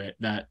had to it,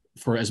 that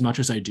for as much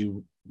as I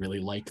do really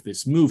like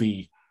this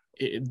movie,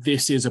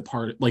 this is a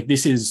part of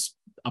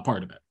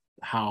it.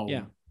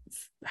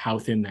 How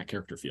thin that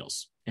character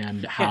feels,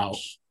 and how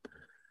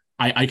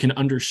I can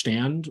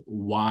understand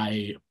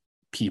why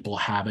people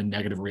have a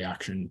negative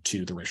reaction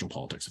to the racial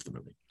politics of the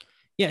movie.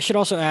 Yeah, should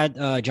also add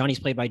Johnny's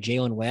played by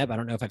Jalen Webb. I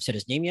don't know if I've said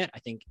his name yet. I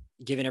think,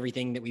 given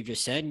everything that we've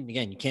just said, and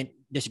again, you can't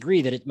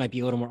disagree that it might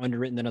be a little more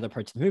underwritten than other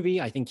parts of the movie,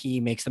 I think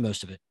he makes the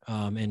most of it.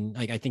 And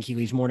I think he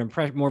leaves more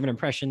of an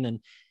impression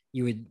than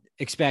you would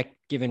expect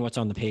given what's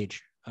on the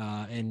page.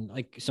 And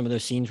like some of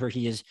those scenes where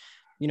he is,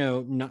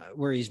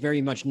 where he's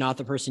very much not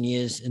the person he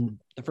is in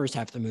the first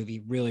half of the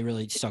movie, really,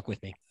 really stuck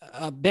with me.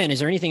 Ben, is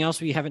there anything else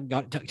we haven't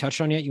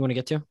touched on yet you want to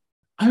get to?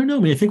 I don't know. I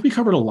mean, I think we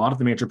covered a lot of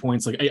the major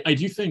points. Like, I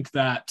do think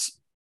that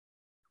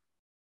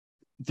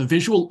the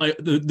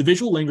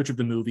visual language of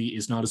the movie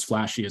is not as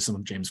flashy as some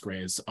of James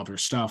Gray's other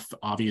stuff.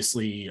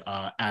 Obviously,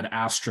 Ad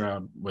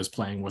Astra was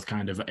playing with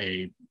kind of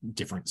a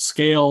different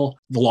scale.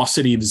 The Lost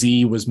City of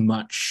Z was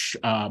much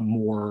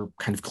more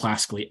kind of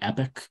classically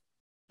epic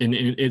in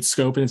its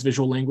scope and its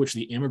visual language.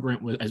 The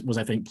Immigrant was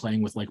I think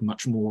playing with like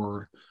much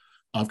more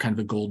of kind of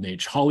a golden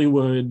age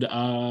Hollywood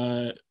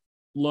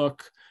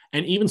look.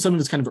 And even some of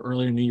his kind of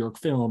earlier New York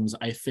films,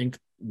 I think,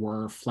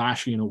 were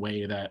flashy in a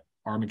way that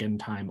Armageddon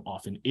Time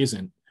often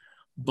isn't.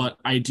 But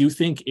I do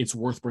think it's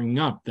worth bringing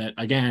up that,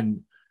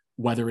 again,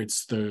 whether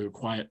it's the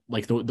quiet,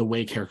 like the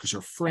way characters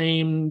are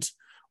framed,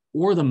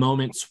 or the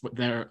moments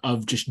there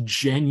of just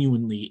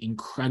genuinely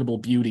incredible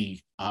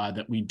beauty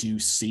that we do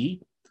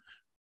see,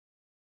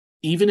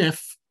 even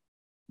if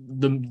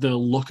the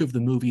look of the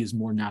movie is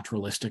more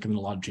naturalistic than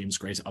a lot of James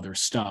Gray's other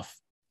stuff,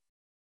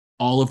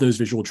 all of those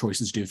visual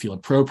choices do feel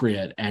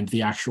appropriate, and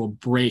the actual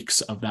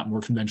breaks of that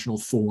more conventional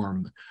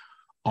form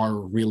are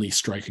really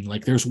striking.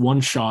 Like there's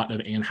one shot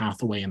of Anne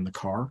Hathaway in the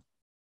car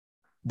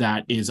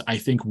that is, I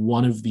think,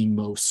 one of the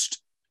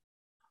most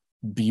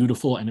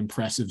beautiful and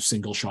impressive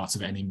single shots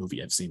of any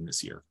movie I've seen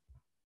this year.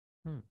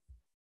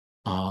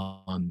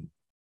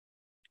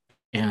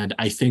 And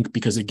I think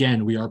because,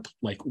 again,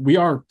 we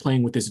are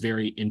playing with this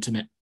very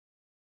intimate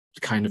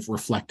kind of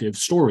reflective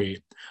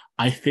story,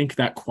 I think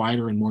that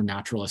quieter and more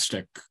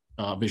naturalistic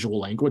visual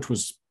language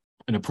was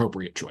an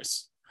appropriate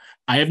choice.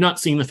 I have not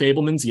seen The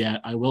Fabelmans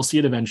yet. I will see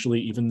it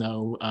eventually, even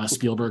though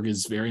Spielberg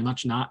is very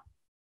much not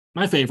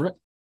my favorite.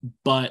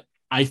 But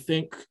I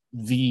think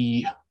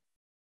the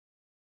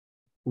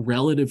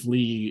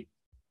relatively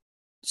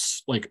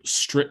like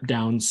stripped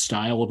down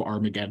style of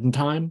Armageddon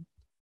Time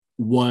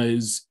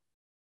was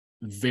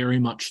very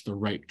much the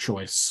right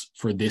choice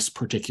for this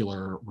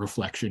particular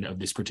reflection of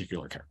this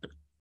particular character.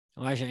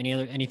 Elijah,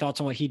 any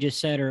thoughts on what he just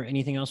said or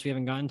anything else we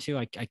haven't gotten to?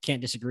 I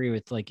can't disagree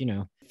with, like, you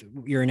know,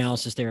 your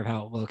analysis there of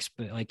how it looks,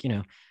 but, like, you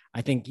know,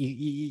 I think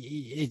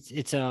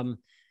it's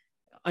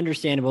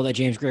understandable that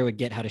James Gray would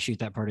get how to shoot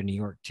that part of New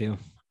York too.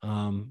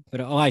 But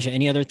Elijah,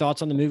 any other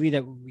thoughts on the movie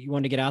that you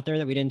wanted to get out there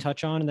that we didn't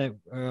touch on, that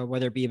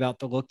whether it be about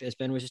the look that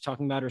Ben was just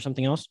talking about or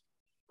something else?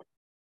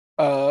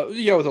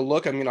 Yeah, with a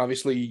look, I mean,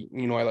 obviously,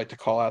 you know, I like to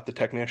call out the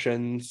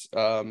technicians.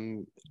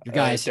 Your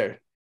guys.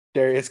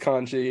 Darius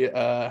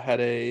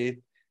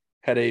Kanji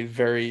had a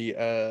very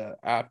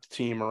apt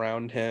team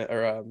around him,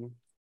 or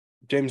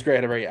James Gray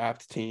had a very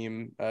apt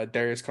team.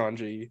 Darius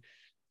Kanji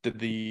did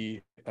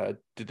the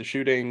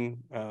shooting.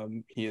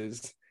 He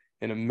is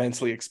an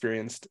immensely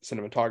experienced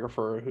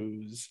cinematographer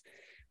whose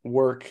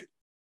work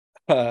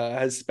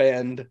has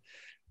spanned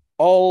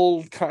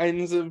all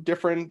kinds of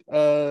different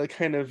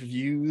kind of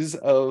views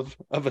of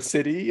a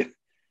city,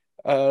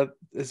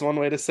 is one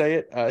way to say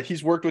it.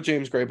 He's worked with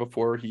James Gray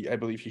before. I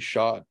believe he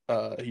shot,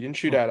 he didn't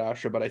shoot Ad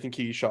Astra, but I think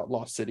he shot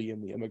Lost City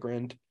and The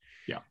Immigrant.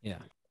 Yeah.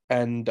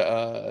 And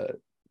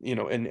you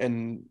know,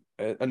 and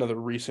another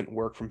recent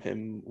work from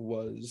him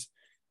was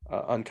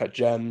Uncut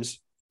Gems,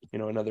 you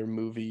know, another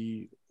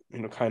movie, you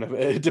know, kind of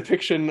a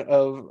depiction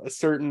of a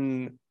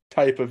certain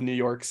type of New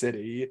York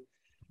City.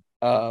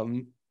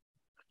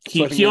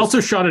 He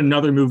also shot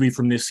another movie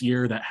from this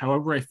year that,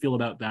 however I feel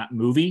about that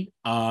movie,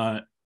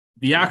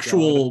 the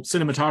actual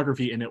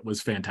cinematography in it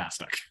was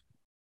fantastic.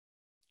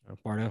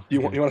 Bardo. You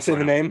want to say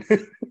the name?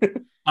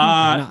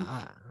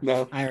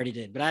 No, I already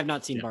did, but I have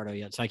not seen Bardo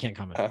yet, so I can't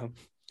comment.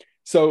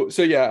 So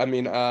yeah, I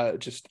mean, I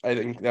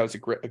think that was a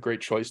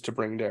great choice to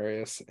bring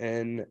Darius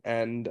in,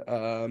 and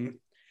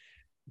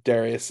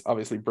Darius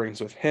obviously brings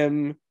with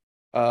him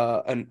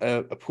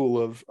a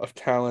pool of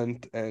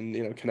talent and,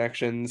 you know,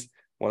 connections.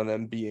 One of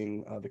them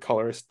being the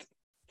colorist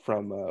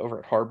from over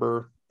at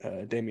Harbor,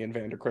 Damian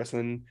Van der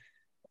Kressen,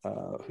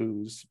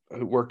 who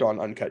worked on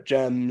Uncut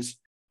Gems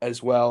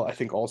as well. I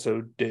think he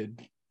also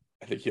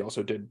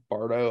did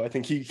Bardo. I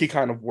think he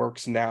kind of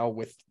works now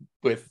with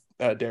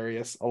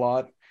Darius a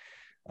lot.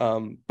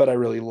 But I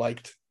really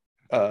liked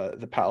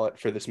the palette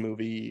for this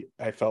movie.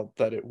 I felt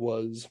that it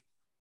was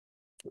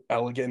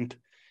elegant.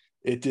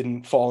 It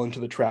didn't fall into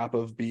the trap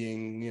of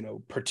being, you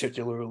know,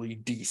 particularly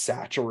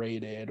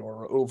desaturated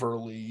or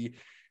overly,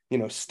 you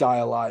know,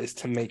 stylized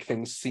to make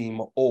things seem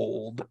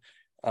old.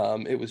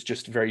 It was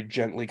just very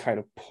gently kind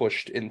of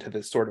pushed into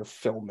this sort of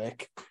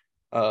filmic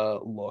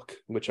look,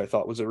 which I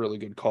thought was a really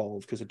good call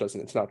because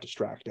it's not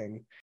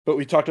distracting. But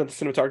we talked about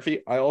the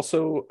cinematography. I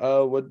also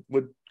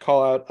would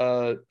call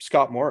out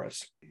Scott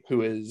Morris,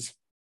 who is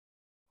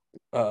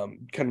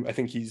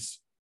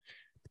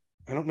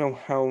I don't know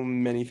how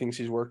many things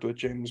he's worked with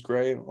James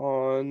Gray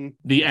on.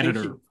 The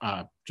editor,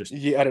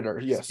 the editor.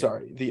 Yeah,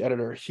 sorry, the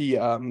editor. He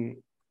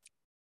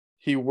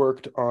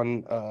worked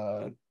on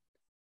Ad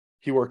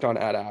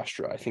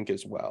Astra, I think,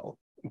 as well.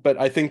 But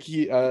I think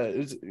he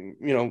is, you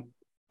know,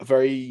 a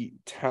very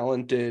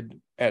talented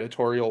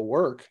editorial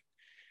work.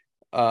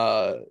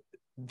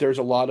 There's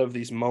a lot of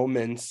these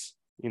moments,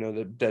 you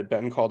know, that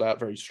Ben called out,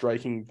 very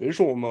striking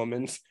visual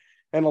moments,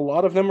 and a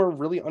lot of them are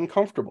really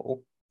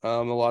uncomfortable.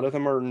 A lot of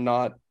them are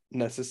not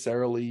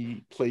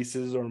necessarily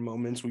places or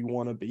moments we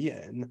want to be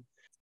in,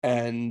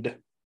 and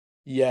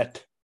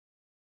yet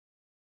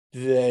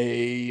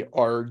they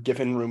are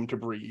given room to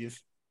breathe.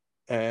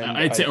 And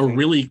I'd say a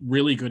really,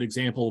 really good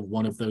example of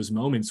one of those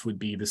moments would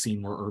be the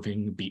scene where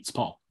Irving beats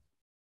Paul.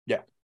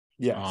 Yeah.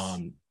 Yes.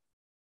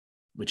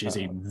 Which is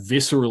a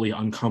viscerally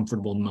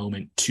uncomfortable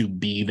moment to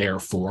be there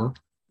for,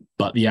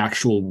 but the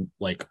actual,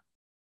 like,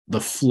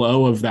 the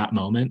flow of that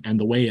moment and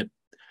the way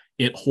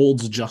it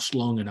holds just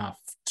long enough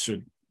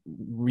to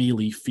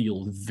really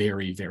feel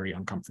very, very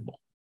uncomfortable.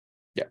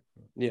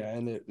 Yeah,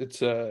 and it's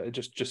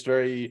just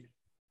very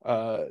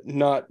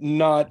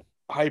not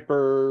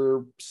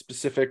hyper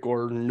specific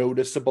or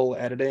noticeable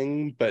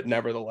editing, but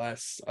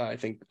nevertheless, I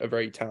think a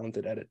very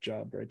talented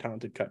very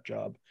talented cut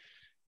job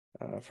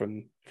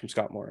from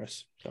Scott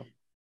Morris. So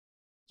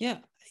yeah,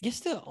 I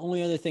guess the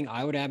only other thing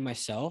I would add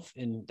myself,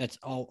 and that's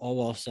all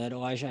well said,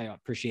 Elijah, I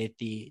appreciate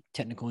the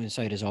technical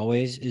insight as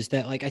always, is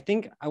that, like, I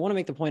think I want to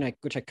make the point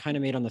which I kind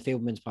of made on the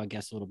Fablemans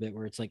podcast a little bit,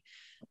 where it's like,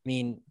 I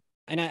mean,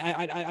 and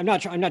I'm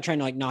not trying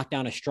to like knock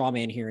down a straw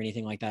man here or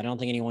anything like that. I don't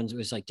think anyone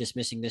was like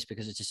dismissing this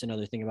because it's just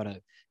another thing about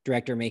a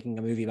director making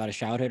a movie about a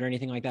childhood or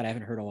anything like that. I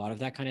haven't heard a lot of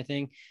that kind of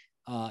thing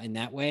in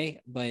that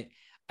way, but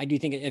I do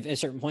think at a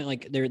certain point,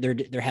 like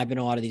there have been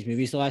a lot of these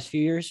movies the last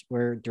few years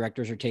where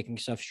directors are taking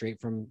stuff straight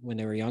from when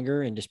they were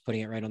younger and just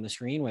putting it right on the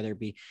screen, whether it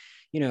be,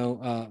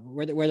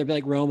 whether it be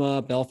like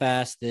Roma,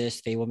 Belfast,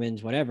 this,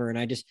 Fablemans, whatever. And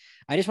I just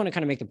want to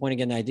kind of make the point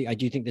again that I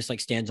do think this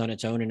like stands on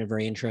its own in a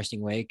very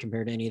interesting way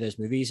compared to any of those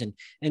movies. And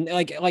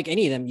like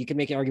any of them, you can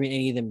make an argument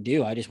any of them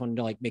do. I just wanted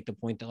to like make the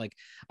point that like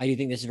I do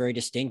think this is very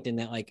distinct in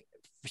that, like,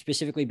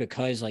 specifically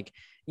because like,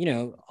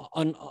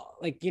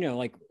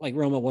 like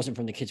Roma wasn't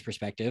from the kid's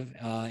perspective,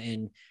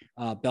 and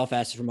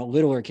Belfast is from a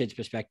littler kid's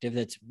perspective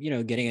that's,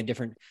 getting a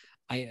different,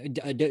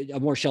 a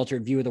more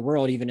sheltered view of the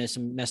world, even as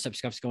some messed up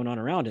stuff's going on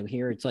around him.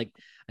 Here, it's like,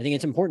 I think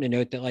it's important to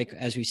note that, like,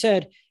 as we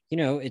said,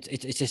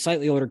 it's a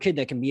slightly older kid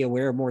that can be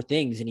aware of more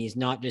things, and he's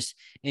not just,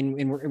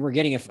 and we're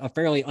getting a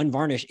fairly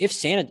unvarnished,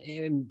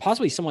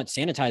 possibly somewhat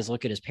sanitized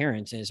look at his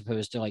parents, as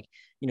opposed to, like,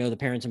 the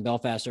parents in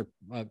Belfast are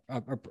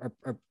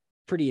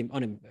pretty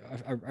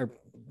are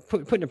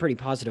put in a pretty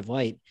positive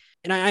light.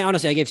 And I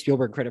honestly, I gave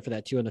Spielberg credit for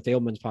that too on the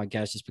Fablemans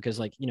podcast, just because,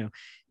 like,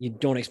 you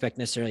don't expect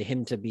necessarily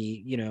him to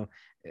be,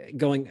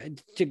 going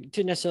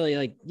to necessarily,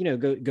 like,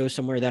 go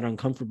somewhere that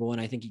uncomfortable. And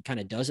I think he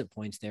kind of does at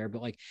points there,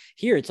 but like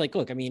here, it's like,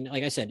 look, I mean,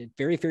 like I said,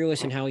 very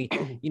fearless in how he,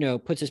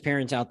 puts his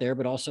parents out there,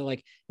 but also,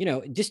 like,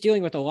 just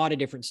dealing with a lot of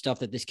different stuff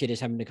that this kid is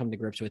having to come to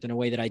grips with in a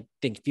way that I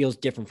think feels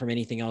different from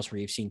anything else where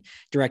you've seen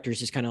directors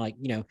just kind of like,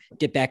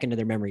 dip back into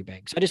their memory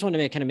banks. I just want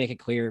to kind of make it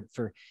clear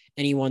for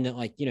anyone that,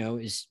 like,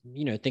 is,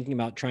 thinking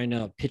about trying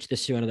to pitch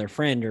this to another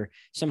friend or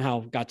somehow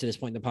got to this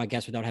point in the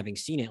podcast without having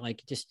seen it.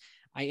 Like, just,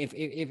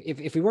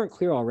 if we weren't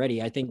clear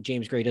already, I think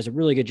James Gray does a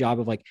really good job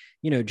of, like,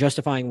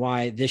 justifying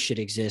why this should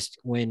exist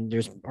when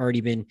there's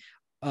already been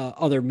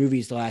other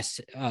movies the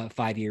last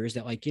 5 years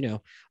that, like,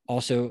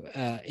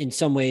 also in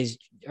some ways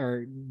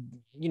are,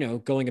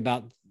 going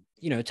about,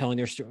 telling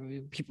their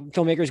story,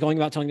 filmmakers going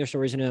about telling their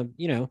stories in a,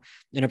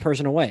 in a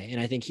personal way. And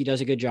I think he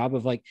does a good job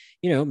of, like,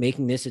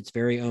 making this its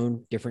very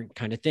own different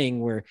kind of thing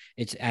where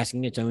it's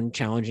asking its own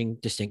challenging,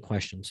 distinct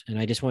questions. And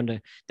I just wanted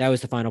to, that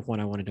was the final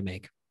point I wanted to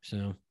make.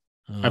 So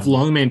I've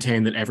long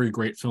maintained that every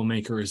great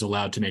filmmaker is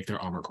allowed to make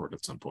their armor cord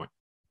at some point.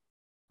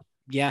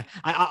 Yeah,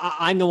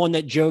 I'm the one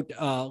that joked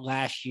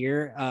last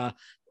year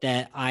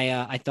that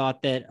I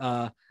thought that,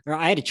 or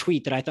I had a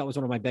tweet that I thought was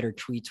one of my better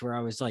tweets where I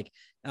was like,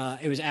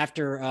 it was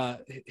after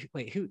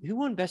who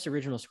won Best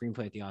Original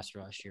Screenplay at the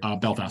Oscar last year?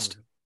 Belfast.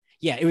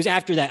 Yeah, it was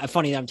after that.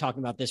 Funny that I'm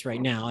talking about this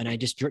right now, and I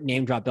just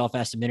name dropped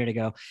Belfast a minute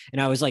ago, and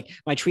I was like,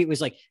 my tweet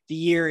was like, the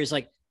year is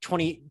like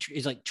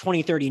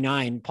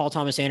 2039. Paul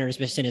Thomas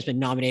Anderson has been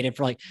nominated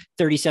for like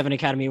 37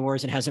 Academy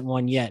Awards and hasn't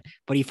won yet,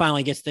 but he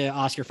finally gets the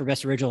Oscar for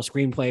Best Original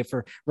Screenplay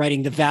for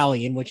writing The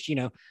Valley, in which,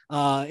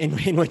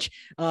 in which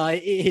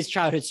his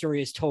childhood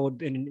story is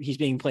told, and he's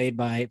being played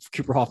by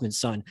Cooper Hoffman's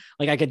son.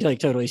 Like, I could, like,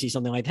 totally see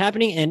something like that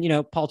happening,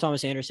 and Paul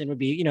Thomas Anderson would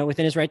be,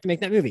 within his right to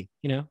make that movie.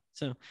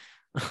 So.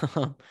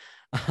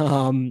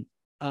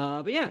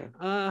 But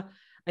yeah,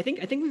 I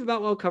think we've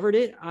about well covered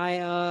it.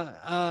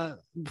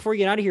 Before we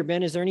get out of here,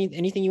 Ben, is there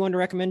anything you want to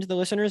recommend to the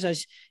listeners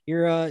as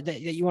you're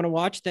that you want to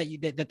watch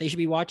that they should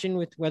be watching,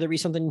 with whether it be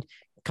something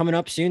coming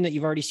up soon that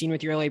you've already seen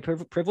with your LA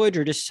privilege,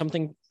 or just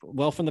something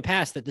well from the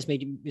past that this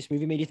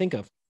movie made you think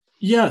of?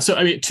 Yeah, so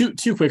I mean,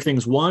 two quick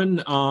things.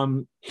 One,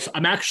 so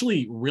I'm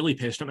actually really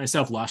pissed at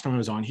myself. Last time I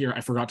was on here,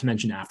 I forgot to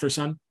mention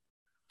Aftersun.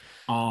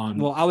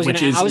 Well, I was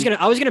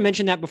gonna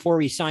mention that before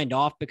we signed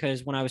off,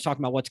 because when I was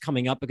talking about what's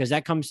coming up, because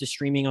that comes to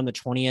streaming on the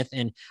 20th,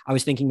 and I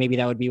was thinking maybe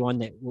that would be one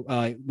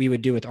that we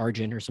would do with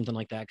Arjun or something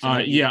like that.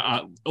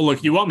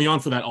 Look, you want me on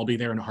for that? I'll be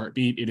there in a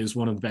heartbeat. It is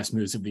one of the best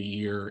movies of the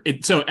year.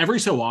 So every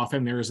so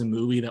often there is a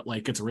movie that,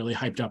 like, gets really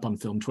hyped up on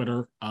film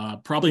Twitter.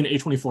 Probably an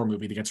A24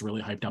 movie that gets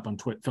really hyped up on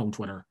film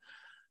Twitter.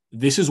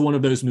 This is one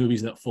of those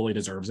movies that fully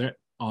deserves it.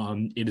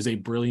 It is a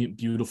brilliant,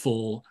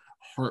 beautiful,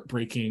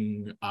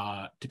 heartbreaking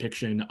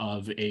depiction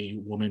of a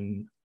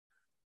woman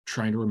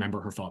trying to remember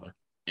her father,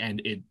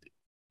 and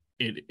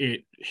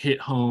it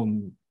hit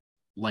home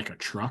like a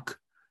truck.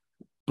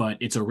 But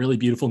it's a really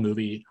beautiful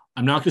movie.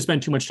 I'm not going to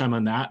spend too much time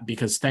on that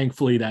because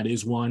thankfully that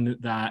is one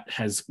that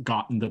has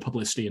gotten the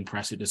publicity and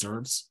press it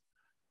deserves.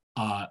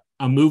 A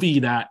movie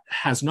that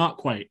has not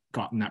quite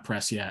gotten that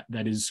press yet,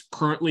 that is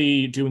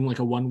currently doing like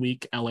a 1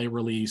 week LA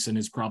release and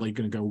is probably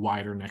going to go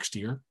wider next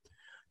year,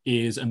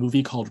 is a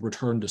movie called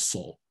Return to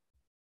Seoul.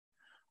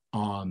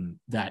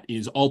 That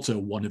is also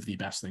one of the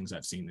best things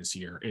I've seen this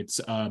year. It's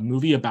a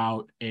movie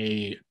about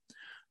a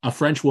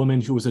French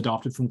woman who was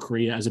adopted from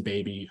Korea as a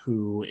baby,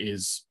 who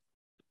is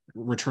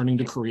returning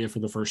to Korea for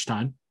the first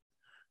time,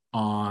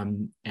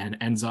 and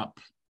ends up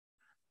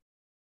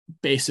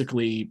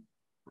basically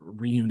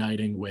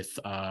reuniting with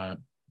her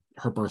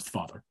birth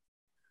father.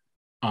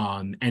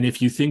 And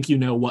if you think you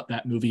know what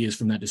that movie is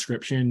from that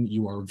description,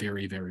 you are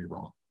very, very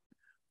wrong.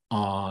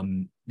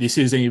 This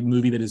is a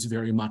movie that is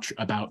very much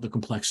about the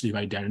complexity of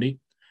identity,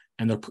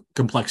 and the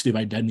complexity of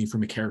identity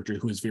from a character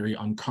who is very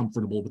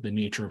uncomfortable with the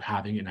nature of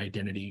having an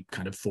identity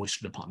kind of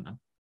foisted upon them.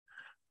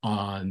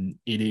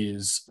 It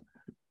is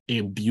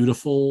a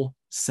beautiful,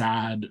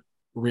 sad,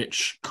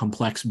 rich,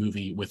 complex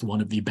movie with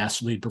one of the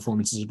best lead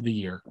performances of the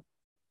year.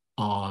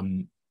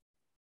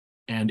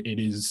 And it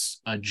is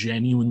a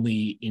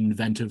genuinely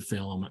inventive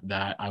film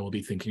that I will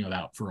be thinking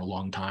about for a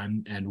long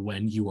time. And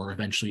when you are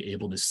eventually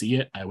able to see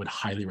it, I would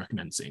highly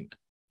recommend seeing it.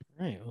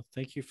 All right. Well,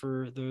 thank you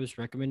for those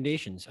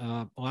recommendations.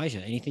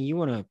 Elijah, anything you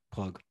want to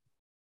plug?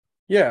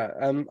 Yeah,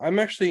 I'm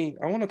actually,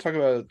 I want to talk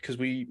about, because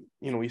we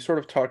sort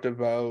of talked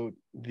about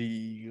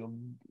the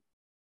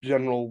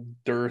general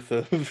dearth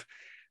of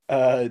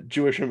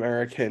Jewish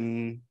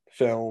American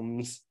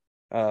films.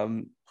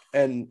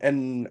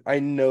 And I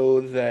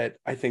know that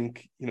I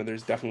think,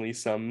 there's definitely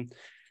some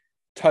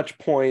touch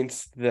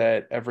points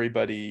that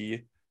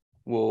everybody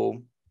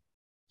will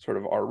sort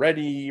of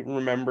already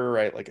remember,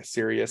 right? Like A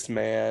Serious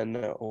Man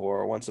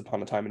or Once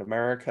Upon a Time in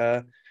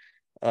America.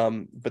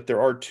 But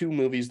there are two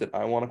movies that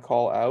I want to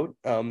call out,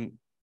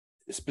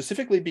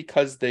 specifically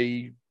because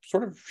they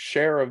sort of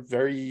share a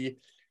very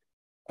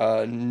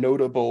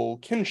notable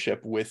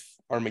kinship with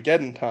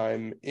Armageddon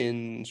Time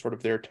in sort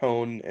of their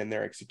tone and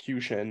their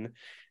execution.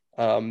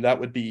 That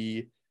would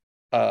be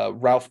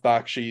Ralph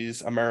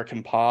Bakshi's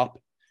American Pop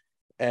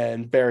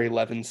and Barry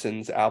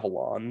Levinson's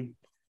Avalon,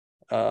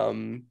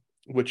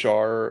 which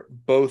are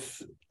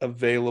both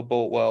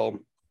available. Well,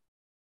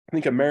 I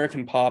think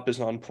American Pop is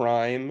on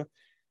Prime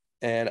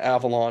and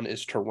Avalon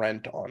is to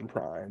rent on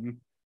Prime.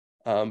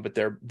 But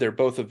they're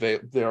both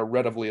they are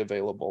readily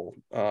available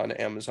on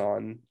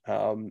Amazon.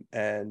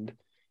 And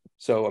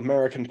so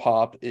American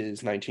Pop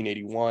is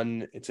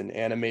 1981. It's an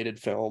animated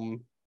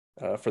film.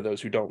 For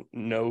those who don't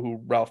know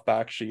who Ralph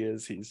Bakshi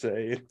is, he's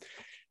a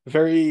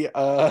very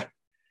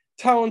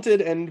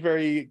talented and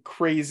very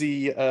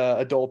crazy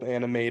adult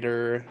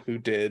animator who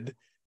did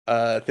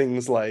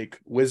things like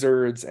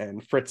Wizards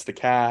and Fritz the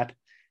Cat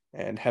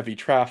and Heavy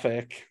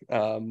Traffic,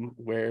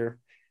 where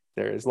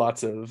there is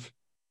lots of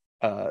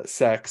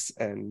sex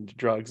and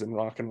drugs and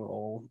rock and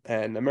roll.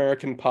 And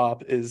American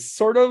Pop is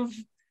sort of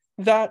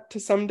that to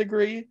some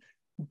degree,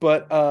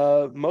 but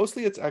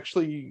mostly it's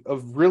actually a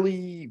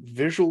really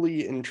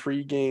visually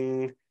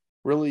intriguing,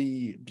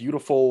 really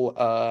beautiful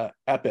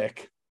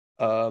epic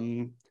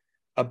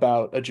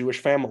about a Jewish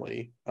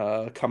family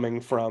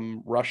coming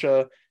from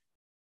Russia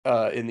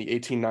in the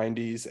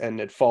 1890s, and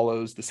it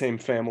follows the same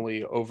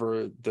family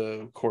over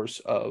the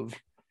course of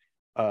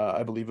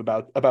I believe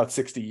about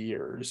 60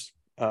 years,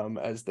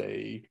 as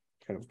they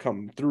kind of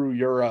come through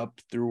Europe,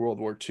 through World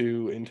War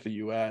II into the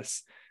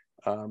US,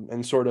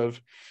 and sort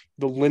of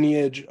the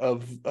lineage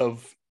of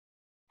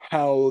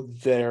how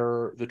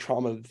the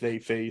trauma that they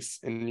face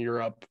in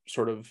Europe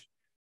sort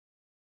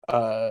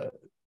of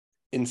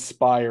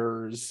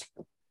inspires,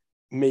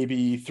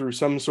 maybe through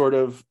some sort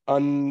of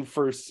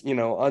unseen,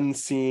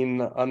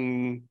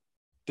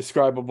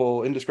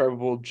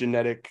 indescribable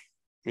genetic,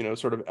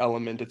 sort of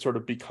element. It sort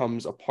of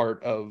becomes a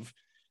part of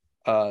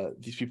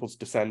these people's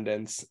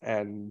descendants,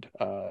 and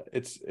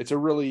it's a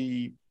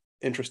really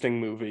interesting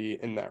movie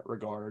in that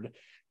regard.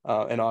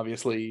 And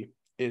obviously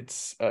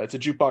it's a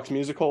jukebox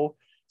musical,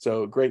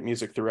 so great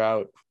music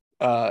throughout.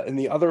 And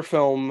the other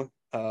film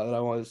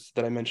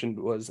that I mentioned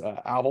was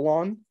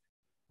Avalon,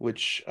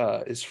 which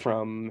is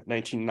from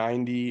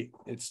 1990.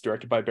 It's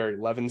directed by Barry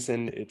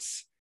Levinson.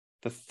 It's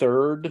the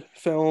third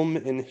film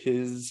in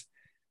his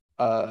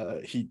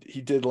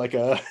he did like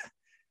a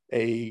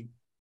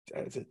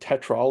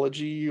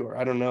tetralogy, or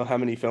I don't know how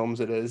many films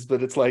it is,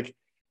 but it's like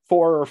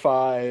 4 or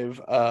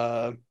 5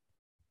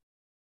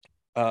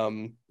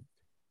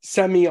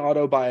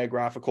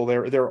 semi-autobiographical.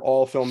 They're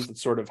all films that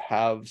sort of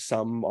have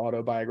some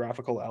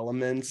autobiographical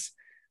elements.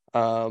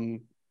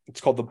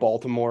 It's called the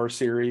Baltimore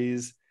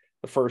series.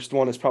 The first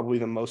one is probably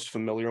the most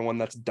familiar one.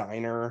 That's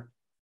Diner.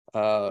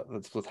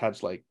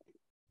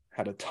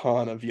 Had a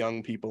ton of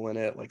young people in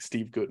it, like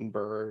Steve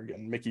Guttenberg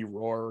and Mickey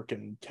Rourke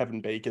and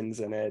Kevin Bacon's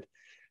in it.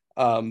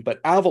 But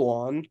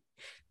Avalon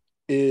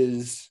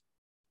is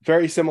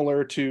very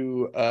similar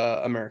to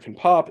American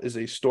Pop, is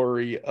a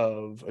story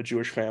of a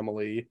Jewish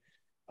family,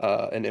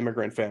 an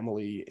immigrant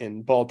family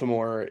in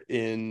Baltimore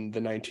in the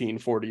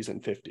 1940s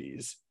and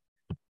 50s.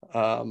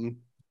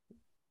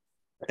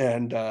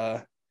 And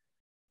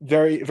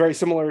very, very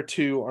similar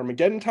to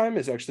Armageddon Time,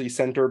 is actually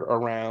centered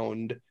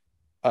around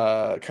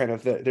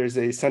there's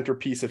a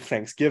centerpiece of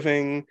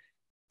Thanksgiving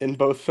in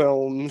both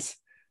films.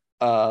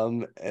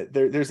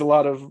 There's a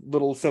lot of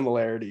little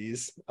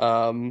similarities,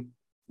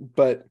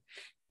 but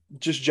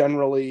just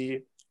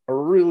generally a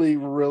really,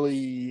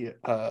 really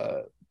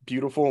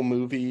beautiful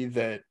movie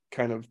that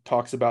kind of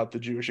talks about the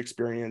Jewish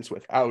experience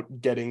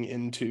without getting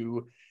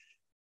into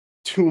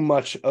too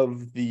much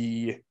of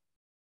the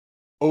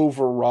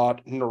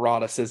overwrought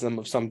neuroticism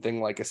of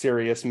something like A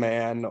Serious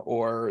Man,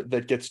 or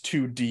that gets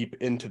too deep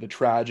into the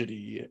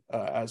tragedy,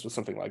 as with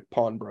something like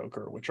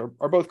Pawnbroker, which are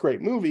both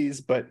great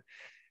movies. But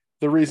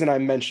the reason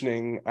I'm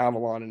mentioning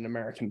Avalon and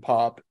American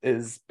Pop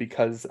is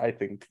because I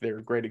think they're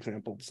great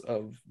examples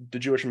of the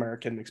Jewish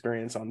American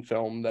experience on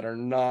film that are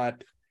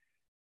not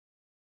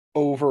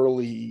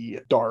overly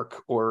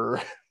dark,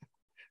 or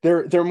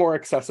they're more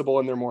accessible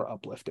and they're more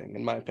uplifting,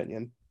 in my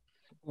opinion.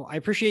 Well, I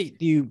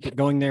appreciate you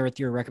going there with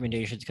your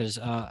recommendations, because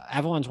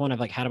Avalon's one I've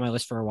like had on my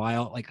list for a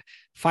while. Like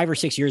 5 or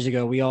 6 years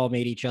ago, we all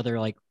made each other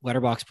like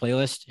letterbox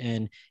playlist,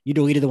 and you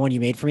deleted the one you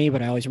made for me,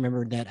 but I always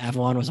remembered that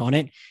Avalon was on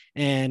it.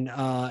 And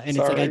it's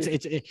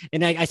like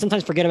and I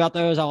sometimes forget about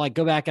those. I'll like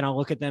go back and I'll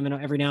look at them, and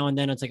every now and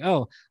then it's like,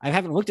 oh, I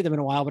haven't looked at them in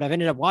a while, but I've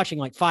ended up watching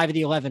like 5 of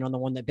the 11 on the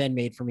one that Ben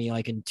made for me,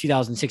 like in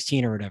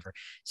 2016 or whatever.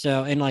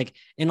 So and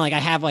I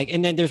have like,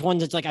 and then there's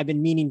ones that's like I've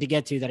been meaning to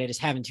get to that I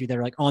just haven't to, that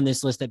are like on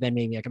this list that Ben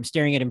made me. Like I'm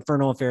staring at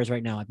Infernal Affairs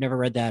right now. I've never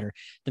read that, or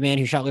The Man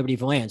Who Shot Liberty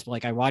Valance, but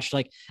like I watched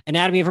like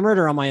Anatomy of a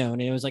Murder on my own,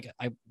 and it was like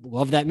I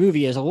love that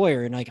movie as a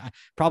lawyer, and like I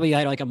probably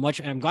had like I'm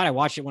glad I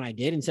watched it when I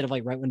did, instead of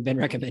like right when Ben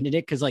recommended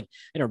it, because like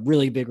I had a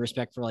really big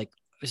respect for like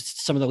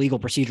some of the legal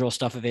procedural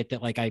stuff of it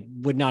that like I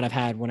would not have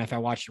had if I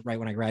watched it right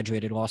when I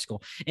graduated law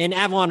school. And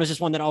Avalon was just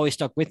one that always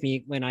stuck with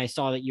me when I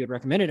saw that you had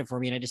recommended it for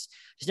me, and I just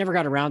never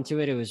got around to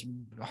it. It was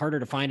harder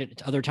to find it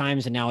at other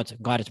times, and now I'm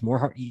glad it's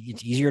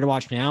it's easier to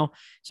watch now.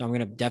 So I'm going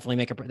to definitely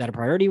make that a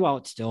priority, while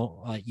it's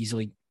still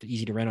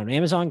easy to rent on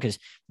Amazon, because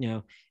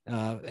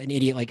an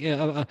idiot like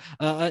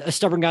a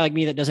stubborn guy like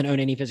me that doesn't own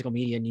any physical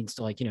media needs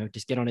to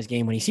just get on his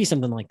game when he sees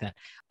something like that.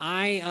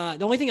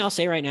 The only thing I'll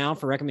say right now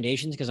for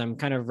recommendations, because I'm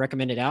kind of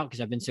recommended out because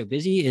I've been so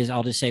busy, is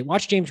I'll just say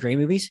watch James Gray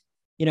movies.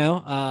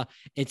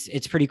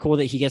 It's pretty cool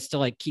that he gets to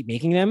like keep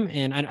making them.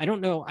 And I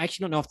don't know, I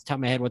actually don't know off the top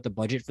of my head what the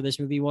budget for this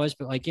movie was,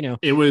 but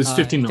it was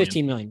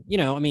 15 million.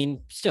 I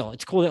mean, still,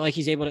 it's cool that like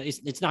he's able to,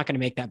 it's not going to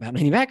make that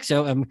money back.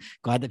 So I'm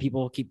glad that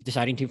people keep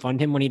deciding to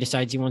fund him when he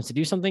decides he wants to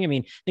do something. I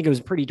mean, I think it was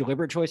a pretty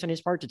deliberate choice on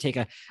his part to take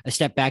a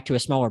step back to a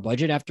smaller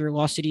budget after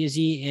Lost City of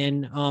Z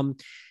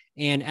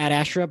and Ad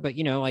Astra. But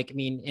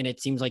and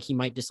it seems like he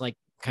might just like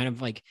kind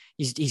of like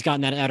he's gotten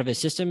that out of his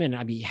system, and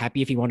I'd be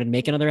happy if he wanted to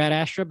make another Ad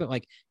Astra,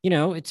 but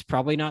it's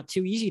probably not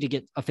too easy to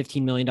get a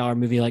 $15 million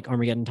movie like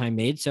Armageddon Time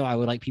made. So I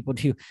would like people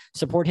to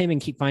support him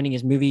and keep finding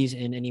his movies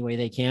in any way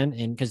they can,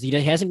 and because he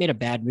hasn't made a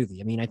bad movie.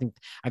 I mean, I think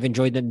I've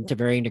enjoyed them to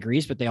varying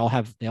degrees, but they all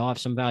have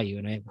some value,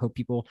 and I hope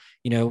people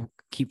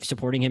keep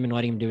supporting him and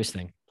letting him do his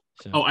thing.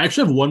 So. I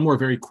actually have one more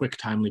very quick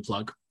timely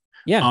plug.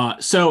 Yeah.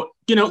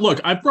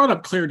 Look, I've brought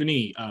up Claire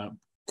Denis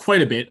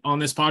quite a bit on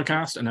this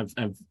podcast, and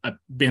I've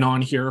been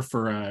on here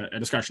for a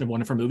discussion of one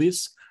of her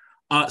movies.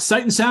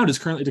 Sight and Sound has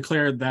currently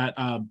declared that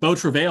Beau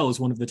Travail is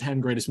one of the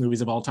 10 greatest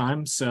movies of all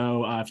time.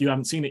 So if you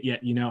haven't seen it yet,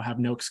 have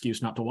no excuse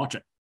not to watch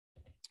it.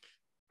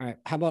 All right.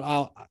 How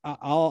about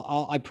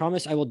I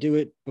promise I will do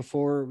it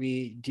before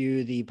we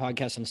do the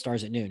podcast on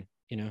Stars at Noon.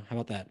 How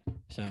about that?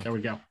 So there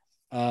we go.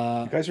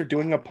 You guys are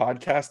doing a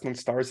podcast on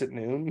Stars at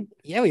Noon?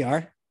 Yeah, we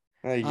are.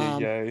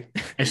 I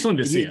still need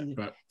to see it,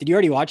 but did you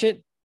already watch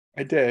it?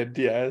 I did,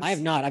 yes. I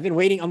have not. I've been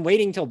waiting. I'm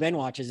waiting until Ben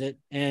watches it,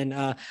 and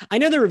I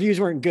know the reviews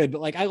weren't good,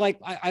 but like I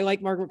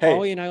like Margaret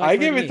Qualley, and I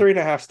gave it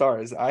 3.5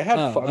 stars. I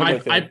had fun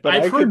with it.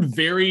 I've heard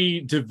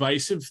very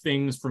divisive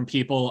things from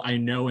people I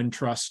know and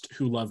trust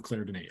who love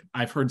Claire Denis.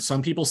 I've heard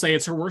some people say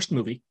it's her worst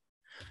movie,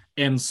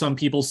 and some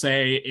people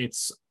say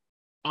it's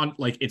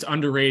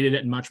underrated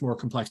and much more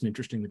complex and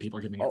interesting than people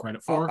are giving it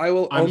credit for. I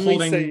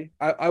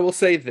will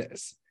say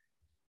this.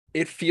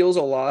 It feels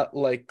a lot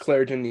like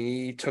Claire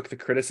Denis took the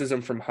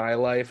criticism from High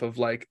Life of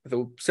like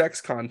the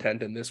sex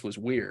content in this was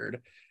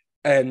weird,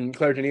 and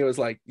Claire Denis was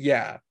like,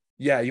 yeah,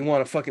 you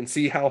want to fucking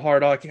see how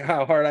hard I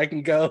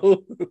can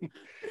go.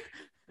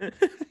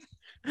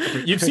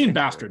 You've seen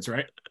Bastards,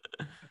 right?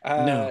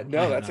 No,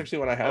 that's actually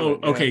what I haven't.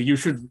 Oh, okay, you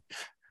should.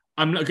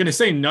 I'm not going to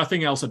say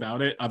nothing else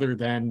about it other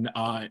than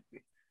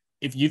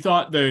if you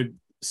thought the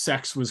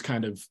sex was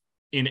kind of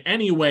in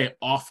any way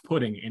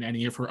off-putting in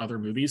any of her other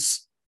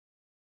movies.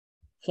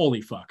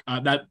 Holy fuck.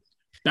 That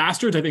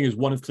Bastards, I think, is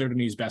one of Claire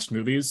Denis' best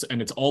movies,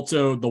 and it's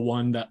also the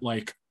one that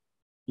like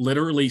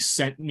literally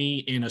sent me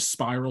in a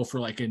spiral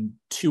for like in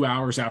 2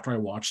 hours after I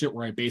watched it,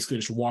 where I basically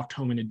just walked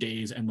home in a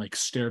daze and like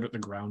stared at the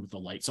ground with the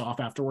lights off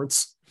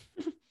afterwards.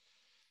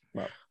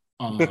 Wow.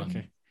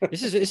 Okay.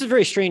 This is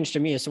very strange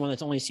to me as someone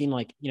that's only seen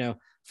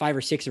 5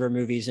 or 6 of her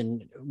movies,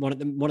 and one of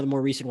the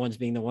more recent ones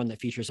being the one that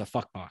features a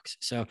fuck box.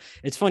 So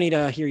it's funny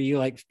to hear you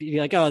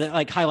be like, oh, that,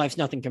 like High Life's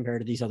nothing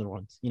compared to these other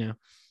ones,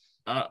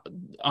 Uh,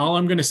 all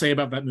I'm going to say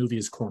about that movie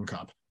is Corn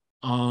Cob.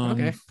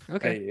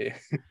 Okay.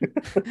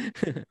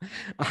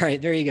 All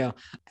right, there you go.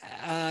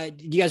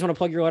 Do you guys want to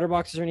plug your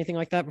letterboxes or anything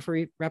like that before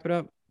we wrap it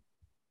up?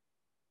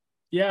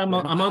 Yeah, I'm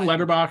on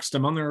Letterboxd.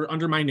 I'm on there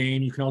under my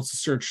name. You can also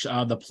search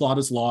The Plot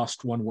is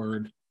Lost, one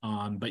word.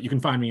 But you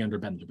can find me under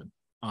Ben Luben.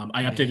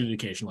 I update it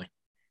occasionally.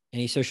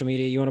 Any social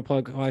media you want to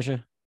plug,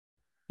 Elijah?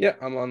 Yeah,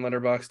 I'm on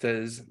Letterboxd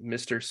as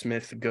Mr.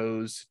 Smith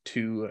Goes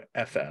to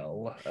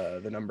FL,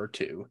 the number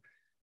 2.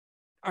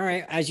 All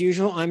right. As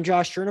usual, I'm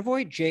Josh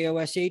Jurnovoy,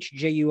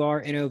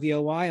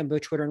 JoshJurnovoy on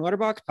both Twitter and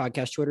Letterboxd.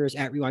 Podcast Twitter is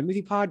at Rewind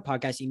Movie Pod.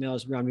 Podcast email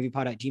is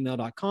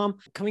rewindmoviepod@gmail.com.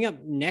 Coming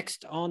up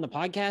next on the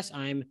podcast,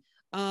 I'm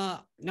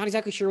not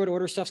exactly sure what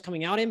order stuff's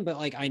coming out in, but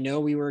like I know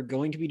we were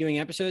going to be doing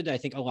episodes. I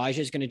think Elijah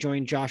is going to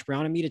join Josh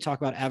Brown and me to talk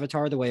about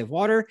Avatar: The Way of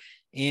Water.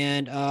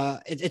 And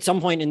at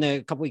some point in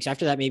the couple weeks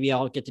after that, maybe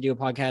I'll get to do a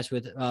podcast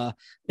with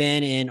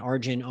Ben and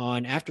Arjun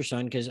on After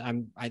Sun, because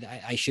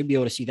I should be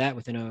able to see that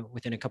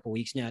within a couple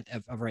weeks now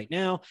of right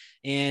now.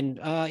 And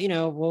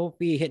we'll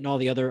be hitting all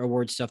the other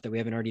award stuff that we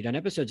haven't already done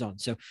episodes on.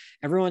 So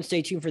everyone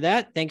stay tuned for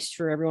that. Thanks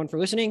for everyone for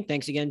listening.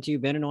 Thanks again to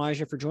Ben and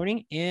Elijah for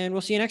joining, and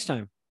we'll see you next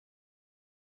time.